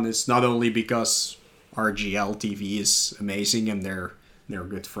Retroton is not only because RGL TV is amazing and they're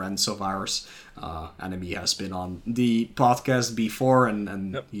good friends of ours. Enemy has been on the podcast before,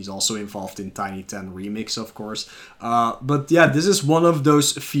 and he's also involved in Tiny 10 Remix, of course. But yeah, this is one of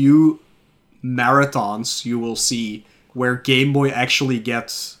those few marathons you will see where Game Boy actually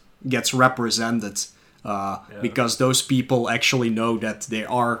gets represented, because those people actually know that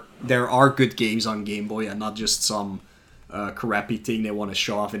there are good games on Game Boy and not just some crappy thing they want to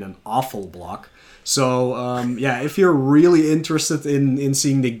show off in an awful block. So, if you're really interested in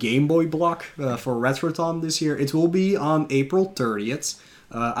seeing the Game Boy block for Retroton this year, it will be on April 30th.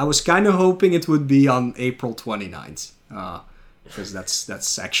 I was kind of hoping it would be on April 29th, because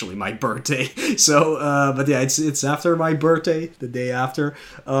that's actually my birthday. So, but yeah, it's after my birthday, the day after.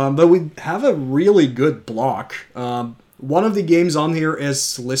 But we have a really good block. One of the games on here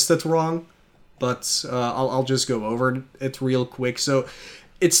is listed wrong, but I'll just go over it real quick. So,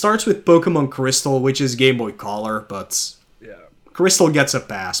 it starts with Pokemon Crystal, which is Game Boy Color, but Crystal gets a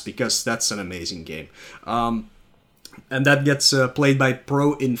pass because that's an amazing game. And that gets played by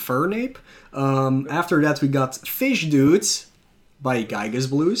Pro Infernape. After that, we got Fish Dudes by Gygus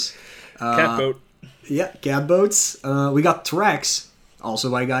Blues. Catboat. Yeah, Catboats. We got Trax,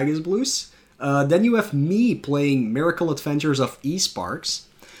 also by Gygus Blues. Then you have me playing Miracle Adventures of E-Sparks.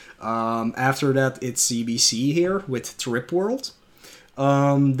 After that, it's CBC here with Trip World.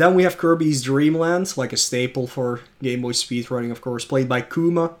 Then we have Kirby's Dream Land, like a staple for Game Boy speedrunning, of course, played by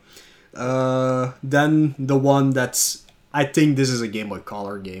Kuma. Then the one that's... I think this is a Game Boy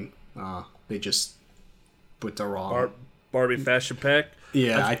Color game. They just put the wrong... Barbie Fashion Pack?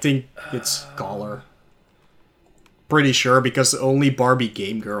 Yeah, I think it's Color. Pretty sure, because only Barbie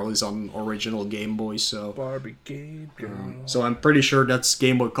Game Girl is on original Game Boy, so... Barbie Game Girl... so I'm pretty sure that's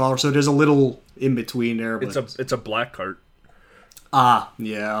Game Boy Color, so there's a little in between there, but... It's a black cart.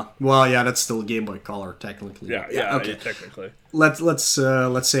 Yeah. Well, yeah, that's still Game Boy Color, technically. Yeah, okay. Technically. Let's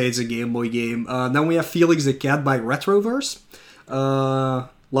say it's a Game Boy game. Then we have Felix the Cat by Retroverse.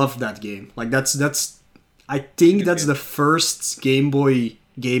 Love that game. Like, that's I think that's the first Game Boy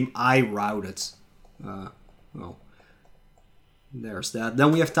game I routed. Well, there's that.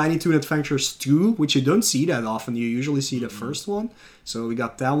 Then we have Tiny Toon Adventures 2, which you don't see that often. You usually see the first one. So we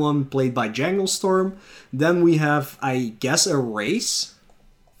got that one played by Jangle Storm. Then we have, I guess, a race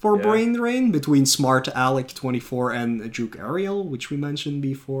for Brain Drain between Smart Alec 24 and Juke Ariel, which we mentioned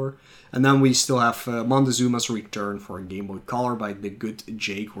before. And then we still have Montezuma's Return for Game Boy Color by the good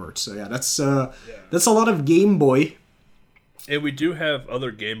Jake Word. So yeah, that's a lot of Game Boy. And we do have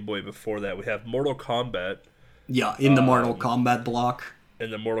other Game Boy before that. We have Mortal Kombat. Yeah, in the Mortal Kombat block.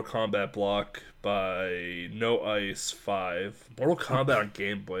 In the Mortal Kombat block by No Ice 5. Mortal Kombat on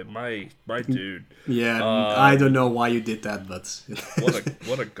Game Boy, my dude. Yeah, I don't know why you did that, but...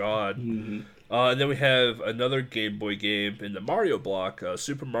 what a god. Mm-hmm. And then we have another Game Boy game in the Mario block.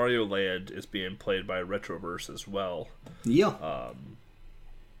 Super Mario Land is being played by Retroverse as well. Yeah.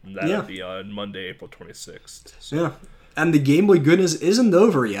 That'll be on Monday, April 26th. So. Yeah. And the Game Boy goodness isn't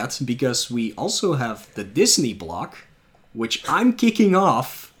over yet, because we also have the Disney block, which I'm kicking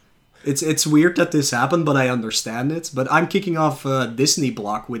off. It's weird that this happened, but I understand it. But I'm kicking off Disney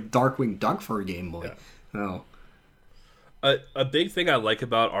block with Darkwing Duck for Game Boy. Yeah. Oh. A big thing I like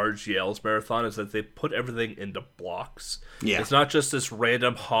about RGL's Marathon is that they put everything into blocks. Yeah. It's not just this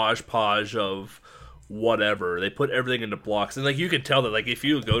random hodgepodge of whatever. They put everything into blocks, and like you can tell that like if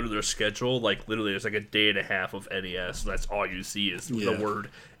you go to their schedule, like literally there's like a day and a half of NES, and that's all you see is the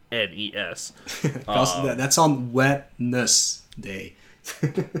word NES. That's on Wednesday.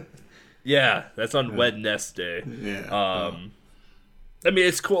 Yeah, that's on Wednesday. Yeah. I mean,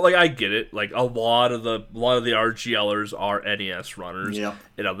 it's cool. Like I get it. Like a lot of the RGLers are NES runners. Yeah.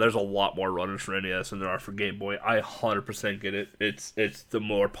 You know, there's a lot more runners for NES than there are for Game Boy. I 100% get it. It's the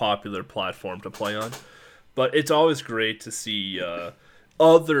more popular platform to play on. But it's always great to see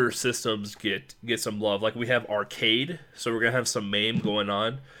other systems get some love. Like we have Arcade, so we're gonna have some MAME going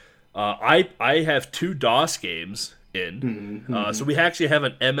on. I have 2 DOS games in. So we actually have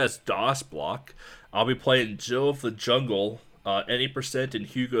an MS-DOS block. I'll be playing Jill of the Jungle any percent in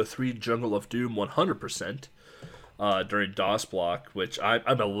Hugo 3 Jungle of Doom 100% during DOS block, which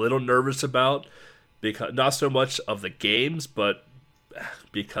I'm a little nervous about, because not so much of the games, but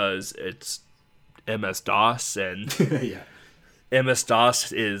because it's MS-DOS, and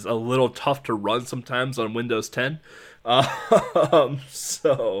MS-DOS is a little tough to run sometimes on Windows 10.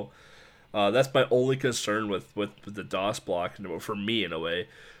 So that's my only concern with the DOS block for me in a way.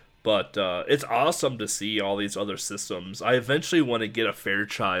 But it's awesome to see all these other systems. I eventually want to get a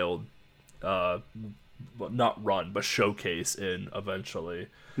Fairchild, not run, but showcase in eventually.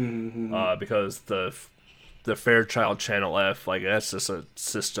 Because the Fairchild Channel F, like, that's just a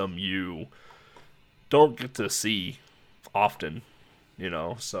system you don't get to see often,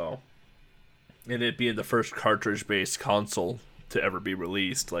 so. And it being the first cartridge-based console to ever be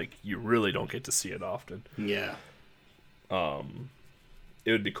released, like, you really don't get to see it often. Yeah.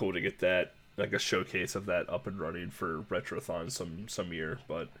 It would be cool to get that, like a showcase of that up and running for Retrothon some year.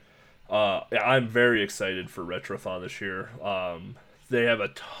 But I'm very excited for Retrothon this year. They have a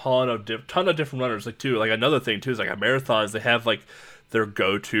ton of different runners, like, too. Like, another thing too is, like, at marathons, they have, like, their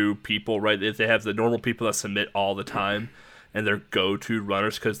go-to people, right? They have the normal people that submit all the time, and their go-to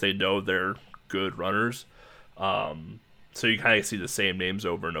runners because they know they're good runners. So you kind of see the same names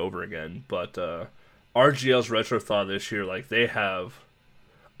over and over again. But RGL's Retrothon this year, like, they have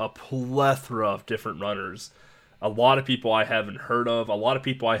a plethora of different runners. A lot of people I haven't heard of. A lot of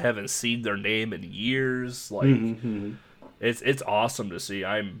people I haven't seen their name in years. Like, it's awesome to see.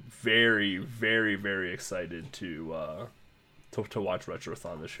 I'm very, very, very excited to watch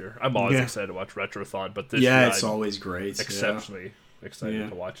Retrothon this year. I'm always excited to watch Retrothon, but this year it's always great. Exceptionally excited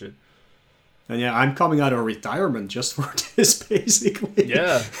to watch it. And I'm coming out of retirement just for this, basically.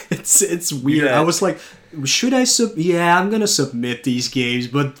 Yeah. It's weird. Yeah. I was like, should I I'm going to submit these games,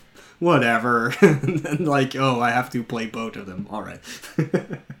 but whatever. And then, like, I have to play both of them. All right.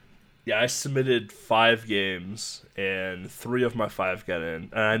 Yeah, I submitted 5 games, and 3 of my 5 got in.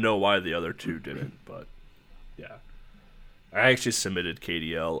 And I know why the other 2 didn't, but yeah. I actually submitted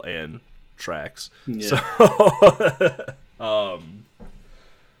KDL and Tracks. Yeah. So,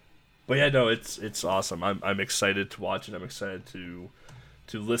 but yeah, no, it's awesome. I'm excited to watch it. I'm excited to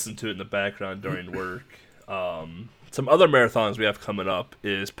listen to it in the background during work. Some other marathons we have coming up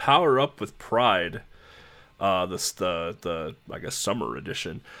is Power Up with Pride. The I guess summer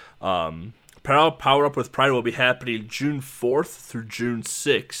edition. Power Up with Pride will be happening June 4th through June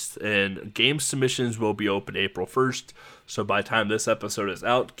 6th, and game submissions will be open April 1st. So by the time this episode is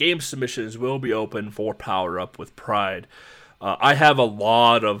out, game submissions will be open for Power Up with Pride. I have a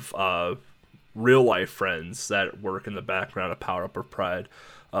lot of real-life friends that work in the background of Power Up with Pride.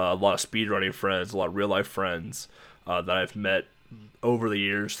 A lot of speedrunning friends, a lot of real-life friends that I've met over the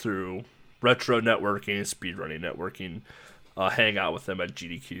years through retro networking, speedrunning networking, hang out with them at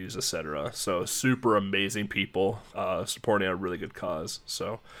GDQs, etc. So super amazing people supporting a really good cause.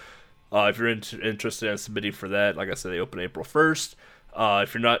 So if you're interested in submitting for that, like I said, they open April 1st.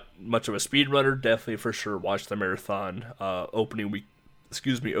 If you're not much of a speedrunner, definitely for sure watch the marathon opening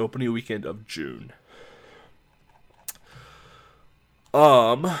weekend of June.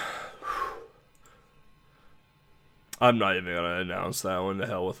 I'm not even gonna announce that one. To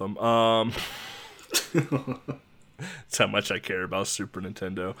hell with them. That's how much I care about Super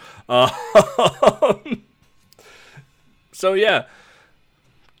Nintendo. So yeah,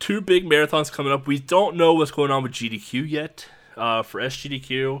 2 big marathons coming up. We don't know what's going on with GDQ yet. For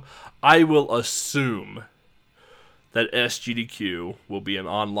SGDQ, I will assume that SGDQ will be an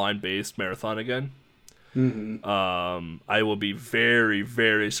online-based marathon again. I will be very,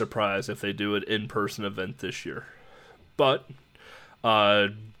 very surprised if they do an in-person event this year. But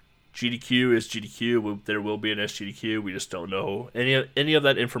GDQ is GDQ. There will be an SGDQ. We just don't know any of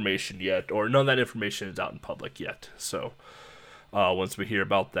that information yet, or none of that information is out in public yet. So once we hear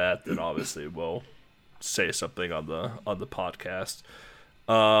about that, then obviously we'll say something on the podcast.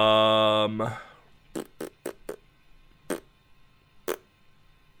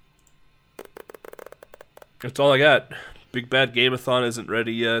 That's all I got. Big Bad Gameathon isn't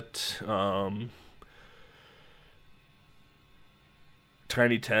ready yet.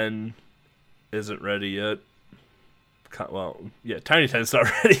 Tiny 10 isn't ready yet. Well, yeah, Tiny 10's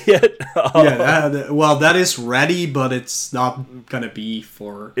not ready yet. That is ready, but it's not gonna be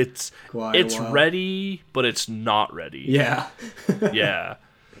for quite a while. Ready, but it's not ready. Yeah. Yeah.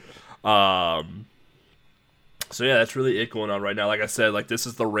 So yeah, that's really it going on right now. Like I said, like, this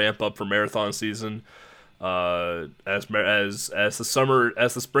is the ramp up for marathon season. As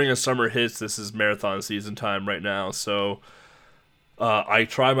the spring and summer hits, this is marathon season time right now. So I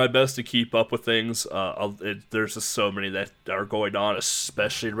try my best to keep up with things. There's just so many that are going on,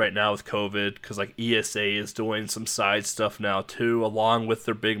 especially right now with COVID, because like ESA is doing some side stuff now too, along with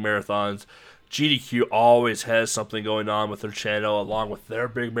their big marathons. GDQ always has something going on with their channel, along with their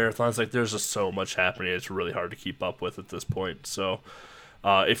big marathons. Like, there's just so much happening. It's really hard to keep up with at this point. So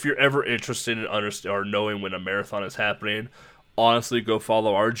If you're ever interested in or knowing when a marathon is happening, honestly, go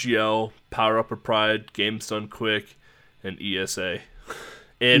follow RGL, Power Up of Pride, Games Done Quick, and ESA,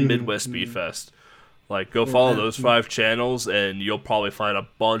 and Midwest Speed Fest. Like, go follow those 5 channels, and you'll probably find a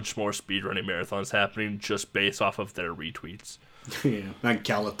bunch more speedrunning marathons happening just based off of their retweets. Yeah, and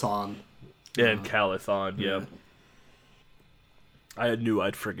Calathon. And Calathon, yeah. I knew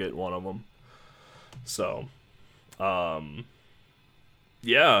I'd forget one of them. So,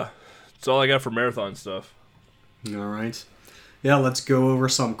 yeah, that's all I got for marathon stuff. All right. Yeah, let's go over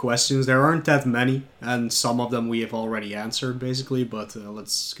some questions. There aren't that many, and some of them we have already answered, basically, but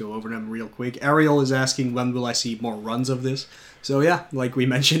let's go over them real quick. Ariel is asking, when will I see more runs of this? So yeah, like we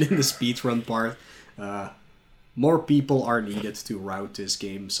mentioned in the speedrun part, more people are needed to route this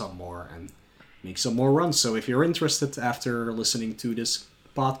game some more and make some more runs. So if you're interested after listening to this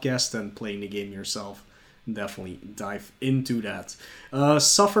podcast and playing the game yourself, definitely dive into that.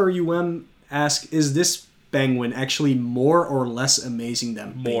 Suffer asks, is this Penguin actually more or less amazing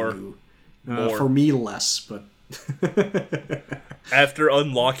than Pengu? More. For me, less, but after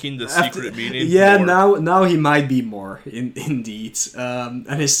unlocking the secret meaning, yeah, more. now he might be more, indeed. And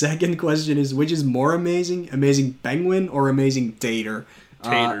his second question is, which is more amazing? Amazing Penguin or Amazing Tater?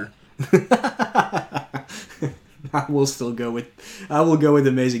 Tater. I will go with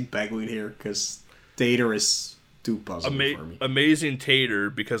Amazing Penguin here, because Tater is too puzzling for me. Amazing Tater,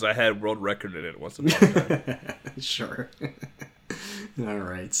 because I had world record in it once upon a time. Sure. All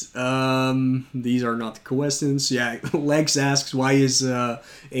right. These are not questions. Yeah, Lex asks, why is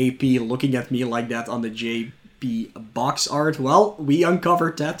AP looking at me like that on the JP box art? Well, we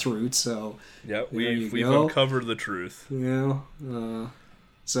uncovered that truth, so yeah, we've uncovered the truth. Yeah.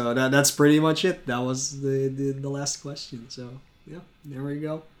 So that's pretty much it. That was the last question. So yeah, there we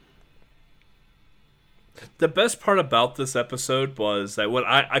go. The best part about this episode was that when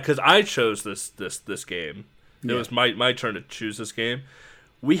because I chose this game, it was my turn to choose this game.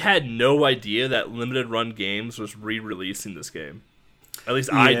 We had no idea that Limited Run Games was re-releasing this game. At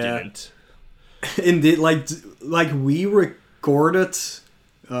least I didn't. Indeed, like we recorded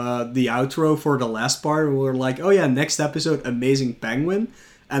the outro for the last part, and we were like, oh yeah, next episode, Amazing Penguin.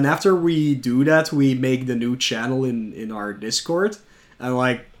 And after we do that, we make the new channel in our Discord, and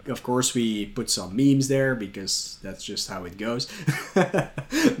like, of course, we put some memes there because that's just how it goes.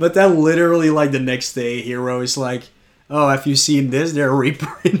 But then literally, like, the next day, Hero is like, oh, have you seen this? They're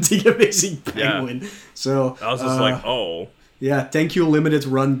reprinting Amazing Penguin. Yeah. So I was just like, oh. Yeah, thank you, Limited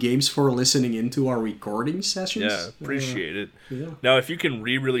Run Games, for listening into our recording sessions. Yeah, appreciate it. Yeah. Now, if you can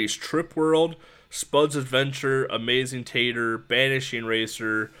re-release Trip World, Spud's Adventure, Amazing Tater, Banishing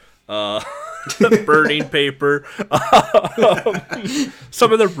Racer, Burning Paper,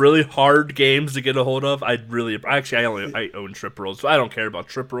 some of the really hard games to get a hold of, I own Trip World, so I don't care about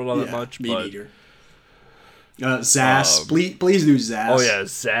Trip World all that much. Me neither. Zas, please do Zas. Oh yeah,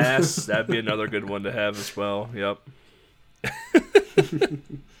 Zas, that'd be another good one to have as well. Yep.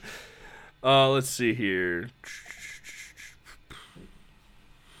 Let's see here.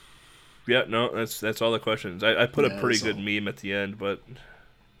 Yeah, no, that's all the questions. I put a pretty good meme at the end, but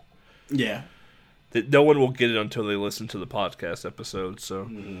yeah, no one will get it until they listen to the podcast episode. So,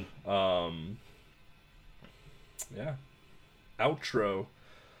 yeah, outro.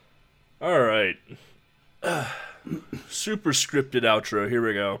 All right, super scripted outro. Here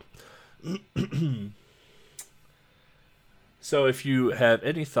we go. So if you have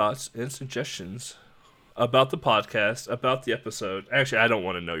any thoughts and suggestions about the podcast, about the episode, actually, I don't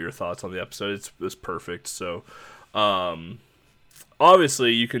want to know your thoughts on the episode. It's perfect. So,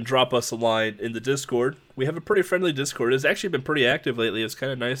 obviously, you can drop us a line in the Discord. We have a pretty friendly Discord. It's actually been pretty active lately. It's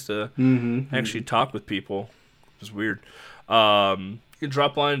kind of nice to actually talk with people. It's weird. You can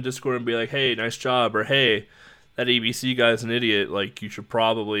drop a line in Discord and be like, hey, nice job, or hey, that ABC guy's an idiot. Like, you should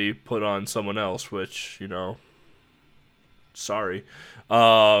probably put on someone else, which, sorry.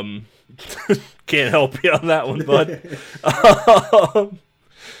 Can't help you on that one, bud.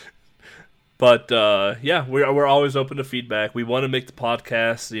 Yeah, we're always open to feedback. We want to make the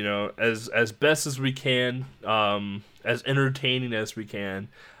podcast, as best as we can, as entertaining as we can,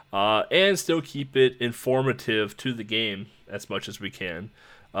 and still keep it informative to the game as much as we can,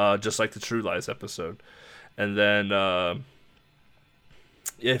 just like the True Lies episode. And then,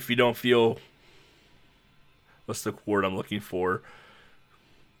 if you don't feel, what's the word I'm looking for?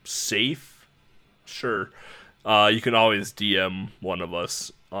 Safe? Sure. You can always DM one of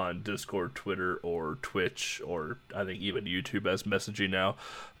us on Discord, Twitter, or Twitch, or I think even YouTube as messaging now.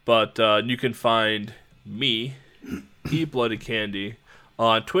 But you can find me, Bloody Candy,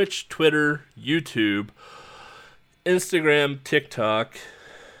 on Twitch, Twitter, YouTube, Instagram, TikTok,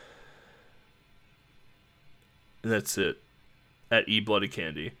 and that's it. At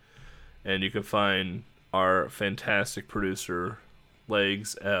eBloodyCandy. And you can find our fantastic producer,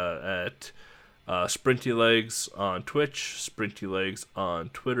 Legs, at Sprinty Legs on Twitch, Sprinty Legs on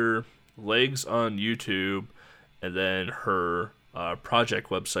Twitter, Legs on YouTube, and then her project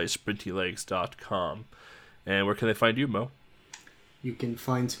website, sprintylegs.com. And where can they find you, Mo? You can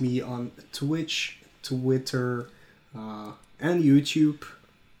find me on Twitch, Twitter, and YouTube,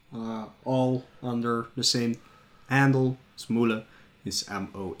 all under the same handle. Smoele is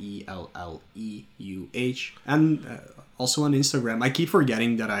Moelleuh, and also on Instagram. I keep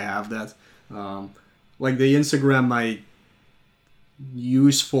forgetting that I have that. Like the Instagram I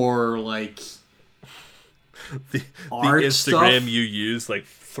use for like the art Instagram stuff. you use like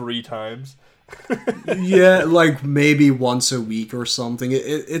 3 times. Yeah, like maybe once a week or something.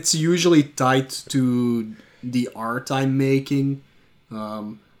 It's usually tied to the art I'm making.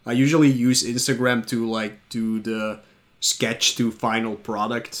 I usually use Instagram to like do the sketch to final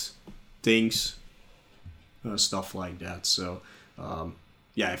product things, stuff like that. So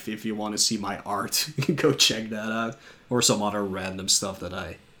yeah, if you want to see my art, go check that out, or some other random stuff that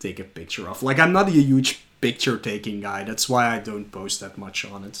I take a picture of. Like, I'm not a huge picture taking guy, that's why I don't post that much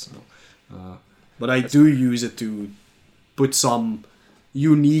on it. So but I do use it to put some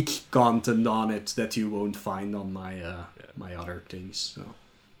unique content on it that you won't find on my my other things. So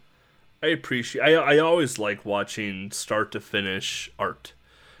I appreciate. I always like watching start to finish art.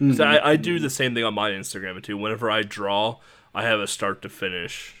 'Cause I do the same thing on my Instagram too. Whenever I draw, I have a start to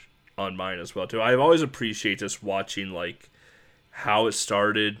finish on mine as well too. I always appreciate just watching like how it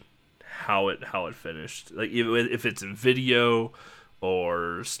started, how it finished. Like even if it's in video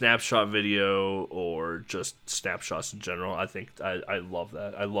or snapshot video or just snapshots in general, I think I love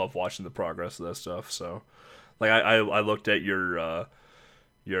that. I love watching the progress of that stuff. So like I looked at your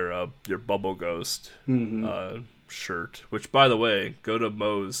Bubble Ghost shirt, which by the way, go to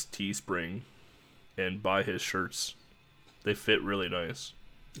Mo's Teespring and buy his shirts. They fit really nice.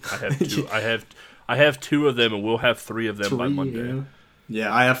 I have two. I have 2 of them, and we'll have 3 of them by Monday.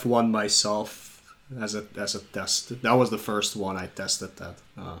 Yeah, I have one myself as a test. That was the first one I tested that,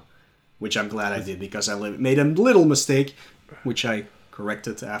 which I'm glad I did because I made a little mistake, which I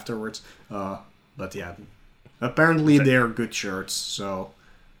corrected afterwards. But yeah, apparently they're good shirts, so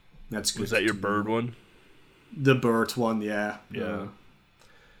that's good. Was that your bird one? The bird one, yeah. Yeah.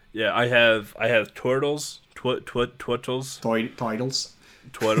 Yeah, I have turtles, twittles. Titles.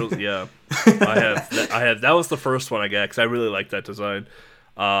 Twiddles, yeah. I have. That was the first one I got because I really like that design.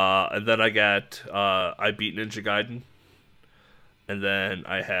 And then I got I Beat Ninja Gaiden, and then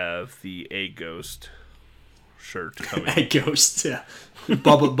I have the Egg Ghost shirt coming. Egg Ghost, yeah.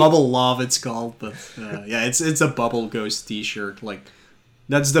 Bubble Love, it's called, but yeah, it's a Bubble Ghost T-shirt. Like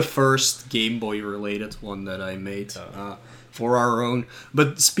that's the first Game Boy related one that I made. For our own.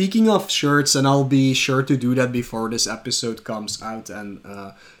 But speaking of shirts, and I'll be sure to do that before this episode comes out, and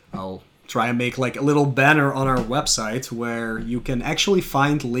I'll try and make like a little banner on our website where you can actually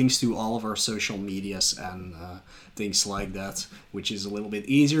find links to all of our social medias and things like that, which is a little bit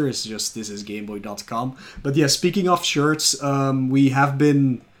easier. It's just thisisgameboy.com. But yeah, speaking of shirts, we have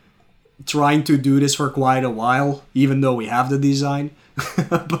been trying to do this for quite a while, even though we have the design.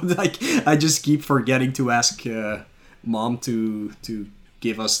 But like, I just keep forgetting to ask Mom to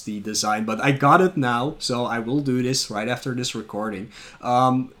give us the design, but I got it now, so I will do this right after this recording.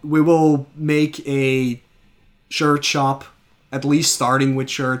 We will make a shirt shop, at least starting with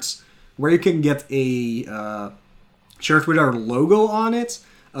shirts, where you can get a shirt with our logo on it,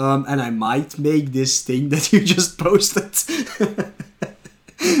 and I might make this thing that you just posted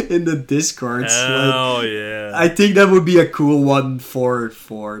in the Discord. Oh yeah, I think that would be a cool one for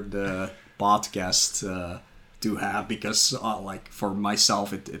the podcast to have, because like for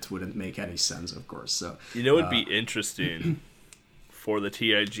myself it wouldn't make any sense, of course. So you know, it'd be interesting for the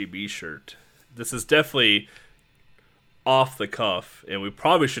TIGB shirt. This is definitely off the cuff, and we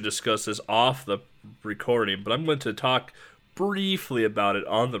probably should discuss this off the recording, but I'm going to talk briefly about it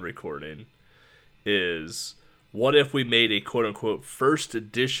on the recording. Is what if we made a quote-unquote first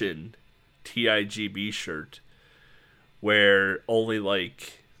edition TIGB shirt where only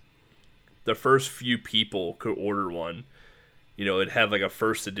like the first few people could order one? You know, it'd have like a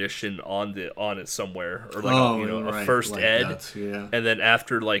first edition on it somewhere, or like a first like ed, that, yeah. And then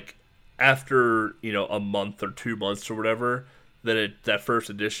after a month or 2 months or whatever, then that first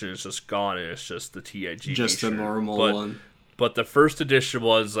edition is just gone, and it's just the TIGB just shirt. the normal one. But the first edition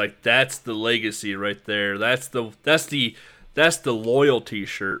was like, that's the legacy right there. That's the loyalty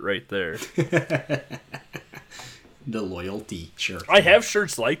shirt right there. the loyalty shirt. I have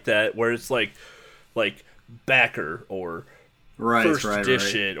shirts like that where it's like backer or first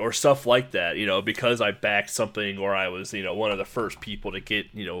edition or stuff like that, because I backed something or I was, one of the first people to get,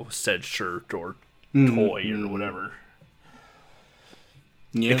 said shirt or toy or whatever.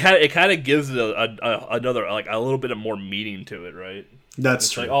 Yeah. It kind of gives it another, like, a little bit of more meaning to it, right? That's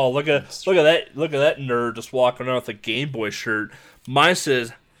it's true. Like, oh, look at that nerd just walking around with a Game Boy shirt. Mine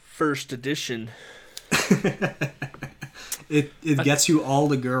says first edition. It gets you all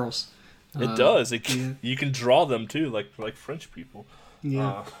the girls. It does. You can draw them too, like French people.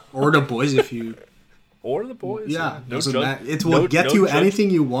 Yeah, or the boys if you. Or the boys. Yeah, doesn't matter. It will get you anything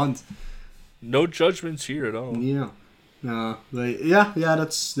you want. No judgments here at all. Yeah.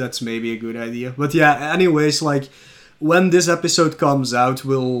 That's maybe a good idea. But yeah, anyways, like when this episode comes out,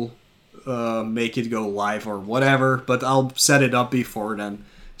 we'll make it go live or whatever. But I'll set it up before then,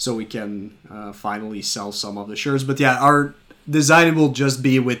 so we can finally sell some of the shirts. But yeah, our design will just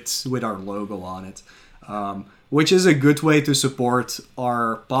be with our logo on it, which is a good way to support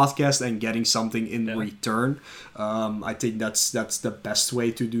our podcast and getting something in return. I think that's the best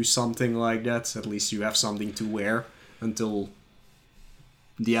way to do something like that. At least you have something to wear until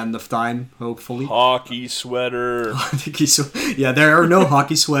the end of time, hopefully. Hockey sweater. Yeah, there are no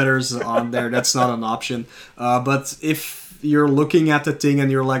hockey sweaters on there. That's not an option. But if you're looking at the thing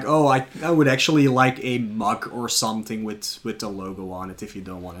and you're like, oh, I would actually like a mug or something with the logo on it if you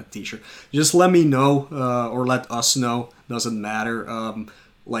don't want a t-shirt, just let me know or let us know. Doesn't matter.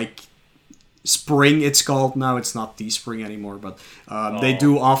 Like Spring, it's called now. It's not Teespring anymore, but they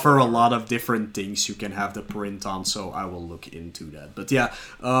do offer a lot of different things you can have the print on, so I will look into that. But yeah,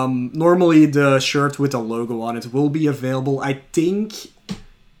 normally the shirt with a logo on it will be available. I think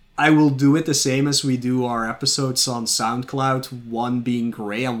I will do it the same as we do our episodes on SoundCloud, one being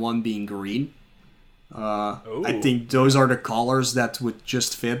gray and one being green. I think those are the colors that would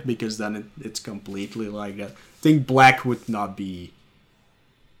just fit, because then it's completely like that. I think black would not be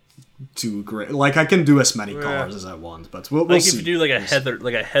too gray. Like, I can do as many colors as I want, but we'll see. If you do like a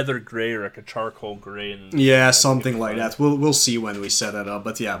heather gray or like a charcoal gray, something like that. We'll see when we set it up.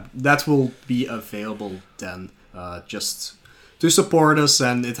 But yeah, that will be available then. Just to support us,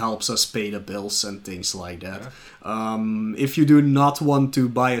 and it helps us pay the bills and things like that. If you do not want to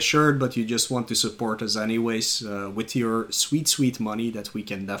buy a shirt, but you just want to support us anyways, with your sweet money that we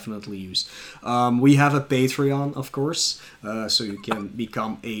can definitely use, we have a Patreon, of course, so you can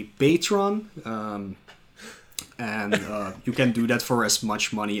become a patron, and you can do that for as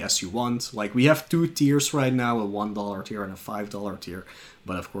much money as you want. Like, we have 2 tiers right now, a $1 tier and a $5 tier,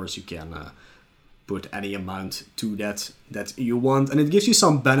 but of course you can put any amount to that you want, and it gives you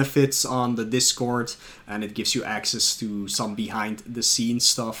some benefits on the Discord, and it gives you access to some behind the scenes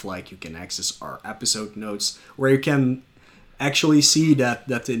stuff, like you can access our episode notes, where you can actually see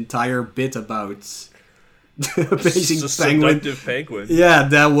that entire bit about amazing penguin. Yeah,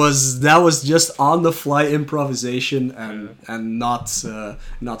 that was just on the fly improvisation and not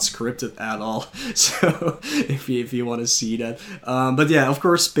scripted at all. So if you want to see that, but yeah, of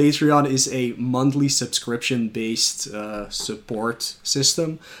course, Patreon is a monthly subscription based support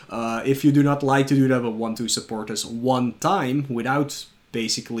system. If you do not like to do that but want to support us one time without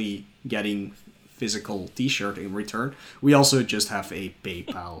basically getting physical t-shirt in return, we also just have a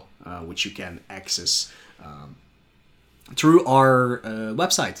PayPal, which you can access through our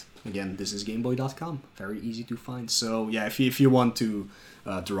website. Again, this is gameboy.com. Very easy to find. So yeah, if you want to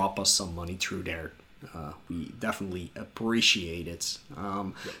drop us some money through there, we definitely appreciate it.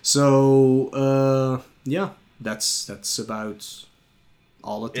 Yeah, that's about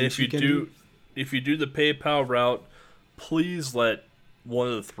all the things you can do. If you do the PayPal route, please let one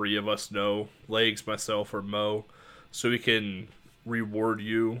of the 3 of us know, Legs, myself, or Mo, so we can reward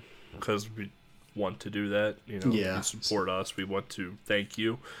you, because we want to do that. You support us, we want to thank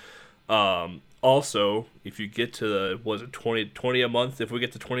you. Also, if you get to the 20 a month, if we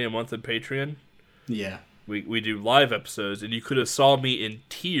get to 20 a month in Patreon, we do live episodes, and you could have saw me in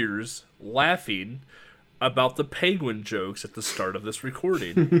tears laughing about the penguin jokes at the start of this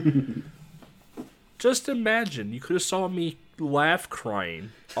recording. Just imagine, you could have saw me laugh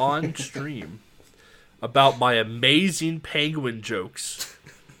crying on stream about my amazing penguin jokes.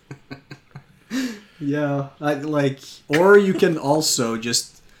 Yeah, or you can also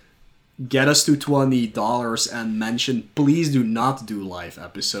just get us to $20 and mention, please do not do live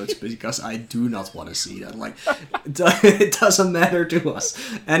episodes, because I do not want to see that. Like, it doesn't matter to us.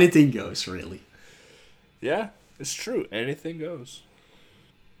 Anything goes, really. Yeah, it's true. Anything goes.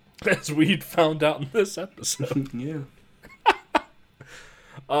 As we found out in this episode. Yeah.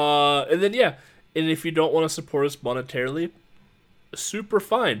 And then, yeah, And if you don't want to support us monetarily, super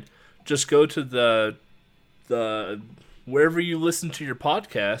fine. Just go to the wherever you listen to your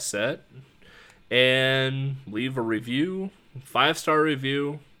podcast at and leave a review, 5-star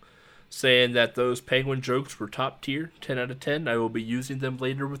review, saying that those penguin jokes were top tier, 10 out of 10. I will be using them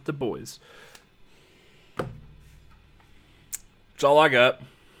later with the boys. That's all I got.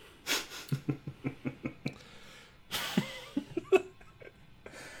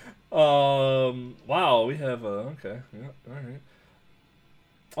 Wow, we have okay, yeah, all right.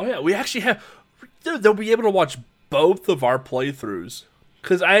 Oh yeah, we actually have. They'll be able to watch both of our playthroughs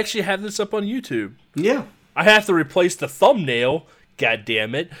because I actually have this up on YouTube. Yeah. I have to replace the thumbnail. God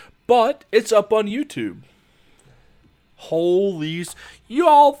damn it! But it's up on YouTube. Holy,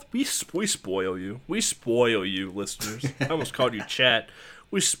 y'all! We spoil you. We spoil you, listeners. I almost called you chat.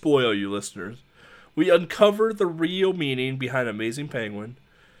 We spoil you, listeners. We uncover the real meaning behind Amazing Penguin,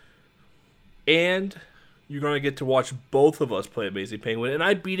 and you're going to get to watch both of us play Amazing Penguin, and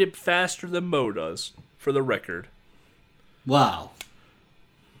I beat it faster than Mo does, for the record. Wow.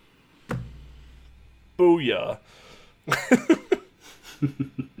 Booyah.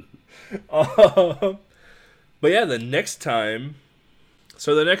 But yeah, the next time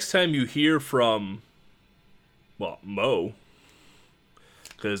you hear from, well, Mo,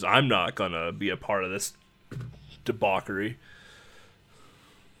 because I'm not going to be a part of this debauchery.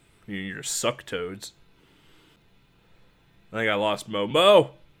 You're sucktoads. I think I lost Mo.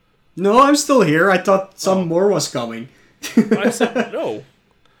 Mo! No, I'm still here. I thought some more was coming. I said no.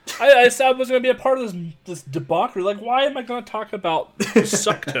 I said I was going to be a part of this debauchery. Like, why am I going to talk about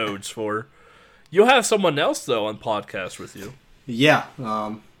sucktoads for? You'll have someone else, though, on podcast with you. Yeah.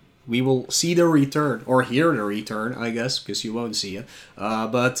 We will see the return, or hear the return, I guess, because you won't see it.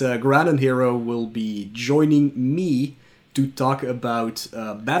 But Grannon Hero will be joining me to talk about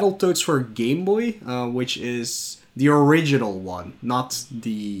Battletoads for Game Boy, which is the original one, not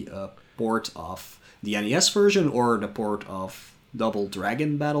the port of the NES version or the port of Double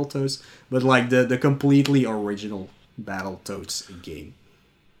Dragon Battletoads, but like the completely original Battletoads game.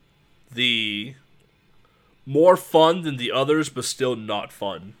 The more fun than the others, but still not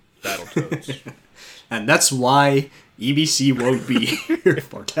fun Battletoads. And that's why EBC won't be here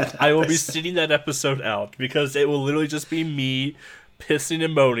for that episode. I will be sitting that episode out because it will literally just be me pissing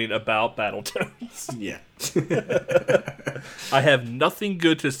and moaning about Battletoads. Yeah. I have nothing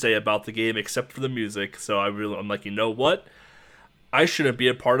good to say about the game except for the music, so I'm like, you know what? I shouldn't be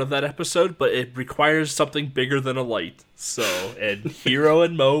a part of that episode, but it requires something bigger than a light. So, and Hero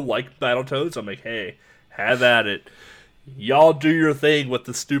and Mo like Battletoads. I'm like, hey, have at it. Y'all do your thing with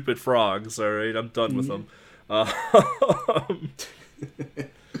the stupid frogs, alright? I'm done with them.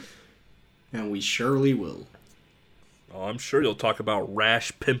 And we surely will. Oh, I'm sure you'll talk about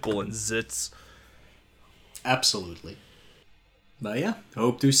rash, pimple, and zits. Absolutely. But yeah,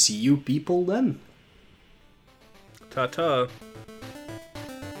 hope to see you people then. Ta-ta.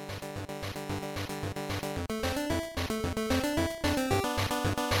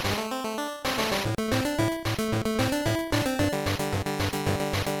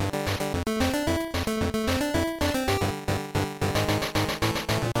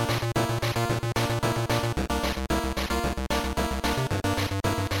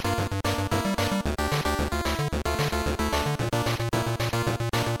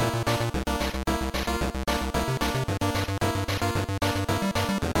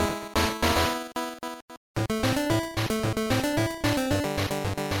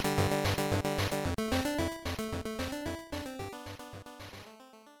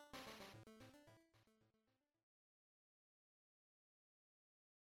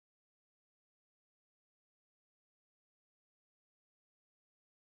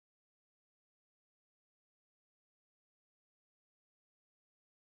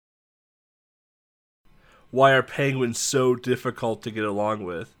 Why are penguins so difficult to get along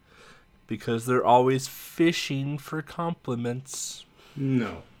with? Because they're always fishing for compliments.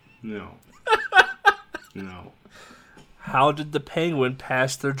 No. How did the penguin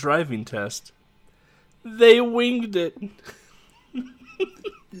pass their driving test? They winged it.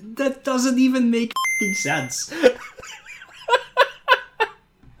 That doesn't even make sense.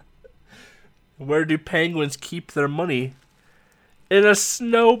 Where do penguins keep their money? In a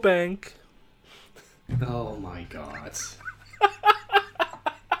snowbank. Oh my god.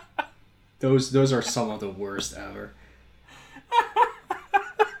 Those are some of the worst ever.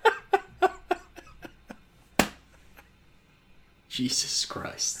 Jesus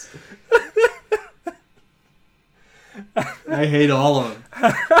Christ. I hate all of them.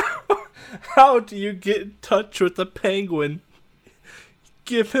 How do you get in touch with a penguin?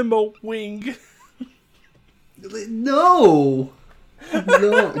 Give him a wing. No!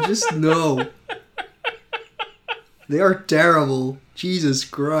 No, just no. They are terrible. Jesus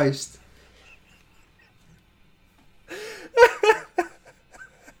Christ.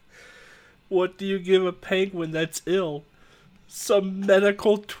 What do you give a penguin that's ill? Some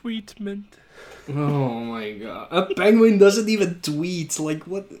medical treatment. Oh my god. A penguin doesn't even tweet. Like,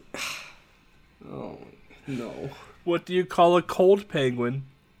 what? Oh, no. What do you call a cold penguin?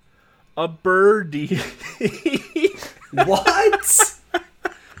 A birdie. What?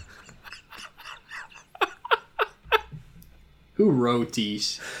 Who wrote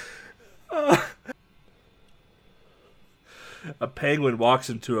these? A penguin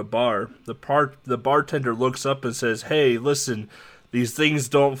walks into a bar. The bartender looks up and says, "Hey, listen, these things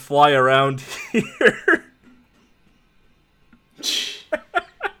don't fly around here."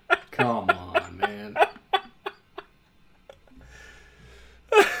 Come on, man.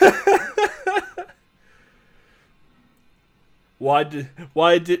 Why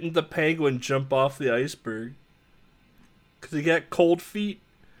didn't the penguin jump off the iceberg? 'Cause he got cold feet.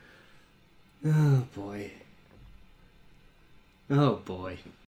 Oh boy. Oh boy.